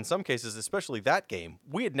as in some cases, especially that game,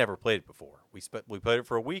 we had never played it before. We played it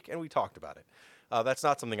for a week and we talked about it. That's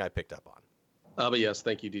not something I picked up on. But yes,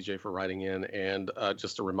 thank you, DJ, for writing in. And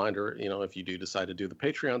just a reminder, you know, if you do decide to do the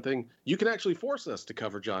Patreon thing, you can actually force us to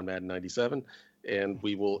cover John Madden 97, and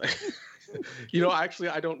we will. You know, actually,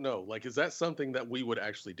 I don't know. Like, is that something that we would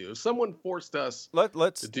actually do? If someone forced us,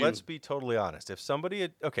 let's be totally honest. If somebody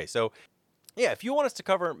so yeah, if you want us to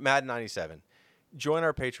cover Madden 97, join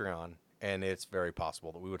our Patreon, and it's very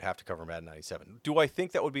possible that we would have to cover Madden 97. Do I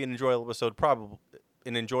think that would be an enjoyable episode? Probably.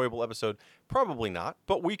 An enjoyable episode? Probably not,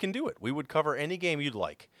 but we can do it. We would cover any game you'd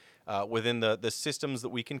like within the systems that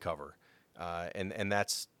we can cover. And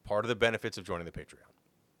that's part of the benefits of joining the Patreon.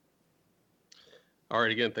 All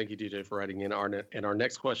right, again, thank you, DJ, for writing in. And our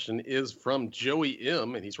next question is from Joey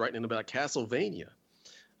M., and he's writing in about Castlevania.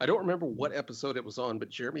 I don't remember what episode it was on, but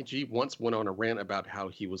Jeremy G once went on a rant about how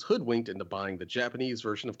he was hoodwinked into buying the Japanese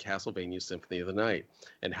version of Castlevania Symphony of the Night,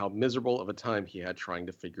 and how miserable of a time he had trying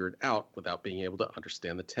to figure it out without being able to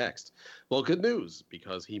understand the text. Well, good news,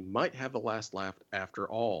 because he might have the last laugh after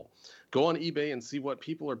all. Go on eBay and see what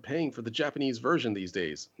people are paying for the Japanese version these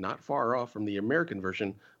days. Not far off from the American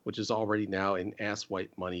version, which is already now in ass-white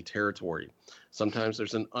money territory. Sometimes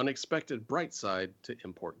there's an unexpected bright side to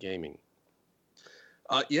import gaming.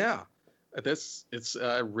 Yeah, it's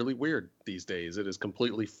really weird these days. It is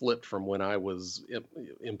completely flipped from when I was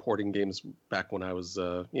importing games back when I was,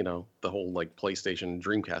 the whole like PlayStation and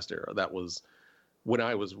Dreamcast era. That was when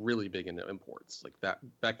I was really big into imports. Like that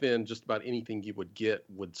back then, just about anything you would get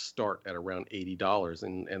would start at around $80,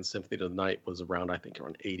 and Symphony of the Night was around, I think,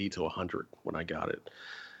 around 80 to 100 when I got it.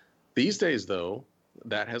 These days, though,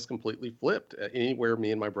 that has completely flipped. Anywhere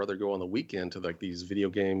me and my brother go on the weekend to like these video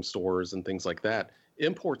game stores and things like that,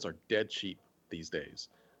 imports are dead cheap these days.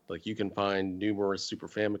 Like you can find numerous Super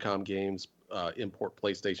Famicom games, import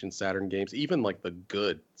PlayStation, Saturn games, even like the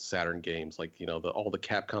good Saturn games, like all the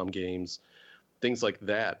Capcom games, things like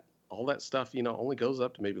that. All that stuff, only goes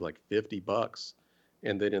up to maybe like $50.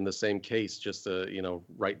 And then in the same case, just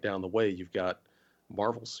right down the way, you've got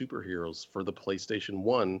Marvel Superheroes for the PlayStation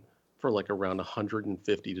 1 for like around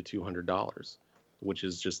 $150 to $200, which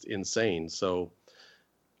is just insane. So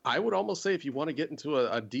I would almost say if you want to get into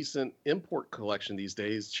a decent import collection these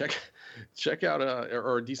days, check out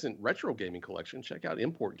or a decent retro gaming collection, check out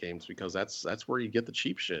import games, because that's where you get the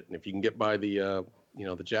cheap shit. And if you can get by the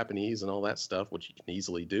the Japanese and all that stuff, which you can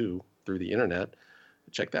easily do through the internet,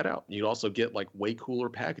 check that out. You also get like way cooler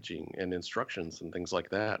packaging and instructions and things like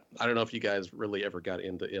that. I don't know if you guys really ever got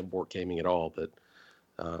into import gaming at all, but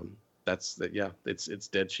it's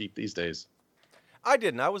dead cheap these days. I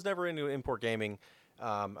didn't. I was never into import gaming.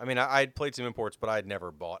 I'd played some imports, but I'd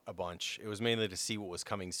never bought a bunch. It was mainly to see what was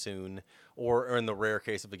coming soon, or in the rare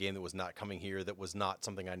case of a game that was not coming here, that was not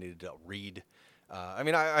something I needed to read.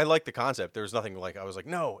 I like the concept. There was nothing like, I was like,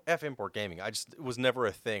 no, F import gaming. It was never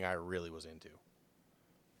a thing I really was into.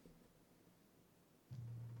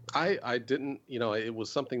 I didn't, it was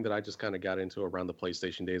something that I just kind of got into around the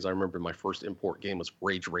PlayStation days. I remember my first import game was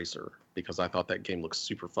Rage Racer, because I thought that game looked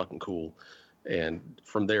super fucking cool. And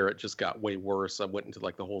from there, it just got way worse. I went into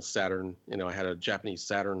like the whole Saturn. I had a Japanese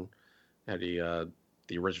Saturn, had the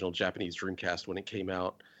original Japanese Dreamcast when it came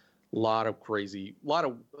out. A lot of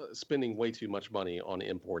spending way too much money on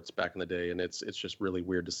imports back in the day, and it's just really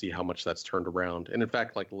weird to see how much that's turned around. And in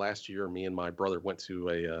fact, like last year, me and my brother went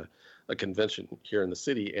to a convention here in the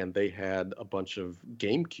city, and they had a bunch of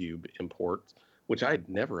GameCube imports, which I had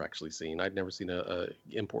never actually seen. I'd never seen a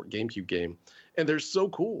import GameCube game, and they're so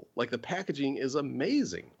cool. Like the packaging is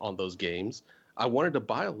amazing on those games. I wanted to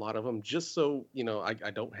buy a lot of them just so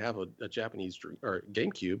I don't have a Japanese or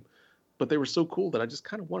GameCube. But they were so cool that I just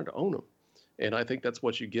kind of wanted to own them. And I think that's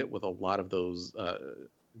what you get with a lot of those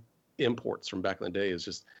imports from back in the day, is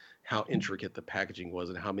just how intricate the packaging was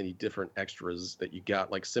and how many different extras that you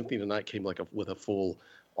got. Like Symphony of the Night came with a full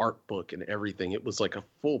art book and everything. It was like a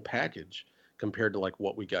full package compared to like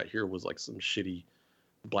what we got here was like some shitty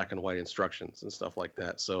black and white instructions and stuff like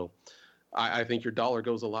that. So I think your dollar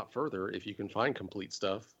goes a lot further if you can find complete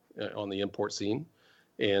stuff on the import scene.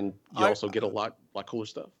 And you also get a lot cooler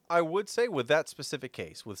stuff. I would say with that specific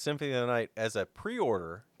case, with Symphony of the Night as a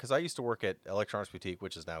pre-order, because I used to work at Electronics Boutique,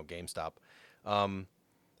 which is now GameStop.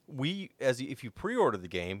 If you pre-order the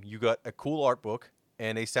game, you got a cool art book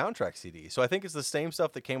and a soundtrack CD. So I think it's the same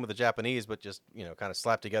stuff that came with the Japanese, but just kind of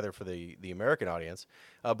slapped together for the American audience,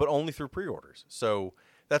 but only through pre-orders. So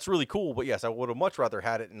that's really cool. But yes, I would have much rather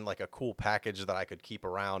had it in like a cool package that I could keep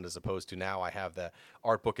around, as opposed to now I have the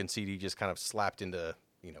art book and CD just kind of slapped into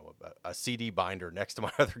a CD binder next to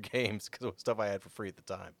my other games, because it was stuff I had for free at the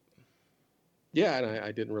time. Yeah, and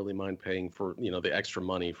I didn't really mind paying for the extra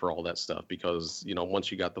money for all that stuff, because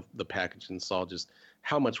once you got the package and saw just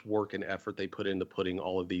how much work and effort they put into putting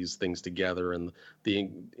all of these things together, and the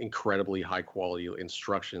incredibly high quality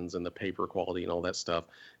instructions and the paper quality and all that stuff,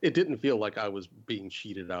 it didn't feel like I was being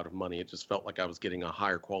cheated out of money. It just felt like I was getting a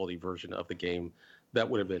higher quality version of the game that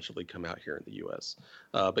would eventually come out here in the U.S.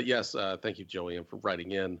 But yes, thank you, Joey, for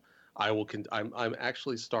writing in. I'm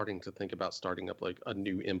actually starting to think about starting up like a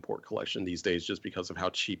new import collection these days, just because of how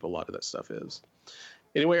cheap a lot of that stuff is.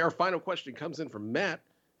 Anyway, our final question comes in from Matt,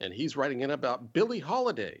 and he's writing in about Billie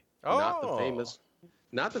Holiday, not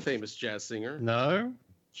the famous jazz singer. No,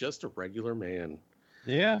 just a regular man.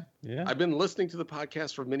 Yeah, yeah. I've been listening to the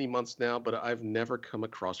podcast for many months now, but I've never come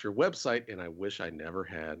across your website, and I wish I never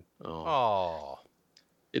had. Oh.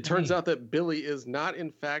 It turns out that Billy is not, in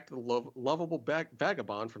fact, the lovable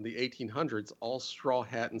vagabond from the 1800s, all straw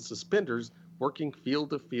hat and suspenders, working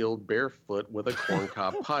field to field barefoot with a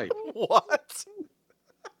corncob pipe. What?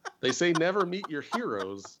 They say never meet your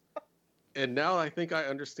heroes, and now I think I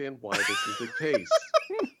understand why this is the case.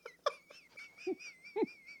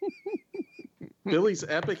 Billy's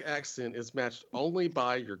epic accent is matched only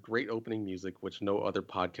by your great opening music, which no other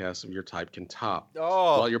podcast of your type can top.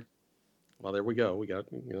 Oh. Well, there we go. We got,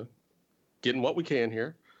 getting what we can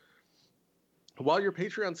here. While your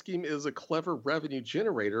Patreon scheme is a clever revenue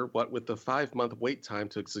generator, what with the 5-month wait time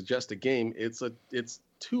to suggest a game, it's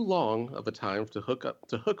too long of a time to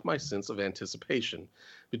hook my sense of anticipation.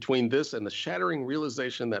 Between this and the shattering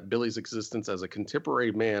realization that Billy's existence as a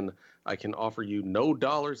contemporary man, I can offer you no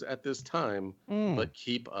dollars at this time, but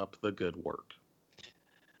keep up the good work.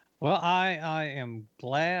 Well, I am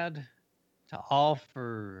glad to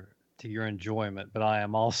offer to your enjoyment, but I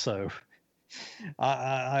am also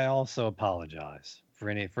I also apologize for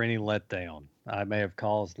any letdown I may have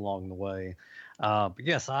caused along the way. But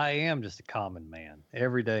yes, I am just a common man,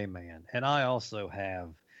 everyday man, and I also have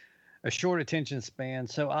a short attention span,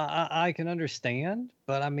 so I can understand.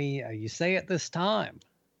 But I mean, you say at this time,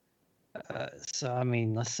 so I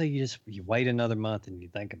mean, let's say you wait another month and you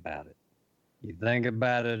think about it. You think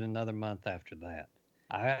about it another month after that.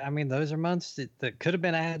 I mean, those are months that could have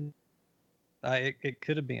been added. It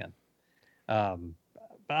could have been. But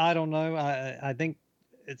I don't know. I think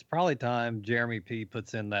it's probably time Jeremy P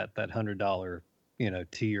puts in that $100,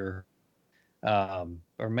 tier,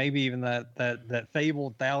 or maybe even that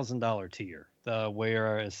fabled $1,000 tier,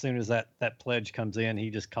 where as soon as that pledge comes in,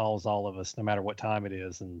 he just calls all of us, no matter what time it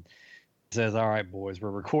is, and says, "All right, boys,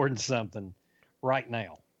 we're recording something right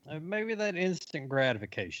now." Maybe that instant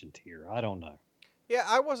gratification tier. I don't know. Yeah,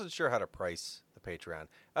 I wasn't sure how to price the Patreon.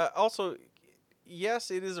 Also,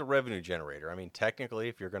 yes, it is a revenue generator. I mean, technically,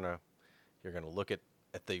 if you're gonna look at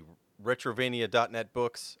the Retrovania.net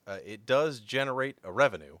books, it does generate a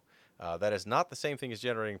revenue. That is not the same thing as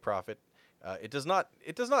generating profit. It does not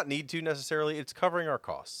need to necessarily. It's covering our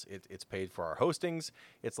costs. It's paid for our hostings.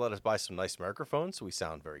 It's let us buy some nice microphones so we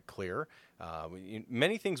sound very clear.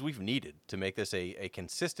 Many things we've needed to make this a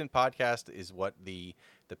consistent podcast is what the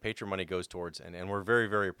Patreon money goes towards, and we're very,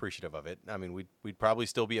 very appreciative of it. I mean, we'd probably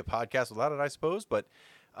still be a podcast without it, I suppose. But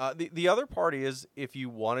the other part is, if you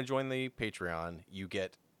want to join the Patreon, you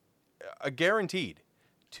get a guaranteed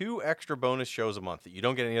 2 extra bonus shows a month that you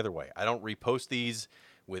don't get any other way. I don't repost these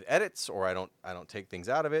with edits, or I don't take things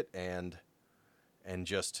out of it and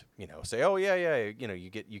just say, oh yeah, you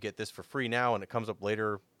get this for free now, and it comes up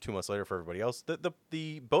later, 2 months later for everybody else.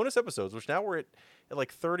 The bonus episodes, which now we're at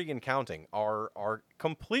like 30 and counting, are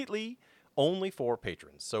completely only for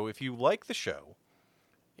patrons. So if you like the show,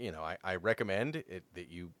 I recommend it that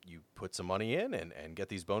you put some money in and get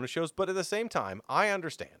these bonus shows. But at the same time, I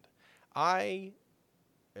understand.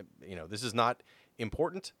 This is not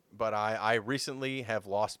important, but I recently have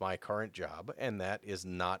lost my current job, and that is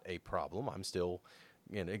not a problem. I'm still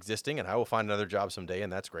existing, and I will find another job someday,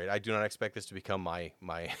 and that's great. I do not expect this to become my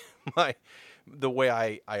the way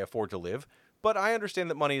I afford to live, but I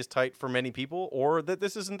understand that money is tight for many people, or that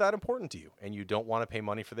this isn't that important to you, and you don't want to pay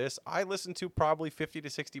money for this. I listen to probably 50 to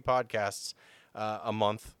 60 podcasts a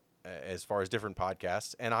month, as far as different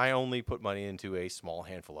podcasts, and I only put money into a small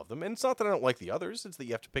handful of them. And it's not that I don't like the others, it's that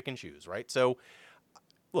you have to pick and choose, right? So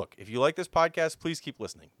look, if you like this podcast, please keep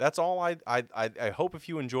listening. That's all. I hope if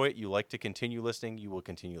you enjoy it, you like to continue listening, you will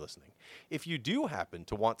continue listening. If you do happen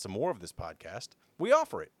to want some more of this podcast, we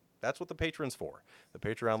offer it. That's what the Patreon's for. The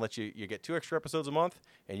Patreon lets you get 2 extra episodes a month,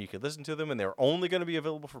 and you can listen to them, and they're only going to be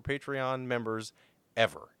available for Patreon members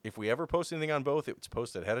ever. If we ever post anything on both, it's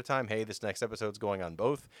posted ahead of time. Hey, this next episode's going on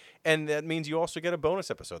both. And that means you also get a bonus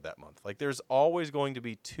episode that month. Like, there's always going to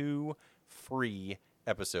be 2 free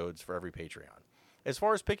episodes for every Patreon. As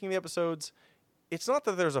far as picking the episodes, it's not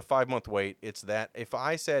that there's a 5-month wait. It's that if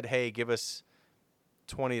I said, hey, give us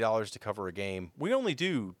 $20 to cover a game, we only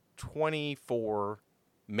do 24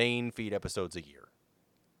 main feed episodes a year.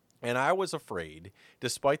 And I was afraid,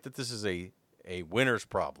 despite that this is a winner's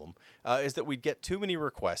problem, is that we'd get too many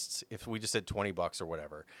requests if we just said $20 or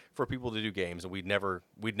whatever for people to do games, and we'd never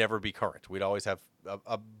be current. We'd always have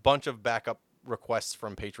a bunch of backup requests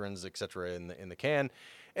from patrons, etc. in the can.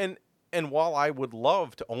 And while I would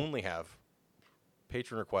love to only have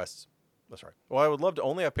patron requests, I would love to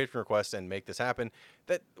only have patron requests and make this happen,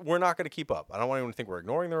 that we're not going to keep up. I don't want anyone to think we're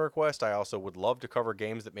ignoring the request. I also would love to cover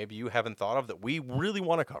games that maybe you haven't thought of that we really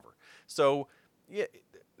want to cover. So, yeah,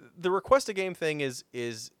 the request a game thing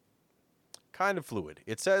is kind of fluid.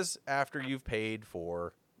 It says after you've paid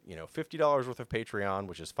for, $50 worth of Patreon,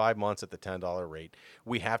 which is 5 months at the $10 rate,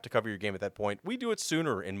 we have to cover your game at that point. We do it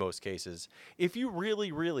sooner in most cases. If you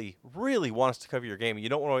really, really, really want us to cover your game and you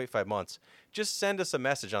don't want to wait 5 months, just send us a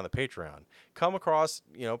message on the Patreon. Come across,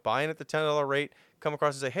 buying at the $10 rate, come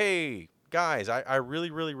across and say, hey, guys, I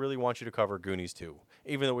really, really, really want you to cover Goonies 2,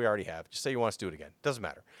 even though we already have. Just say you want us to do it again. Doesn't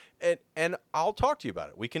matter. And I'll talk to you about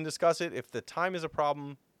it. We can discuss it. If the time is a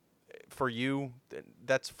problem for you,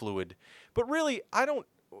 that's fluid. But really,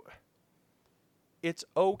 it's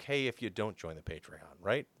okay if you don't join the Patreon,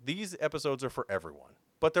 right? These episodes are for everyone.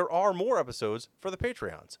 But there are more episodes for the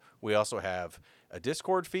Patreons. We also have a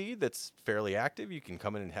Discord feed that's fairly active. You can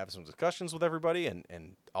come in and have some discussions with everybody,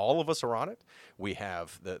 and all of us are on it. We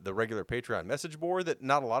have the regular Patreon message board that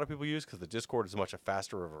not a lot of people use because the Discord is much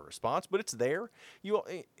faster of a response, but it's there.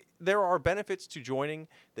 There are benefits to joining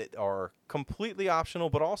that are completely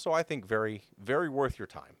optional, but also I think very, very worth your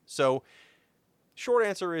time. So short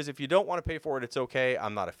answer is, if you don't want to pay for it, it's okay.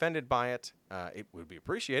 I'm not offended by it. It would be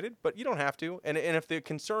appreciated, but you don't have to. And if the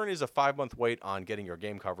concern is a 5-month wait on getting your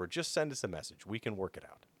game covered, just send us a message. We can work it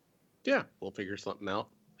out. Yeah, we'll figure something out.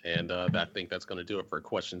 And I think that's going to do it for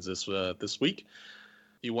questions this week.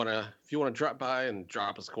 If you want to drop by and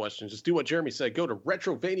drop us questions, just do what Jeremy said. Go to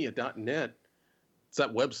retrovania.net. It's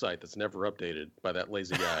that website that's never updated by that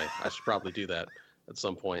lazy guy. I should probably do that at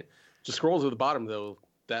some point. Just scroll to the bottom, though.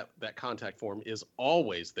 That contact form is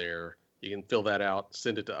always there. You can fill that out,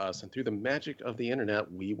 send it to us, and through the magic of the internet,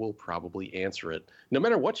 we will probably answer it. No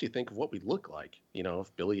matter what you think of what we look like.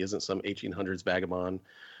 If Billy isn't some 1800s vagabond,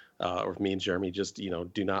 or if me and Jeremy just,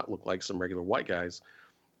 do not look like some regular white guys,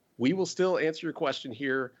 we will still answer your question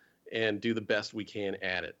here and do the best we can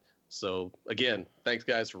at it. So, again, thanks,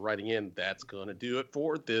 guys, for writing in. That's going to do it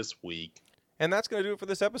for this week. And that's going to do it for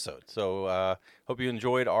this episode. So hope you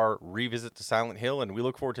enjoyed our revisit to Silent Hill, and we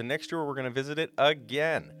look forward to next year where we're going to visit it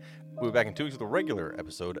again. We'll be back in 2 weeks with a regular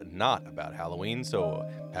episode not about Halloween. So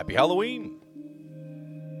happy Halloween!